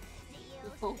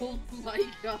through borders. Oh my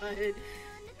god.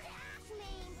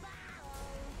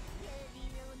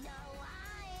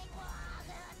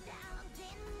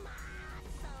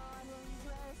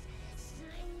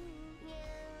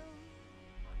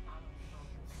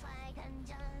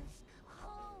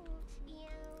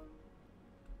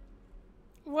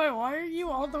 Wait, why are you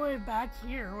all the way back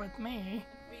here with me?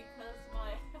 Because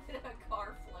my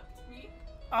car flipped me.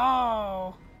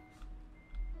 Oh.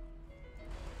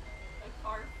 A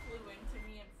car flew into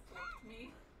me and flipped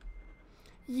me.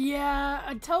 Yeah,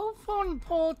 a telephone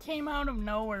pole came out of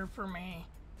nowhere for me.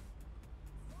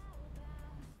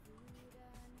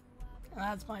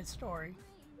 That's my story.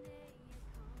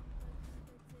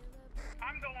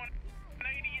 I'm going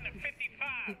 80 and a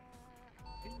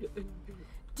 55.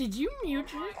 Did you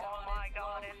mute your... Oh my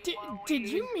god, Did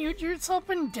you mute yourself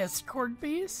in Discord,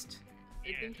 Beast?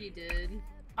 I think he did.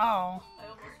 Oh.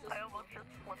 I almost just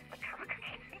flipped the truck.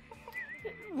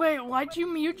 Wait, why'd you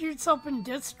mute yourself in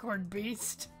Discord,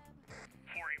 Beast?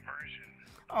 For immersion.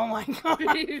 Oh my god.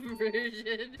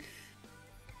 Version.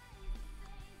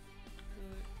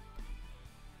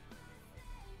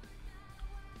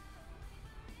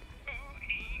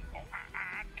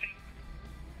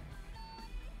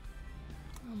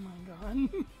 Oh my god.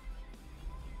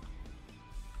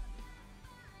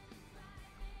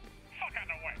 Fuck out of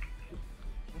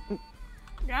the way.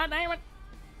 God damn it.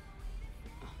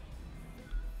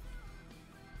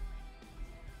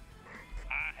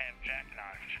 I have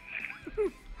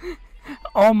jackknifed.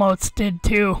 Almost did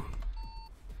too.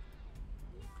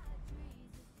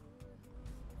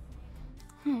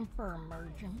 For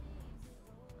immersion.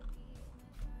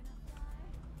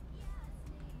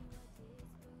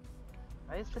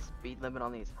 Why is the speed limit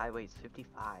on these highways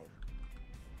 55?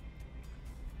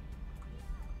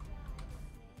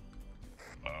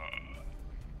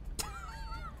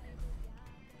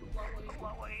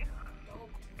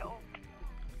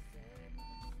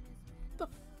 The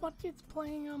fuck is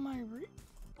playing on my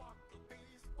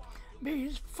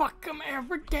bees? Fuck them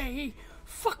every day.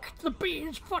 Fuck the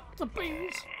bees. Fuck the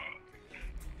bees.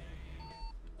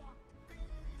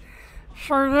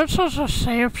 Sir, this is a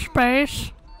safe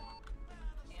space.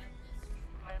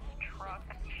 This truck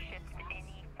shift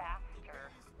any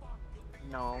faster?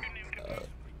 No.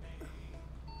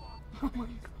 Oh my god.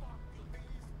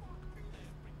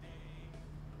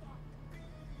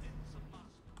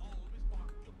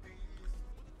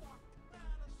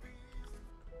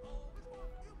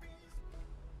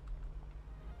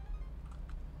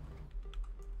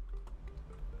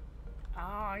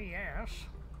 Ah, yes.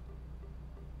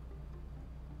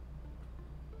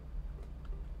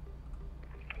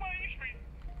 Please me.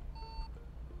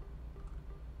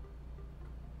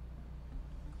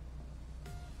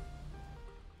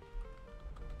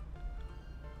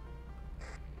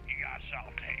 You got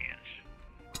soft hands.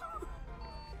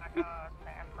 I got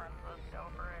San Francisco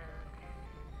Bridge.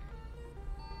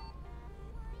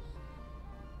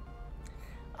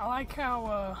 I like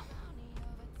how,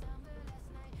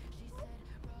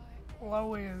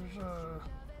 Loey is,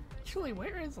 actually,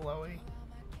 where is Loey?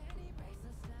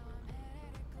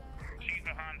 She's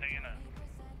behind Dana.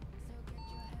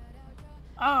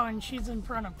 Oh, and she's in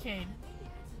front of Cade.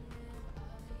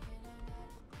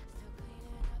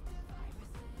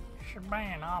 She's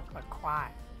being awfully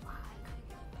quiet.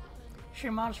 She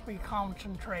must be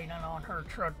concentrating on her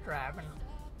truck driving.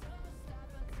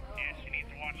 Yeah, she needs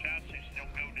to watch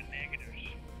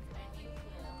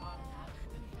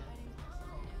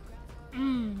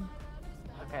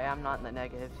Okay, I'm not in the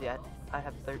negatives yet. I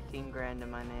have 13 grand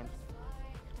in my name.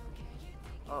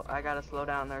 Oh, I gotta slow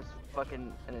down. There's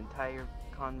fucking an entire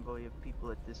convoy of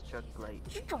people at this truck light.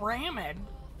 Just ram it.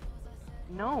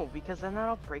 No, because then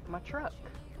that'll break my truck.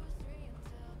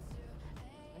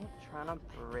 I'm trying to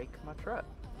break my truck.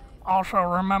 Also,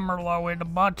 remember, Louie, the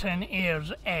button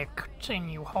is X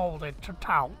and you hold it to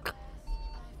talk.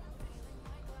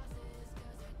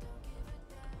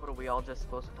 What, are we all just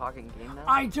supposed to talk in game now?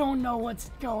 I don't know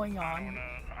what's going I don't on. know.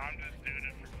 I'm just doing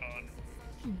it for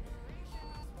fun.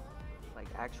 Like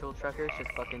actual truckers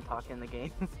just fucking talk in the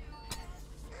game? No.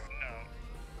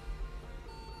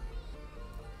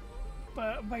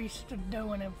 But based on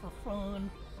doing it for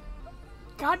fun.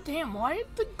 Goddamn, why is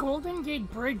the Golden Gate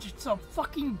Bridge so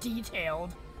fucking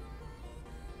detailed?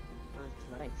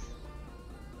 It's nice.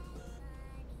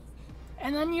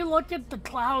 And then you look at the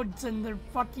clouds and they're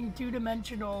fucking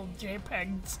two-dimensional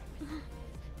JPEGs.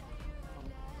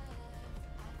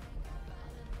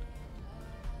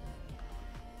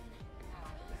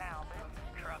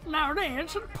 Now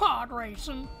there's some pod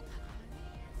racing.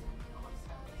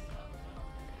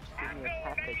 Just give me a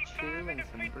pack of chew and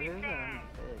some brew and I'm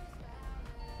good.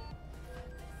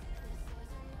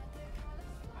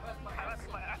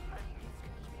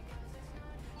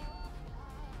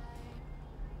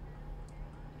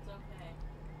 It's okay.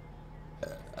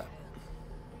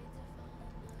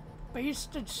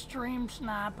 Beasted stream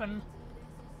snapping.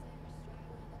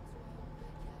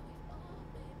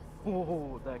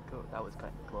 Oh, that was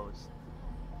kind of close.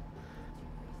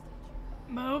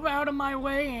 Move out of my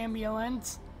way,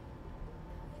 ambulance.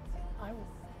 I will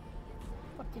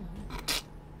fucking...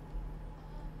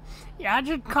 Yeah, I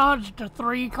just caused a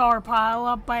 3-car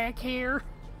pileup back here.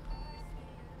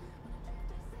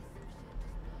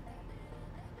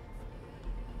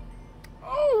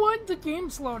 Oh, what? The game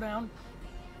slow down?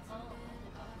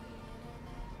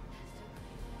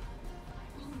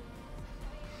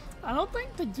 I don't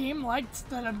think the game likes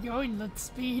that I'm going that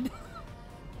speed.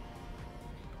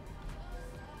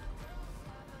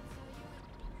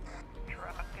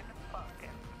 Truckin'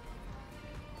 fucking.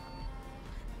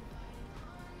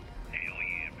 Hell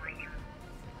yeah, brother.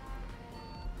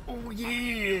 Oh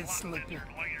yeah,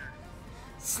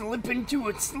 slip into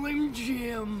a Slim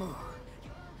Jim.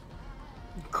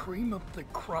 Cream up the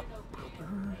crop,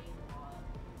 brother.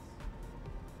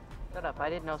 Shut up, I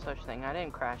did no such thing. I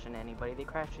didn't crash into anybody, they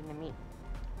crashed into me.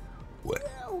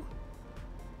 Well,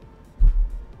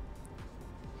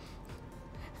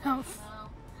 how, No,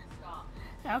 stop.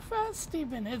 how fast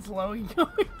Stephen is Loie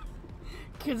going?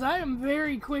 Because I am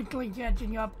very quickly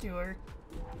catching up to her.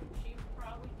 She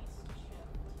probably needs to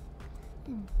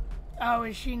shift. Oh,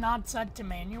 is she not set to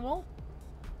manual?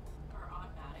 Or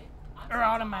automatic. I'm Or set to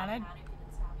automatic. and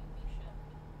it's having me shift.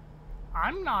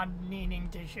 I'm not needing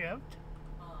to shift.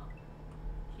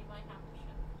 She might have to shift.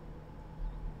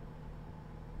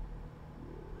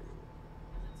 Because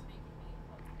it's making me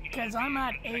fucking... Because I'm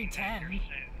at A10.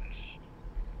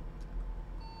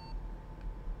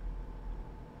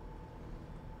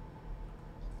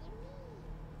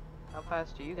 How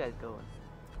fast are you guys going?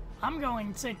 I'm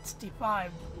going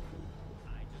 65.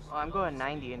 Oh, I'm going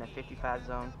 90 in a 55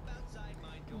 zone.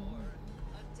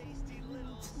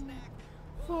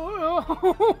 Oh,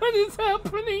 what is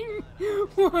happening?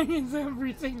 Why is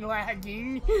everything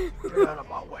lagging? Get out of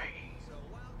my way.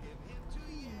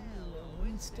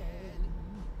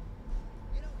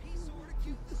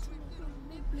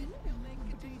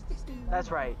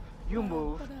 That's right. You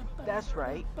move. That's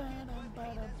right.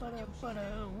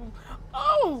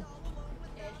 Oh!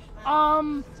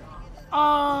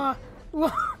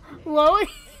 Loie?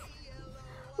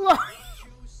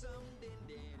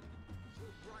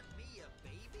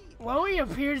 Loie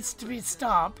appears to be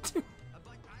stopped.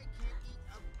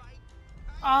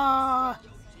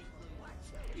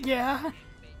 Yeah.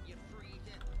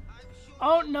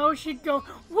 Oh no, she'd go,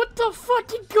 what the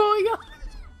fuck is going on?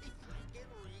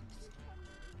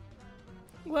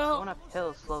 Well, Going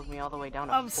uphill slows me all the way down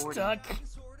to I'm 40. stuck.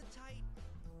 It's,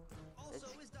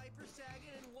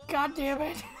 God damn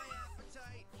it.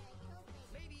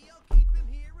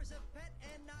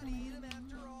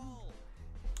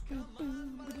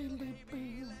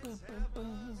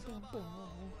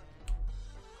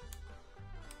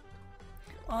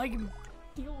 I can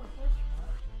deal with this.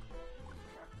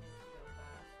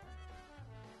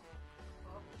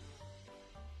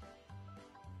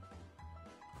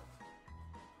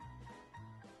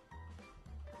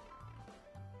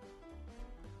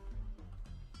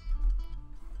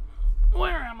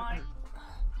 Where am I?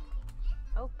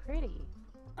 oh, pretty.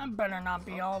 I better not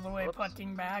be all the way Whoops.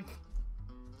 fucking back.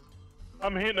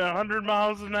 I'm hitting 100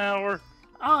 miles an hour.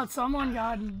 Oh, someone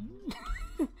got.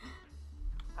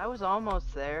 I was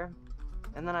almost there,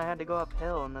 and then I had to go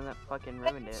uphill, and then that fucking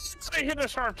ruined it. I hit a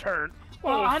sharp turn.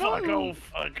 Well, Oh I fuck, don't- oh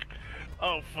fuck.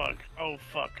 Oh fuck, oh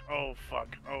fuck, oh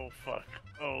fuck, oh fuck,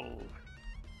 oh.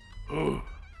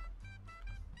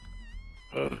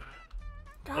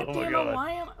 God Oh my damn it, God.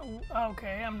 why am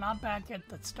okay, I'm not back at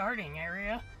the starting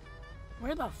area.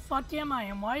 Where the fuck am I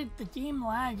and why is the game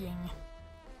lagging?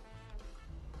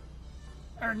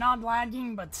 Or not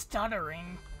lagging, but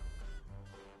stuttering.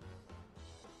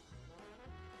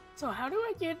 So how do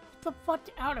I get the fuck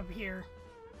out of here?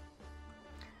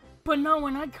 But no,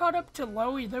 when I caught up to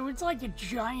Loie, there was like a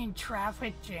giant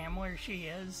traffic jam where she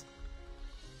is.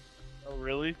 Oh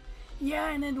really? Yeah,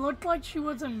 and it looked like she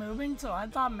wasn't moving, so I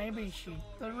thought maybe she's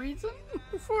the reason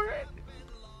for it.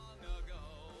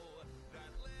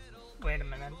 Wait a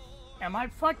minute. Am I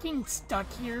fucking stuck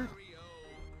here?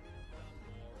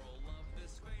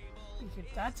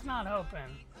 Because that's not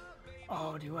open.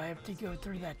 Oh, do I have to go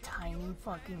through that tiny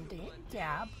fucking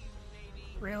gap?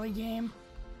 Really, game?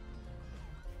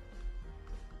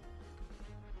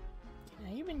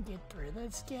 Can I even get through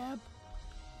this gap?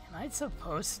 Am I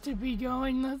supposed to be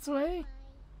going this way?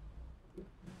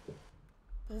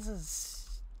 This is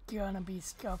gonna be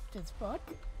scuffed as fuck.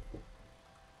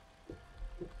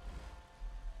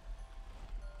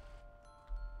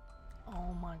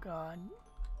 Oh my god.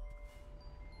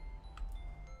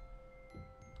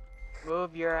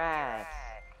 Move your ass.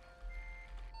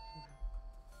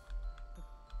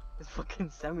 This fucking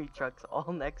semi-truck's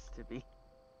all next to me.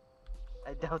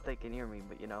 I doubt they can hear me,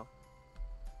 but you know.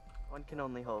 One can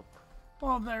only hope.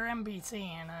 Well, they're NPC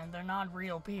and they're not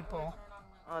real people.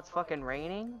 Oh, it's fucking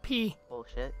raining? P.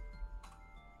 Bullshit.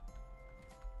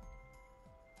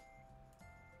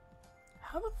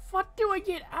 How the fuck do I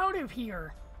get out of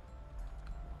here?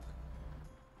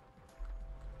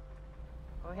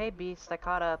 Oh, hey, Beast, I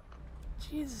caught up.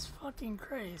 Jesus fucking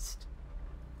Christ.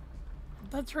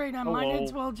 That's right, I might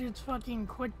as well just fucking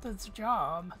quit this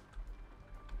job.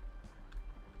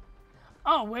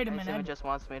 Oh, wait a I assume minute. it just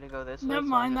wants me to go this way. Never so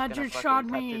mind, I'm that gonna just fucking shot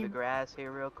cut me. through the grass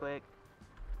here real quick.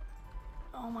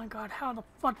 Oh my god, how the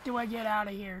fuck do I get out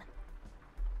of here?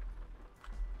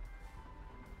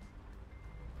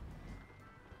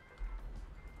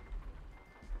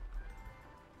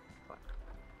 Fuck.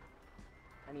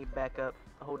 I need backup.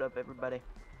 Hold up, everybody.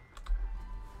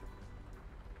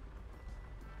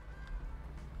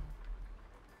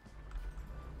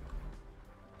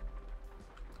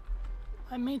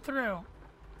 Let me through.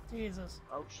 Jesus.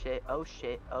 Oh shit, oh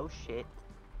shit, oh shit.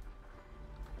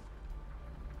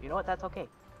 You know what? That's okay.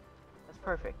 That's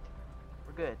perfect.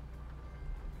 We're good.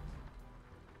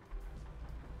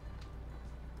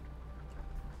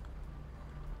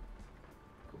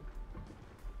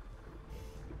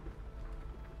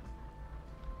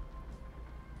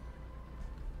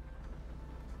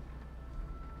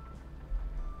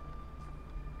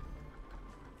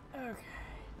 Okay.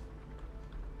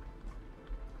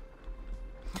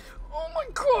 Oh my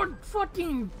god,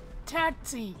 fucking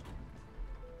taxi.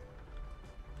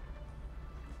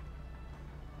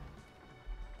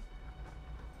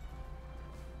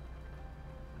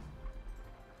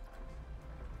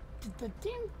 Did the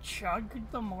game chug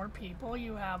the more people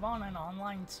you have on an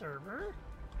online server?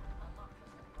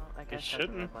 Well, I guess that's a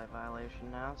shouldn't. red light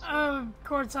violation now. So. Of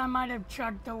course, I might have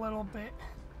chugged a little bit.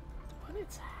 What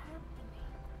is happening?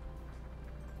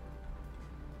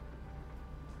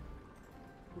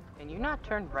 Can you not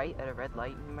turn right at a red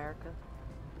light in America?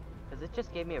 Because it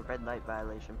just gave me a red light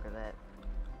violation for that.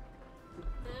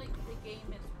 The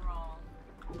game is wrong.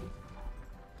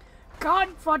 God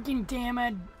fucking damn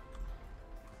it.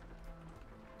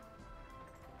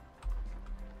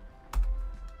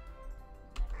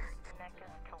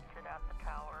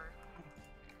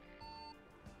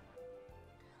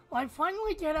 Well, I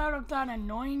finally get out of that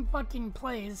annoying fucking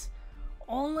place,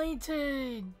 only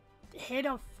to hit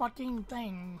a fucking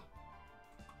thing.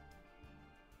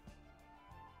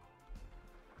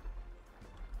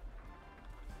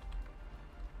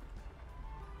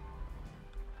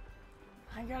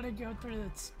 I gotta go through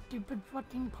that stupid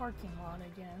fucking parking lot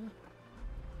again.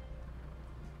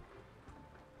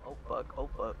 Oh fuck, oh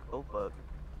fuck, oh fuck.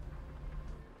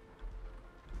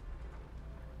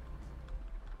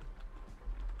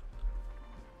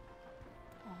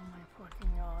 Oh my fucking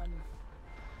god.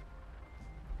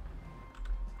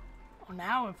 Oh,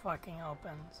 now it fucking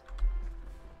opens.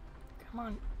 Come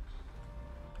on.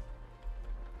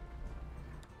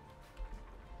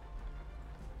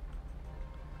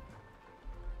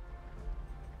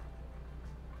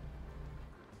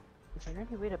 Is there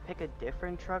any way to pick a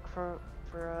different truck for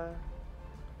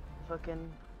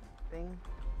fucking thing?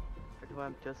 Or do I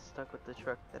just stuck with the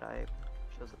truck that I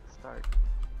chose at the start?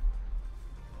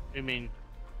 I mean,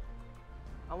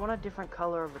 I want a different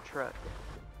color of a truck.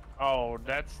 oh,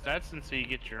 that's until you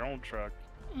get your own truck.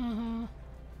 Mm-hmm.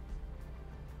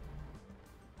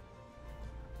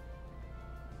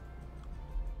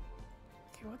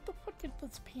 Okay, what the fuck is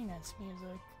this penis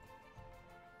music?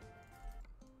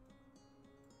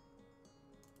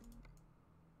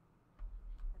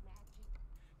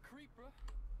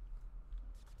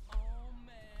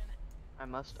 I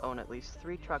must own at least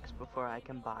 3 trucks before I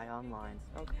can buy online.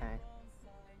 Okay.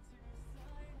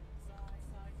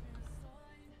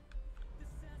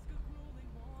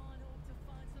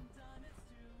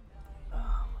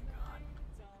 Oh my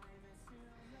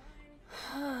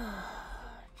god.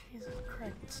 Jesus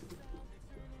Christ.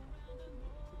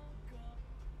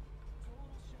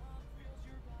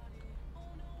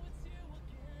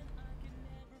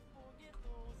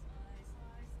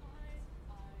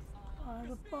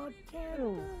 The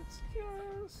podcast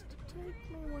just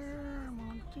take me where I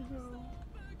want to go.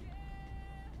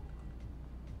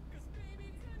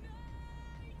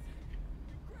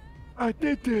 I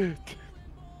did it!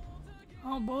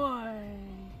 Oh boy.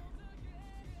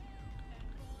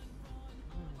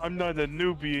 I'm not a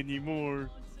newbie anymore.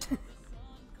 I'm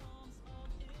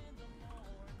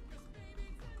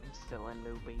still a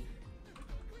newbie.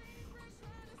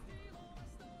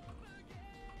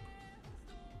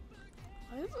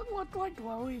 Why does it look like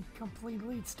Chloe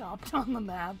completely stopped on the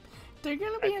map? There's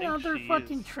gonna I be think another she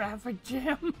fucking is. traffic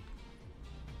jam.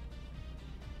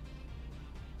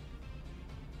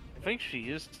 I think she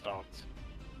is stopped.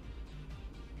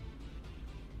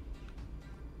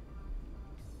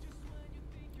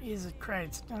 Jesus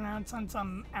Christ. And now since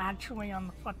I'm actually on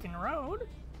the fucking road.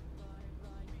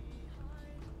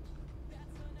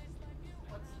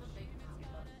 What's the big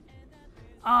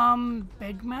map?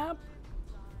 Big map?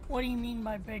 What do you mean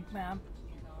by big map?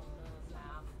 You know, the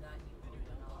map that you open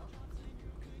up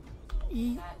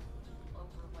E that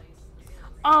overlays the city.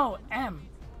 Oh, M.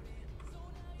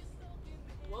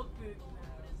 What big map?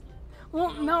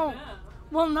 Well, Oh, no. map.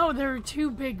 Well, no, there are 2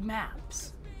 big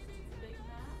maps. Big map?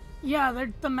 Yeah,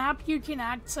 there's the map you can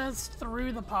access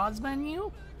through the pause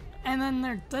menu, and then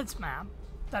there's this map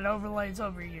that overlays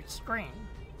over your screen.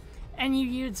 And you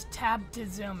use tab to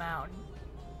zoom out.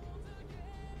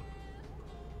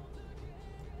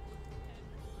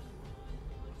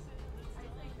 I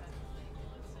think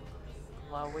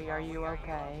Chloe, are you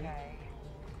okay? I'm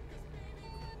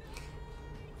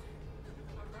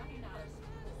running out of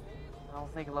school. I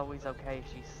don't think Chloe's okay.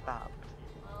 She stopped.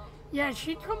 Yeah,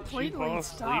 she completely fall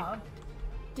asleep? stopped.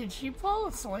 Did she fall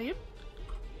asleep?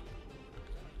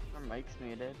 Her mic's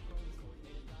muted.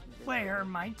 Wait, her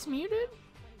mic's muted?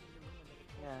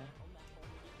 Yeah.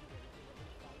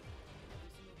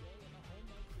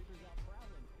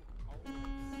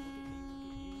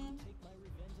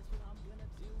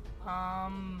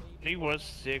 She was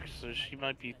sick, so she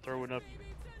might be throwing up.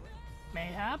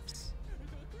 Mayhaps?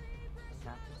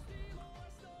 Yeah.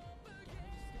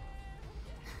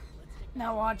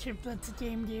 Now watch if this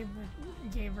game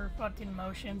gave her fucking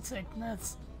motion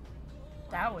sickness.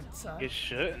 That would suck. It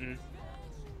shouldn't.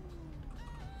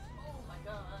 Oh my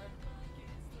god.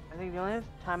 I think the only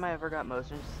time I ever got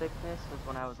motion sickness was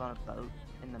when I was on a boat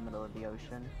in the middle of the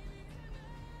ocean.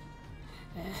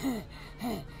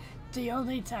 The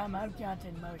only time I've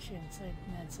gotten motion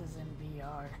sickness is in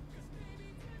VR.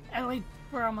 At least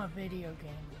from a video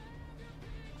game.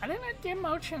 I didn't get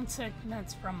motion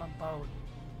sickness from a boat.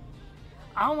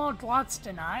 I almost lost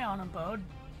an eye on a boat.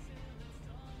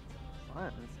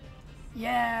 What?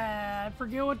 Yeah, I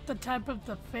forget what the type of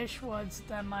the fish was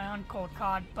that my uncle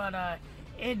caught, but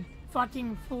it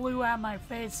fucking flew at my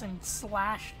face and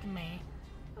slashed me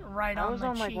right I on was the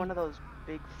on like cheek. one of those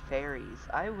big ferries.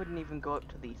 I wouldn't even go up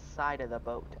to the side of the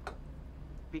boat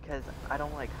because I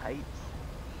don't like heights.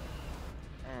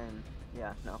 And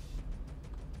yeah, no.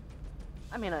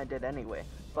 I mean, I did anyway,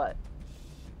 but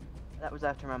that was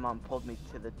after my mom pulled me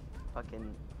to the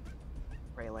fucking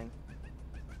railing.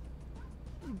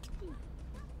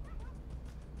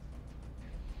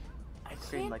 I Screamed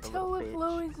can't like a tell little if bitch.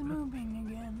 Chloe's moving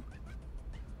again.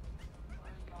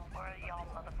 Where y'all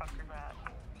motherfuckers at?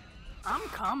 I'm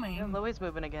coming. Yeah, Chloe's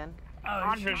moving again. Oh,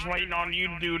 I'm just waiting on you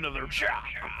to do another job.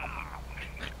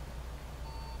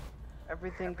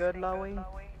 Everything good, Chloe?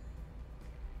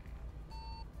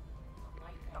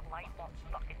 The light won't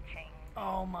fucking change.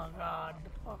 oh my god, the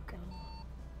fucking.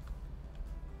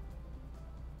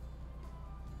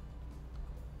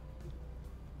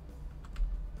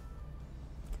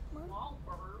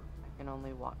 Walper. I can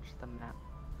only watch the map.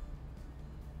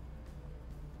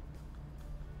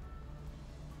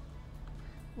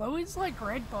 Loey's like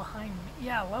right behind me.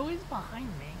 Yeah, Loey's behind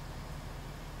me.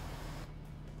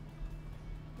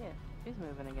 Yeah, she's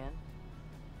moving again.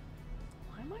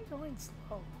 Why am I going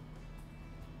slow?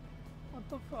 What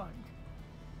the fuck?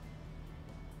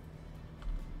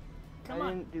 Come I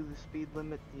on, didn't do the speed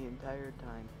limit the entire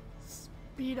time.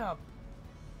 speed up.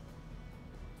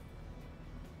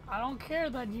 I don't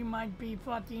care that you might be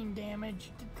fucking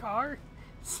damaged car.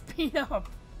 Speed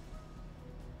up.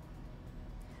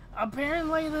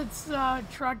 Apparently this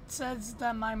truck says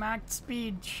that my max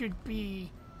speed should be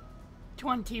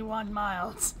 21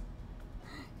 miles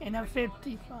in a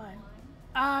 55.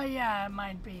 Yeah, it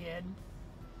might be it.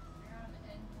 You're on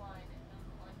incline and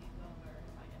let you go over,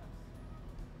 I guess.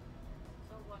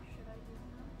 So what should I do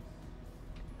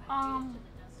now? I made it to the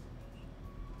destination.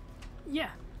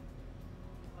 Yeah.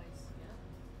 Do I skip?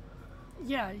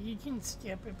 Yeah, you can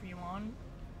skip if you want.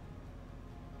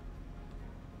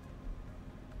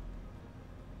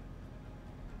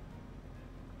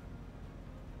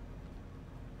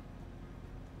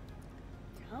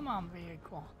 Come on,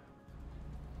 vehicle.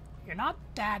 You're not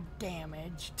that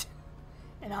damaged.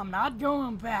 And I'm not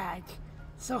going back.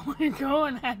 So we're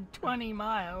going at 20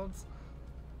 miles.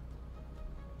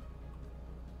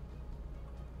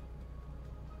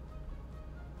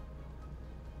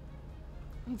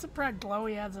 I'm surprised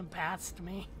Chloe hasn't passed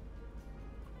me.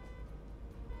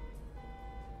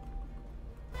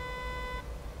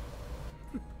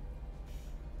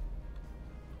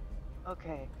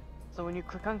 Okay, so when you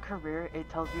click on career, it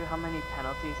tells you how many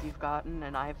penalties you've gotten,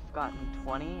 and I've gotten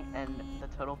 20, and the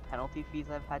total penalty fees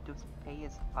I've had to pay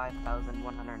is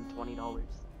 $5,120.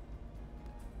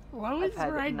 Chloe's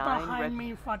had right 9 behind red-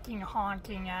 me fucking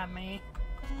honking at me.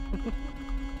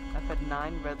 I've had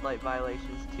 9 red light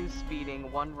violations, 2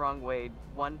 speeding, 1 wrong way,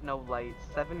 1 no light,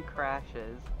 7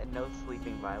 crashes, and no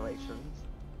sleeping violations.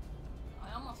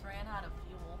 I almost ran out of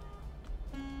fuel.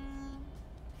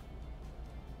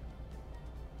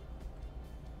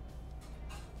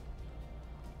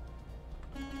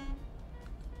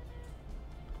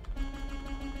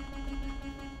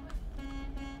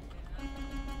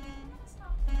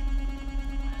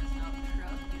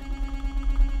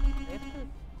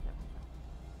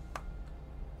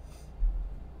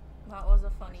 That was a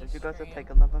funny Since you guys have stream.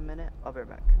 taken up a minute, I'll be right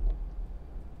back.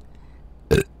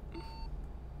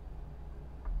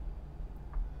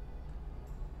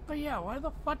 But yeah, why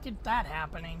the fuck is that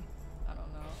happening? I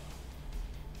don't know.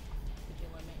 Did you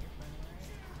limit your frame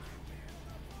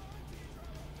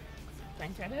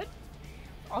rate? Think I did?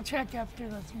 I'll check after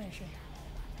this mission.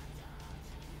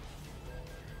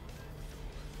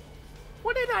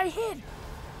 What did I hit?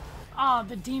 Oh,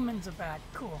 the demons are back.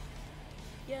 Cool.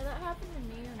 Yeah, that happened to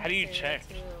me. How do you check?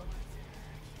 Too.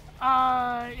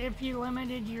 If you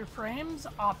limited your frames,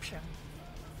 option.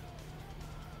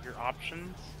 Your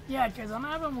options? Yeah, because I'm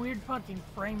having weird fucking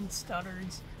frame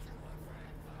stutters.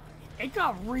 It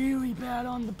got really bad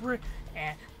on the brick.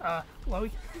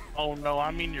 Chloe? Oh no,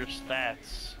 I mean your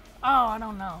stats. Oh, I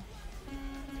don't know.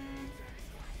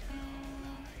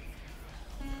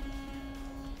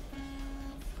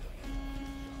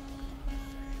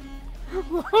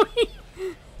 Chloe?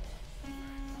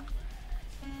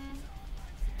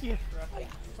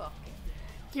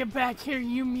 Get back here,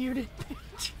 you muted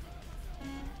bitch.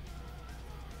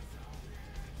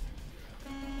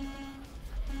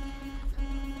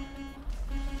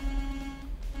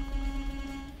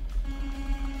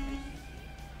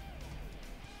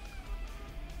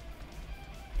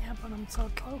 Yeah, but I'm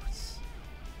so close.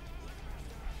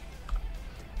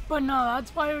 But no,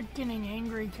 that's why I was getting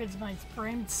angry, because my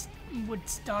frames would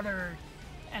stutter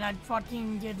and I'd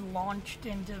fucking get launched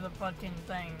into the fucking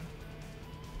thing.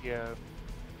 Yeah.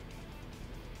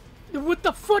 What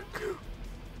the fuck?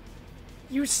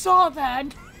 You saw that?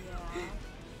 Yeah.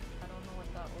 I don't know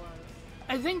what that was.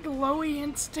 I think Loey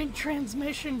instant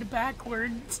transmissioned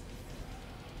backwards.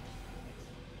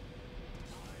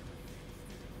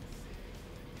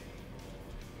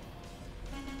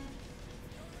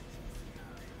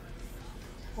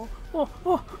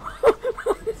 Oh.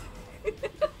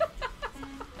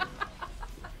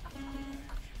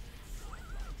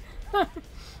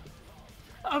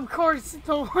 Of course,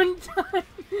 the one time.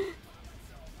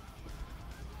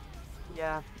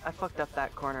 Yeah, I fucked up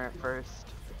that corner at first.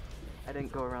 I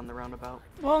didn't go around the roundabout.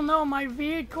 Well, no, my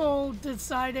vehicle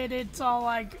decided it's all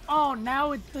like, oh,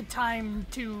 now it's the time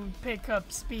to pick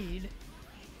up speed.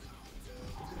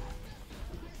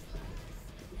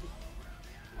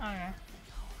 Okay.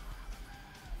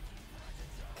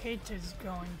 Kate is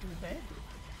going to bed.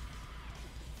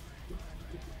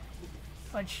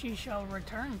 But she shall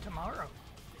return tomorrow.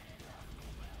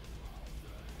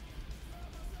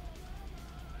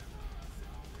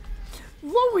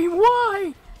 Louie,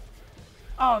 why?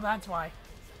 Oh, that's why.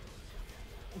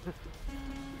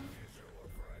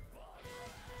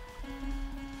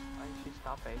 Why did she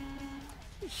stop it?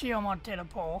 She almost hit a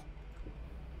pole.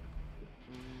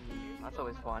 That's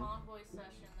always fun. Convoy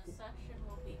session. The session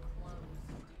will be closed.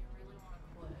 Do you really want to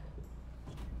quit?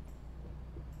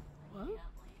 What?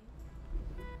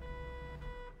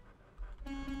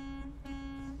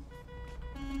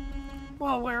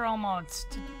 Well, we're almost.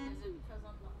 Is it because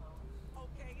I'm the host?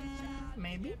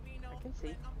 Maybe? I can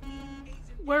see.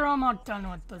 We're almost done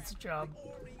with this job. I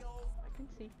can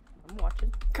see. I'm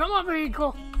watching. Come on,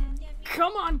 vehicle!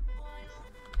 Come on!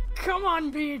 Come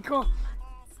on, vehicle!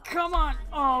 Come on!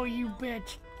 Oh, you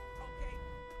bitch.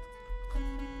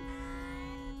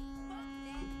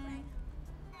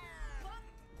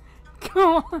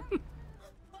 Come on!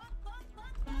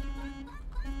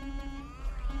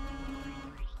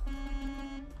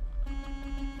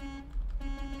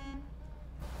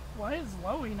 Why is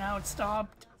Loey now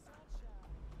stopped?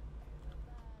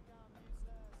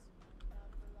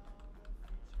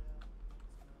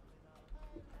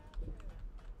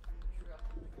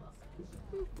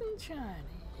 Sunshine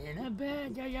in a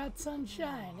bag, I got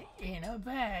sunshine in a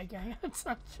bag, I got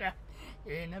sunshine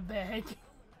in a bag.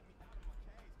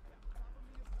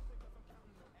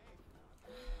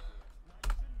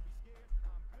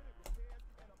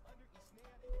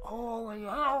 Holy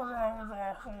hell, that was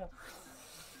awful.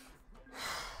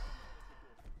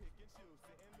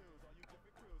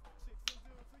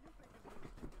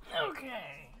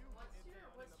 Okay.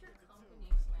 What's your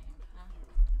company's name?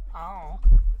 Oh.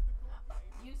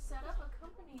 You set up a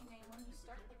company name when you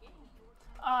start the game.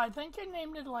 I think I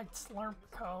named it like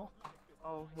Slurpco.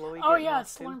 Oh, Louis. Oh getting yeah,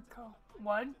 off too? Slurpco.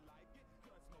 What?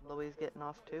 Louis getting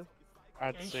off too.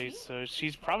 I'd Is say she? so.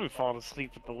 She's probably falling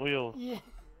asleep at the wheel. Yeah.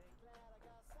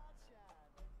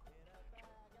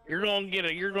 You're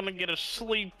gonna get a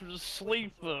sleep fucking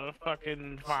Sleep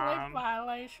fine.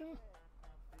 violation.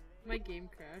 My game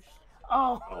crashed.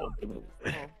 Oh. Oh.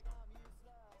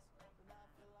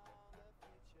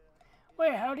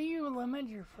 Wait, how do you limit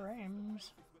your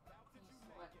frames? You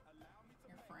select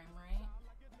your frame rate,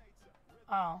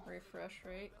 Oh. refresh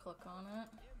rate, click on it.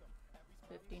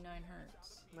 59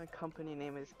 hertz. My company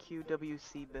name is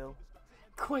QWC Bill.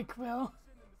 Quickville.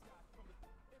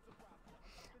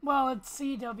 Well, it's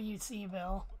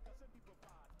CWCville.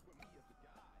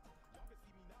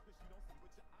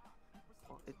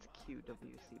 Well, it's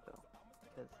QWC Bill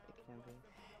because it can be.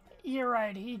 You're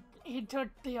right, he took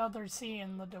the other C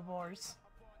in the divorce.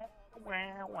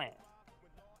 Wah, wah.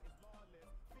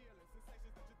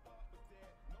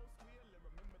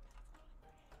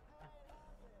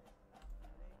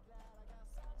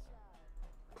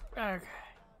 Okay.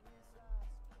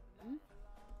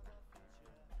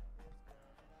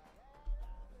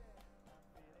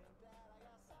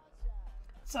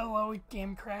 So,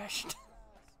 game crashed.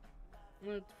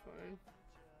 That's fine.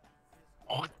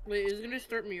 Oh, Wait, is it gonna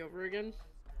start me over again?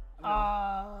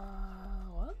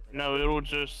 What? no, it'll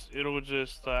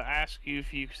just ask you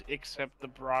if you accept the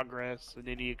progress, and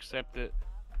then you accept it,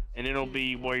 and it'll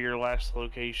be where your last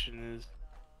location is.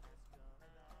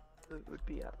 It would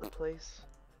be at the place.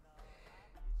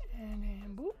 And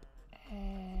then boop.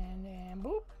 And then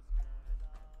boop.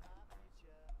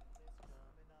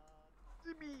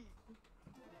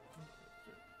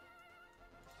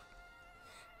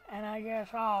 And I guess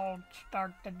I'll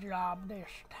start the job this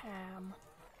time.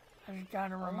 I just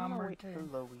gotta I wanna remember wait to. for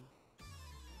Loey.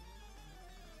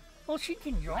 Well, she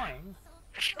can join.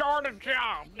 Start a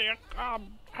job, Nick. I'm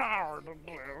tired of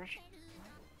this.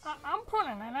 I'm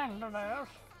putting an end to this.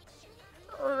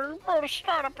 You better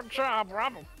start up a job, or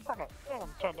I'm gonna put an end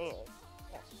to this.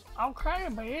 Okay,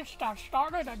 bitch, I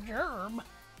started a job.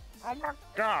 Oh my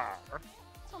god.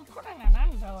 I'm putting an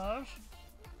end to this.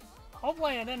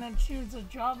 Hopefully I didn't choose a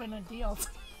job in a deal.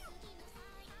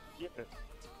 Yeah.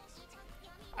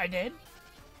 I did?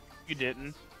 You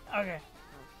didn't. Okay.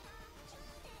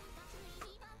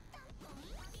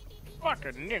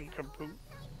 Fucking nincompoop.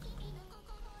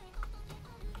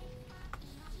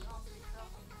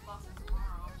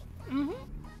 Mm-hmm.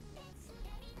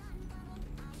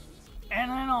 And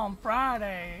then on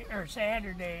Friday, or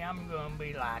Saturday, I'm gonna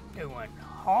be like doing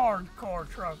hardcore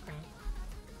trucking.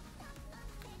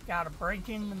 Gotta break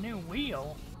in the new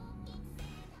wheel.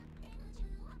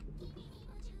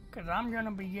 Cause I'm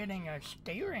gonna be getting a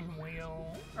steering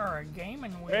wheel, or a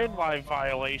gaming wheel. Red light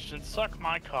violation. Suck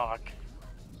my cock.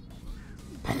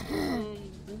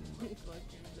 Fucking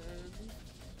dead.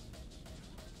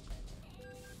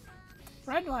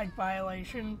 Red light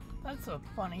violation. That's a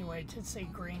funny way to say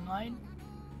green light.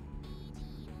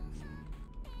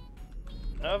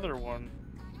 other one.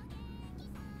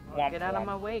 Well, Womp get out of womp.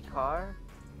 my way, car.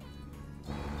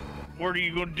 What are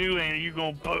you gonna do, and are you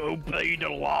gonna obey the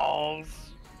laws?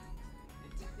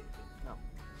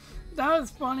 That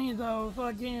was funny though,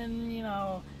 fucking,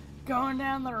 going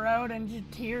down the road and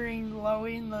just hearing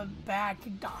Loey in the back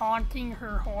honking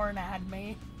her horn at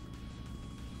me.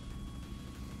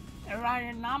 And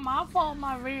like, not my fault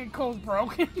my vehicle's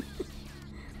broken.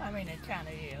 I mean, it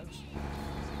kinda is.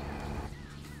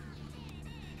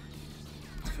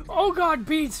 Oh god,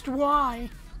 Beast, why?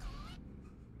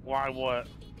 Why what?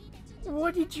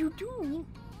 What did you do?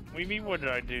 What do you mean, what did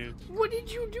I do? What did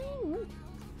you do?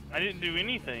 I didn't do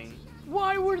anything.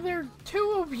 Why were there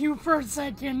two of you for a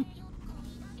second?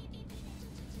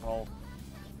 Oh.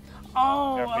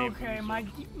 Oh, Got me a okay. booster.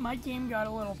 My game got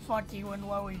a little fucky when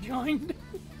Loey joined.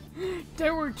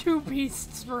 There were two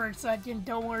beasts for a second.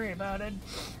 Don't worry about it.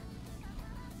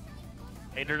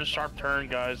 Hey, there's a sharp turn,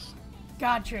 guys.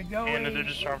 Gotcha. Go And away.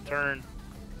 there's a sharp turn.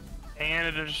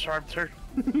 And there's a sharp turn.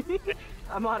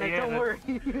 I'm on it, don't Yeah. worry.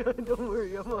 Don't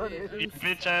worry, I'm on Your it.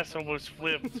 bitch ass almost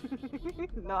flipped.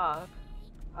 Nah,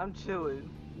 I'm chilling.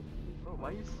 Oh, why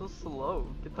are you so slow?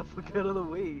 Get the fuck out of the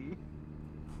way.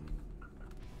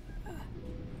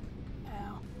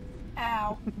 Ow.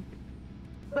 Ow.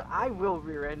 I will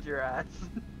rear end your ass.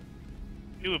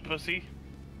 Do it, pussy.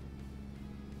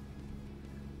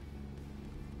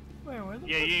 Wait, where the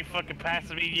Yeah, fuck? you ain't fucking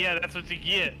passing me. Yeah, that's what you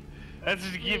get. That's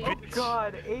what you get, Oh bitch.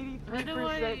 god, How do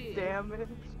 83% damage.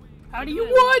 How do you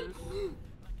what?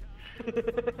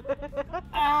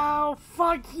 Ow,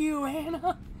 fuck you,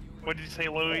 Anna. What did you say,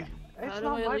 Louie? It's How do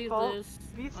not I my leave fault. this?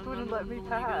 Beast I'm wouldn't not let me the one you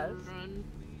guys pass. run.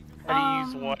 How do you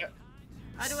use Um, what?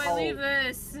 How do I Oh. leave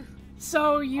this?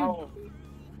 So you Oh,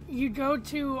 you go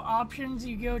to options,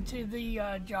 you go to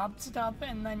the job stuff,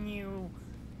 and then you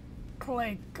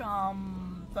click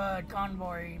the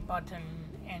convoy button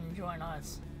and join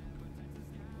us.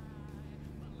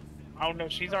 oh no,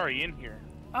 she's already in here.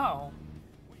 Oh.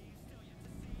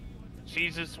 She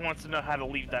just wants to know how to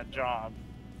leave that job.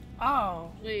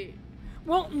 Oh. Wait.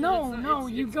 Well, 'cause no, it's- no,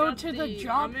 it's- you it's go got to the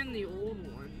job. I'm in the old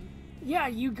one. Yeah,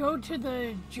 you go to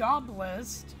the job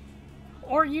list,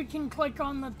 or you can click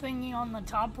on the thingy on the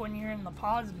top when you're in the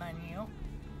pause menu,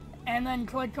 and then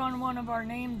click on one of our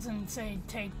names and say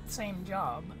take same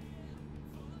job.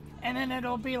 And then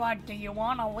it'll be like, do you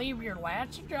want to leave your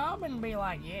last job? And be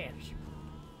like, yes.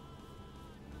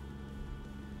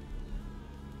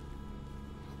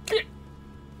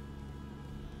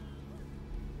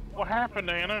 What happened,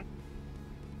 Anna?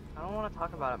 I don't want to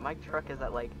talk about it. My truck is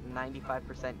at like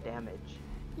 95% damage.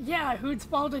 Yeah, whose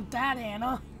fault is that,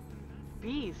 Anna?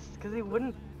 Beast, because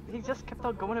he just kept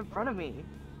on going in front of me.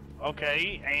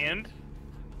 Okay, and?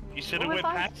 You should have What went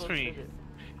was I past supposed me. to do?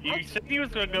 You said you was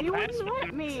gonna go You past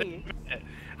wouldn't me.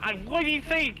 let me. What do you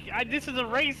think? This is a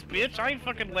race, bitch. I ain't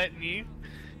fucking letting you.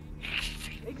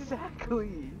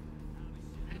 Exactly.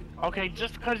 Okay,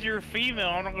 just because you're a female,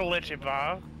 I'm not gonna let you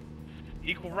by.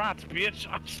 Equal rights, bitch.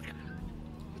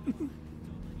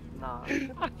 Nah.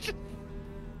 I'm just-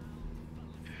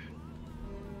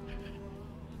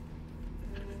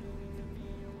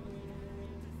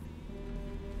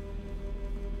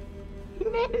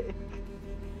 Nick!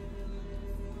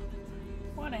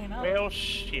 What, Anna? Well,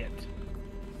 shit.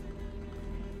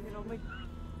 You know, like,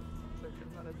 certain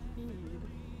amount of speed.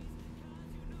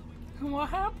 What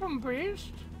happened,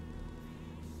 Beast?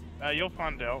 You'll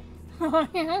find out. Oh,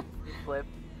 yeah? You flip.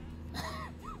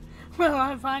 Will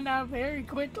I find out very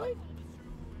quickly?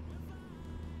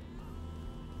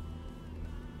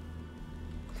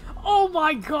 Oh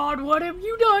my god, what have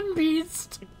you done,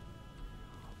 Beast?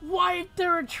 Why is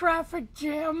there a traffic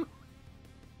jam?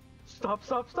 Stop,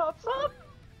 stop, stop, stop!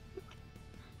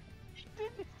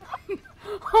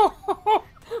 Oh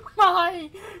my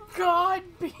god,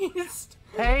 Beast!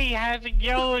 Hey, how's it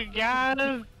going,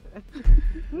 guys?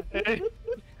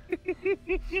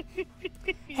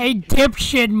 Hey,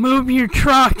 dipshit, move your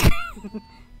truck!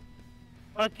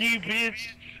 Fuck you, bitch.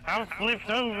 I'm flipped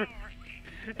over.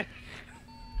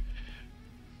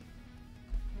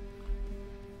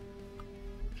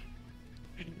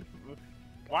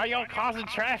 Why y'all causing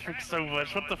traffic so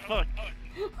much? What the fuck?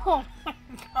 Oh my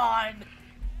god.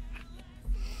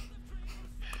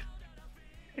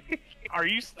 Are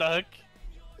you stuck?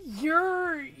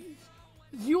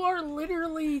 You are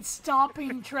literally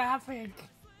stopping traffic.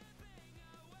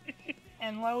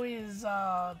 And Loey is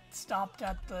stopped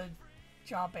at the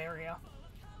job area.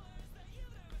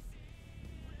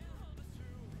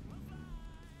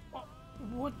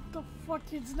 What the fuck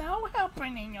is now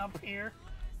happening up here?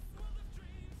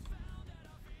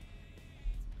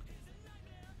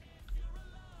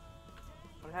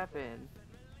 What happened?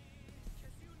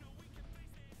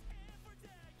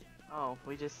 Oh,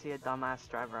 we just see a dumbass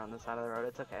driver on the side of the road.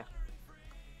 It's okay.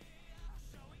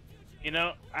 You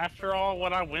know, after all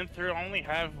what I went through, I only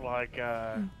have like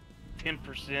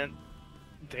 10%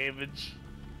 damage.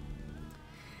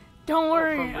 Don't Oh,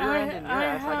 worry, from rear end and your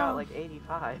ass, I got have like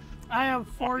 85. I have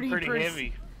I'm 40%. pretty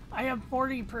heavy. I have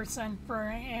 40% for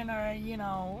Anna, you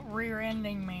know,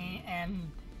 rear-ending me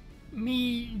and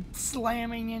me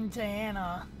slamming into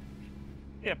Anna.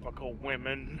 Typical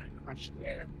women.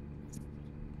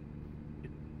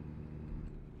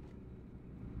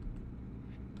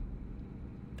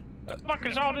 The fuck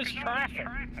is all this traffic?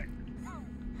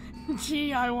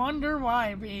 Gee, I wonder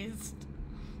why, Beast.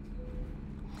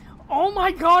 Oh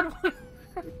my god!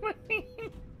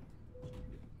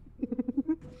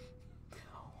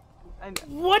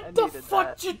 What I the needed fuck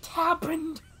that. just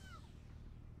happened?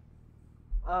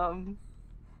 Are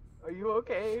you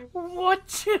okay? What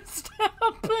just Are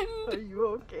happened? you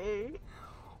okay?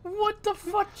 What the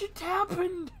fuck just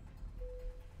happened?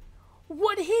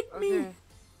 What hit me? Okay.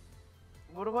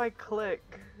 What do I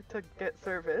click to get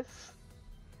service?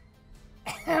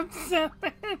 F7.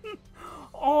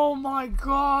 Oh my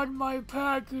god, my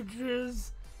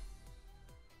packages.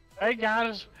 Hey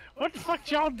guys, what the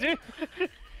fuck y'all do?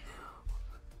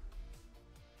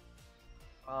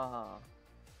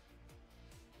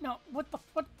 No, what the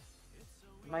fuck?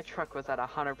 My truck was at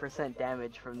 100%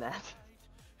 damage from that.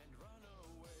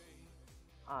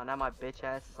 Oh, now my bitch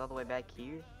ass is all the way back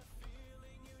here.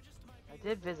 I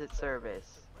did visit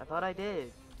service. I thought I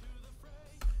did.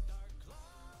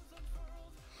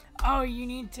 Oh, you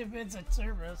need to visit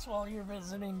service while you're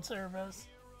visiting service.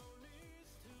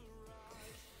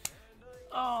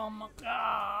 Oh my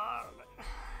god.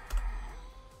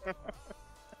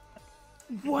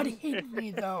 What hit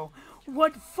me though?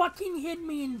 What fucking hit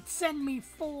me and sent me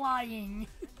flying?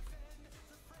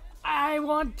 I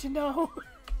want to know.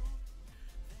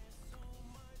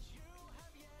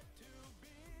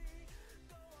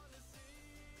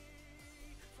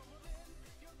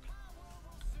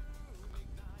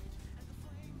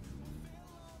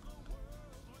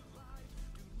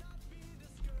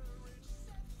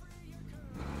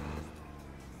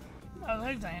 Oh,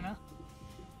 there's Anna.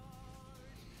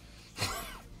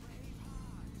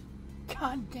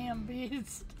 Goddamn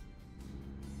Beast.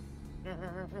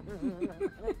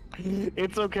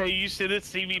 It's okay, you shouldn't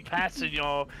see me passing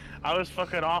y'all. I was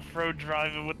fucking off-road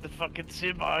driving with the fucking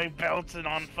semi bouncing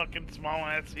on fucking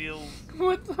small-ass hills.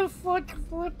 What the fuck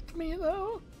flipped me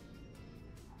though?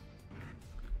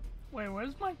 Wait,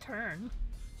 where's my turn?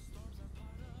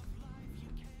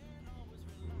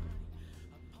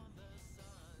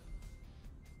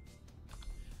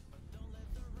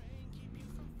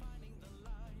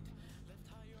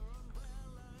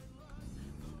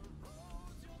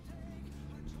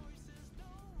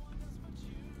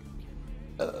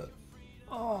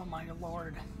 Oh my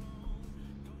lord.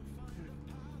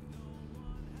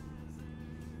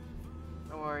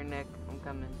 Don't worry, Nick. I'm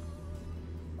coming.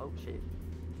 Oh shit.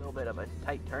 A little bit of a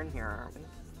tight turn here, aren't we?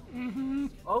 Mm-hmm.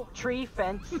 Oh, tree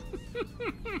fence.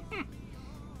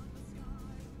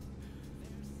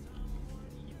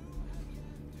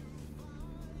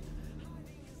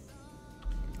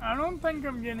 I don't think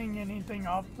I'm getting anything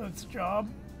off this job.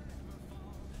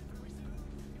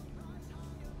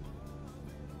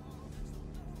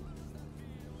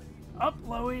 Up,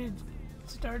 Loey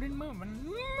started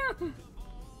moving.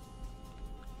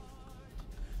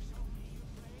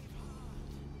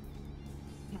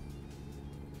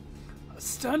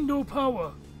 Stendo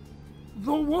power.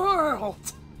 The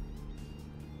world.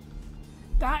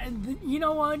 That, you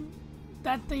know what?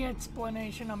 That's the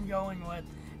explanation I'm going with.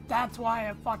 That's why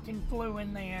I fucking flew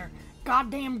in the air.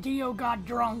 Goddamn Dio got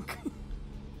drunk.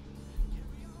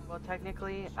 Well,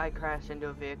 technically, I crashed into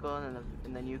a vehicle,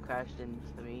 and then you crashed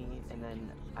into me, and then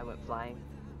I went flying.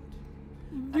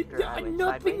 After I went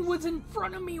Nothing sideways. was in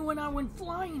front of me when I went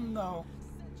flying, though.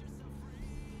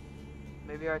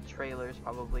 Maybe our trailers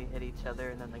probably hit each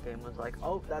other, and then the game was like,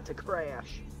 oh, that's a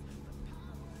crash.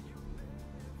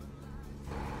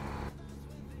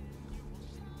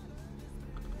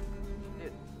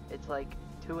 Dude, it's like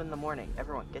 2 in the morning.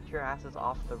 Everyone, get your asses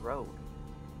off the road.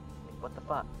 Like, what the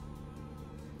fuck?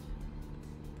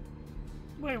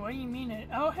 Wait, what do you mean it?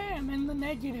 Oh, hey, I'm in the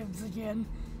negatives again.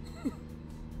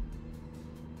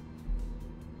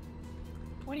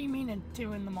 What do you mean at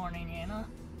 2 in the morning, Anna?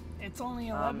 It's only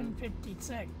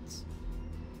 11:56.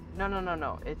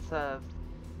 No. It's,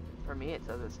 for me it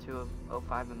says it's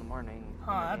 2:05 in the morning.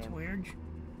 Oh, in the that's game. weird.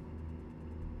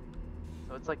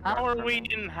 So it's like How dark are for we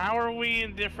me.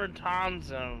 in different time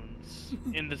zones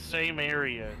in the same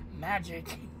area?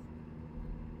 Magic.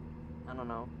 I don't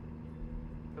know.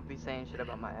 Could be saying shit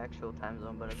about my actual time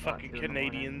zone, but it's not Fucking 2 in the morning.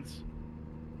 Canadians.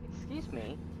 Excuse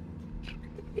me.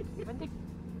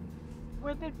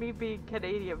 When did me being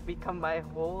Canadian become my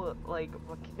whole, like,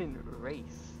 fucking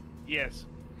race? Yes.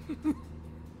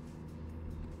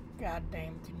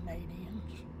 Goddamn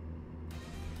Canadians.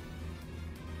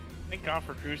 Thank God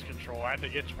for cruise control. I had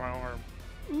to itch my arm.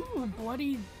 Ooh,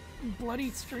 bloody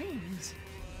streams.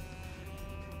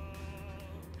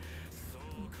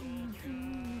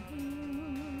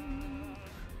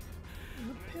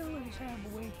 The pillars have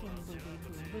awakened.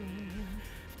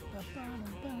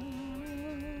 Ba-ba-da-ba.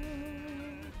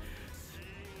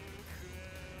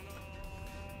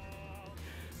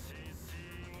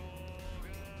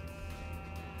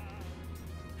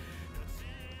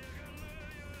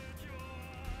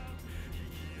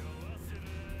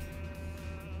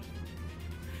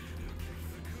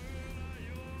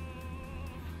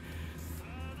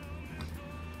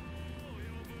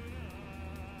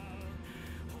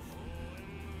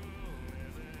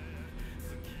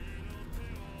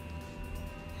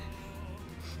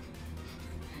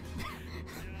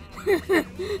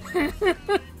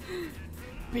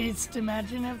 Beast,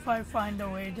 imagine if I find a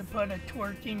way to put a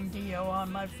twerking Dio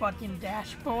on my fucking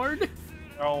dashboard.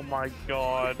 Oh my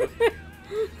God.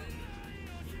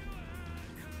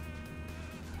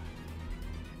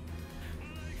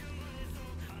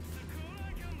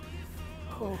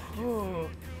 Ho ho,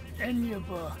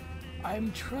 Enyaba,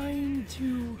 I'm trying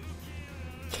to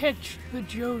catch the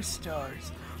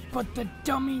Joestars, but the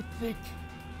dummy thick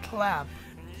clap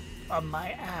on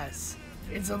my ass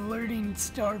is alerting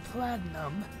Star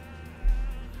Platinum.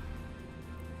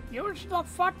 Use the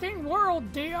fucking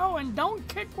world, Dio, and don't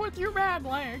kick with your bad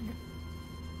leg.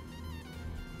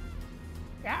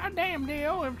 Goddamn,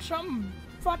 Dio, if some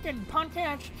fucking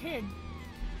punk-ass kid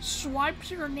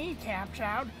swipes your kneecaps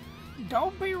out,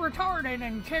 don't be retarded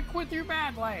and kick with your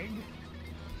bad leg.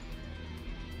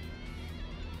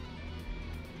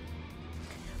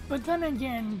 But then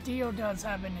again, Dio does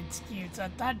have an excuse.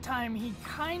 At that time, he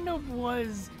kind of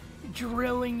was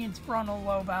drilling his frontal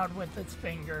lobe out with his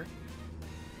finger.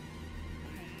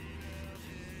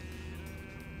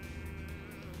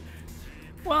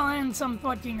 Well, and some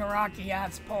fucking Iraqi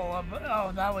ass pull of,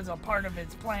 oh, that was a part of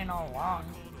his plan all along.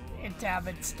 It to have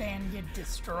its stand get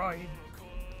destroyed.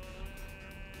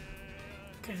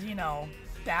 Cause, you know,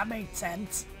 that makes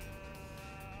sense.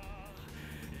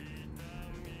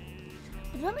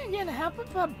 But then again, half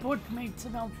of that book makes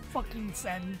no fucking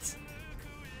sense.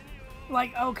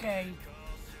 Like, okay,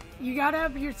 you gotta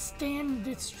have your stand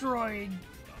destroyed,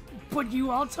 but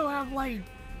you also have, like,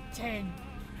 to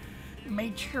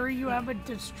make sure you have it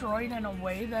destroyed in a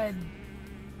way that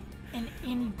an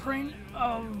imprint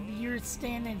of your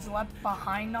stand is left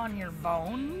behind on your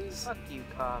bones? Fuck you,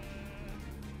 cop.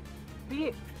 Be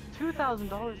it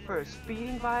 $2,000 for a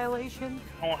speeding violation?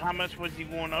 Oh, how much was he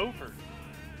going over?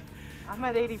 I'm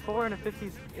at 84 in a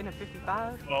 50 in a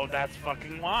 55. Well, that's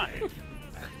fucking why.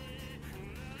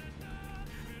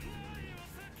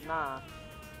 Nah.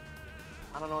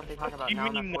 I don't know what they talk about You now.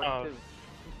 I'm mean, at 42.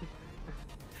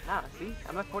 Nah, see?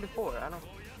 I'm at 44. I don't.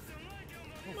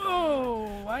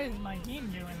 Oh, why is my game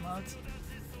doing that?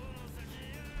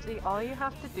 See, all you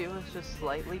have to do is just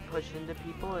slightly push into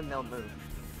people and they'll move.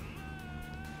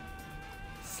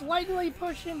 Slightly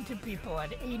push into people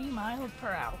at 80 miles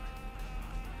per hour.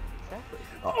 Exactly.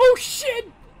 Oh shit!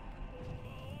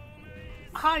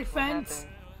 Hi, fence.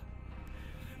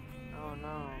 Oh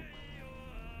no.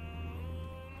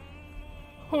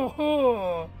 Ho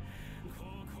ho!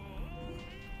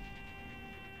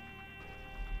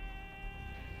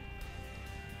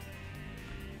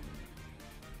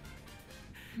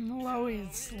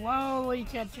 Chloe's slowly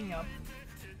catching up.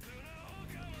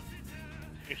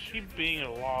 Is she being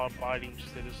a law-abiding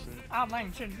citizen? I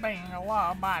think she's being a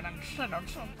law-abiding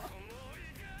citizen.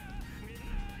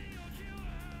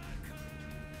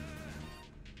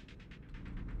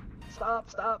 Stop,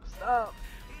 stop, stop!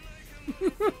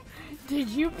 Did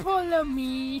you follow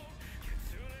me?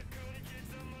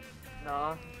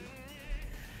 Nah.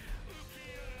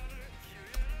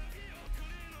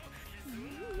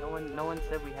 No one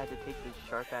said we had to take this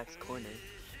sharp-ass corner.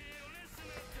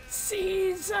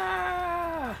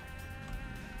 Caesar!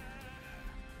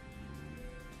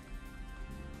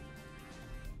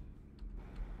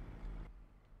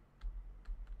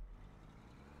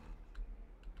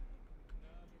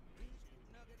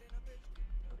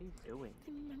 What are you doing?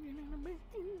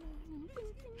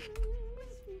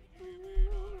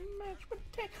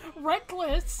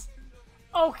 Reckless?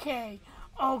 Okay,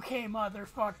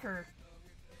 motherfucker.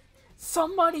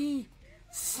 Somebody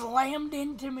slammed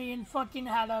into me and fucking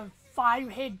had a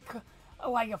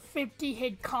like a 50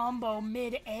 hit combo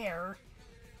mid-air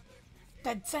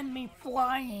that sent me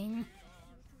flying.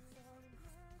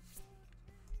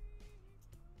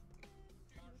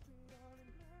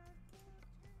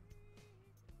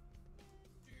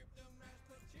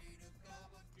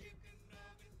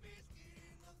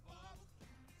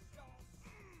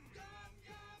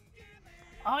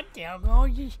 Oh, there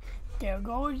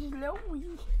goes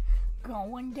Louie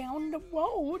going down the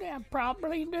road at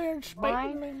probably the speed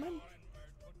Mine? limit.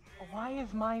 Why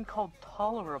is mine called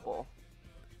tolerable?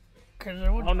 Cause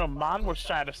it was, Oh no, mine was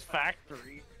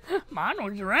satisfactory. mine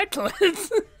was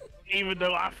reckless. Even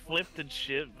though I flipped and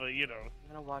shit, but you know.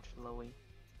 I'm gonna watch Louie.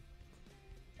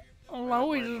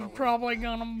 Louie's is probably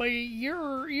gonna be,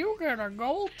 you get a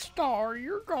gold star,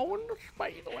 you're going the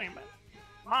speed limit.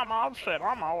 My mom said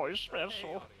I'm always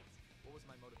special.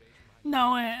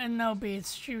 No, no,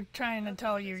 Beats, she's trying to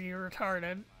tell you you're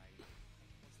retarded.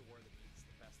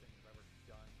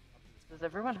 Does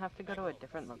everyone have to go to a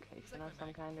different location of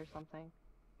some kind or something?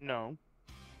 No.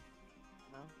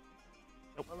 No?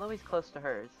 Nope. Well, Louie's close to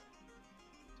hers.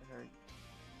 To her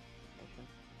location.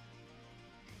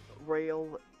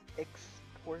 Rail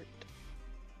export.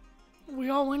 We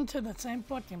all went to the same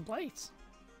fucking place.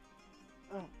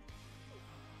 Oh.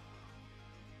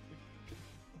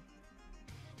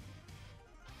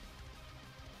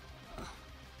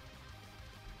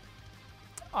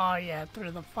 Oh yeah,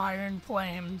 through the fire and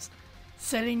flames.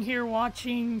 Sitting here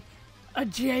watching a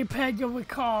JPEG of a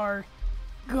car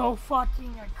go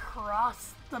fucking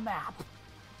across the map.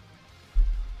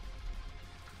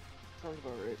 Sounds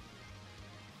about right.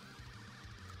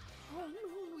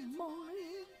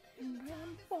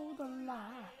 For the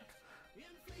light.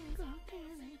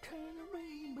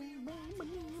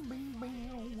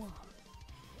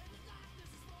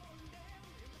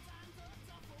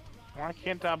 Why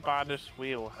can't I buy this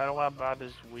wheel? How do I buy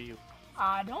this wheel?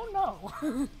 I don't know.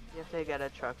 You have to get a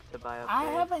truck to buy up. I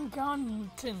haven't gone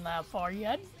to that far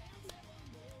yet.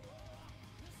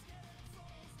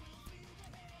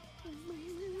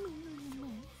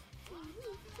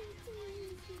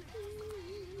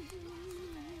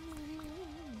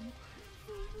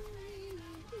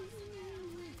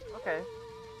 Okay.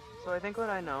 So I think what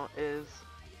I know is,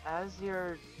 as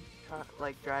you're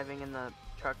like driving in the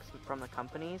trucks from the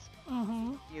companies,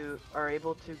 you are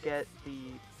able to get the,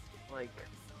 like,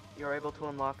 you're able to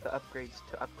unlock the upgrades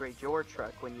to upgrade your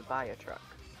truck when you buy a truck.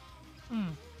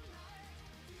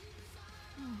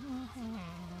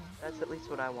 That's at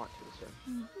least what I want to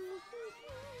assume.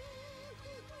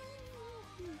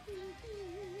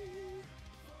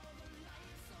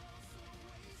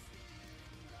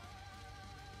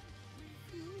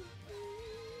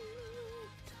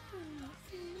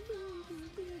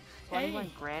 Hey,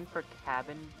 $21,000 for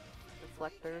cabin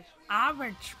deflectors? I've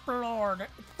explored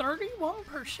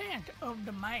 31% of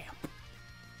the map.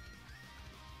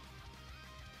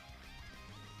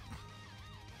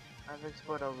 I've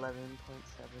explored 11.7.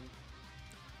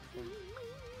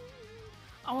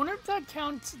 I wonder if that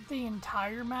counts the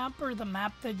entire map or the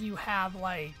map that you have,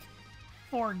 like,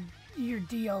 for your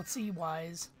DLC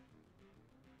wise.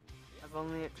 I've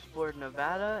only explored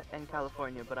Nevada and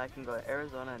California, but I can go to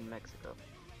Arizona and Mexico.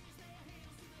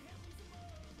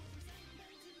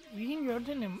 You can go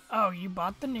to Oh, you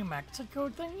bought the New Mexico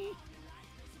thingy?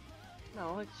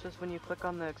 No, it's just when you click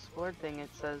on the explored thing, it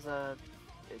says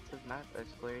map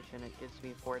exploration. It gives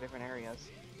me 4 different areas.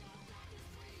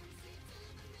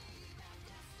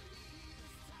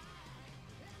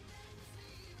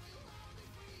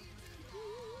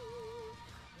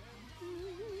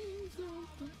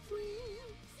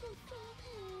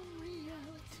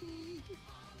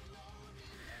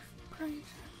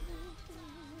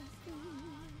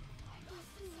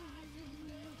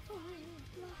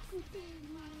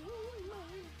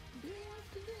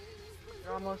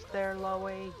 You're almost there,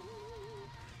 Loey.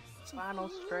 Final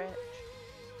stretch.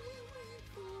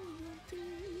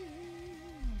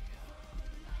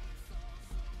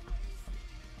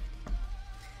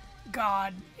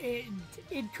 God, it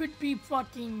could be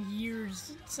fucking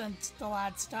years since the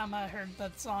last time I heard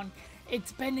that song.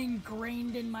 It's been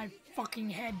ingrained in my fucking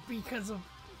head because of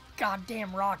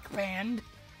goddamn Rock Band.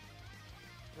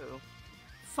 Who?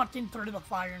 Fucking Through the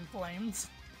Fire and Flames.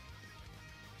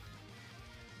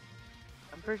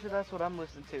 I'm pretty sure that's what I'm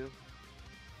listening to.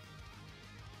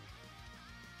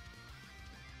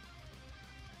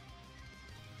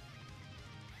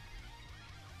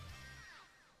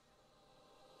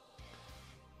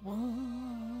 Whoa,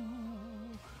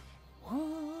 whoa,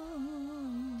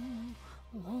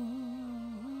 whoa, whoa,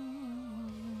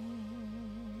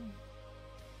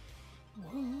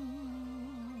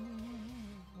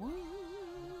 whoa.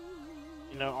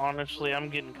 honestly, I'm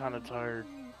getting kind of tired.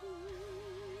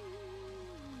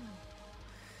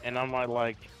 And I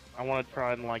might I want to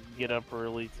try and get up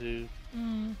early too.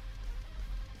 Mm.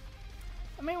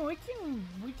 I mean, we can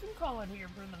call it here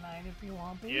for the night if you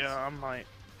want, Beats. Yeah, I might.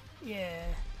 Yeah.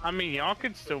 I mean, y'all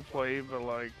can still play, but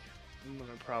I'm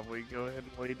gonna probably go ahead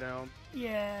and lay down.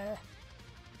 Yeah.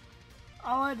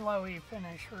 I'll let Loey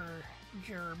finish her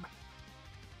gerb.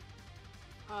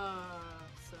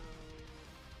 So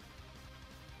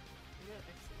I got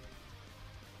excellent.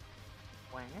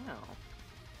 Wow.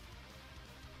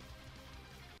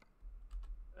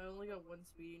 I only got one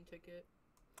speeding ticket,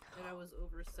 and I was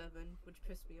over 7, which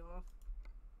pissed me off.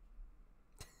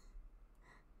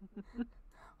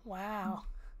 Wow.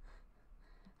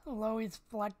 Loey's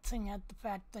flexing at the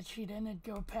fact that she didn't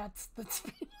go past the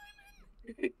speed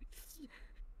limit.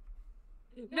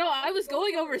 No, I was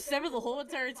going over 7 the whole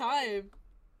entire time.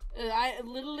 I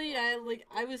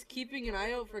was keeping an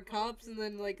eye out for cops, and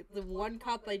then the one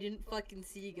cop I didn't fucking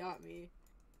see got me.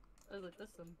 I was like,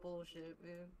 that's some bullshit,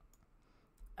 man.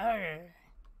 Okay.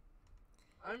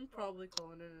 I'm probably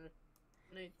calling it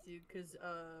a night too, cause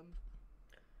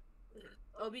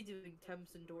I'll be doing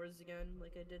temps and doors again,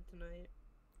 like I did tonight.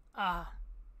 Ah.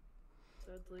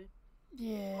 Sadly.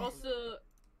 Yeah. Also,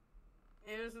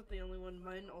 Anna's not the only one.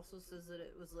 Mine also says that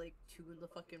it was 2 in the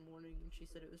fucking morning, and she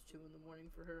said it was 2 in the morning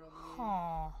for her on the game.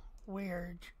 Aw,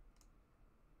 weird.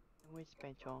 Always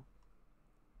special.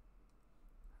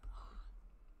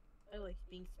 I like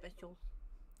being special.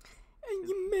 And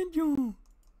you mental.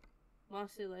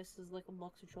 Mossy Lice is like a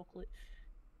box of chocolate.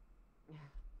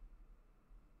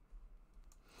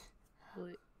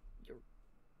 But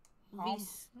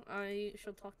Beast, I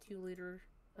shall talk to you later.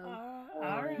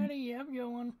 Alrighty, yep,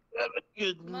 going. Have a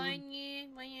good one.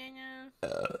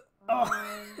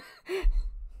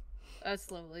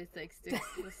 That's lovely, thanks, dude.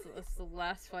 That's the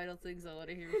last final things I want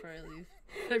to hear before I leave.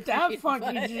 That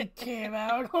fucking just came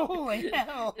out. Holy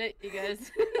hell. Hey, you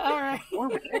guys. Alright.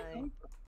 Bye.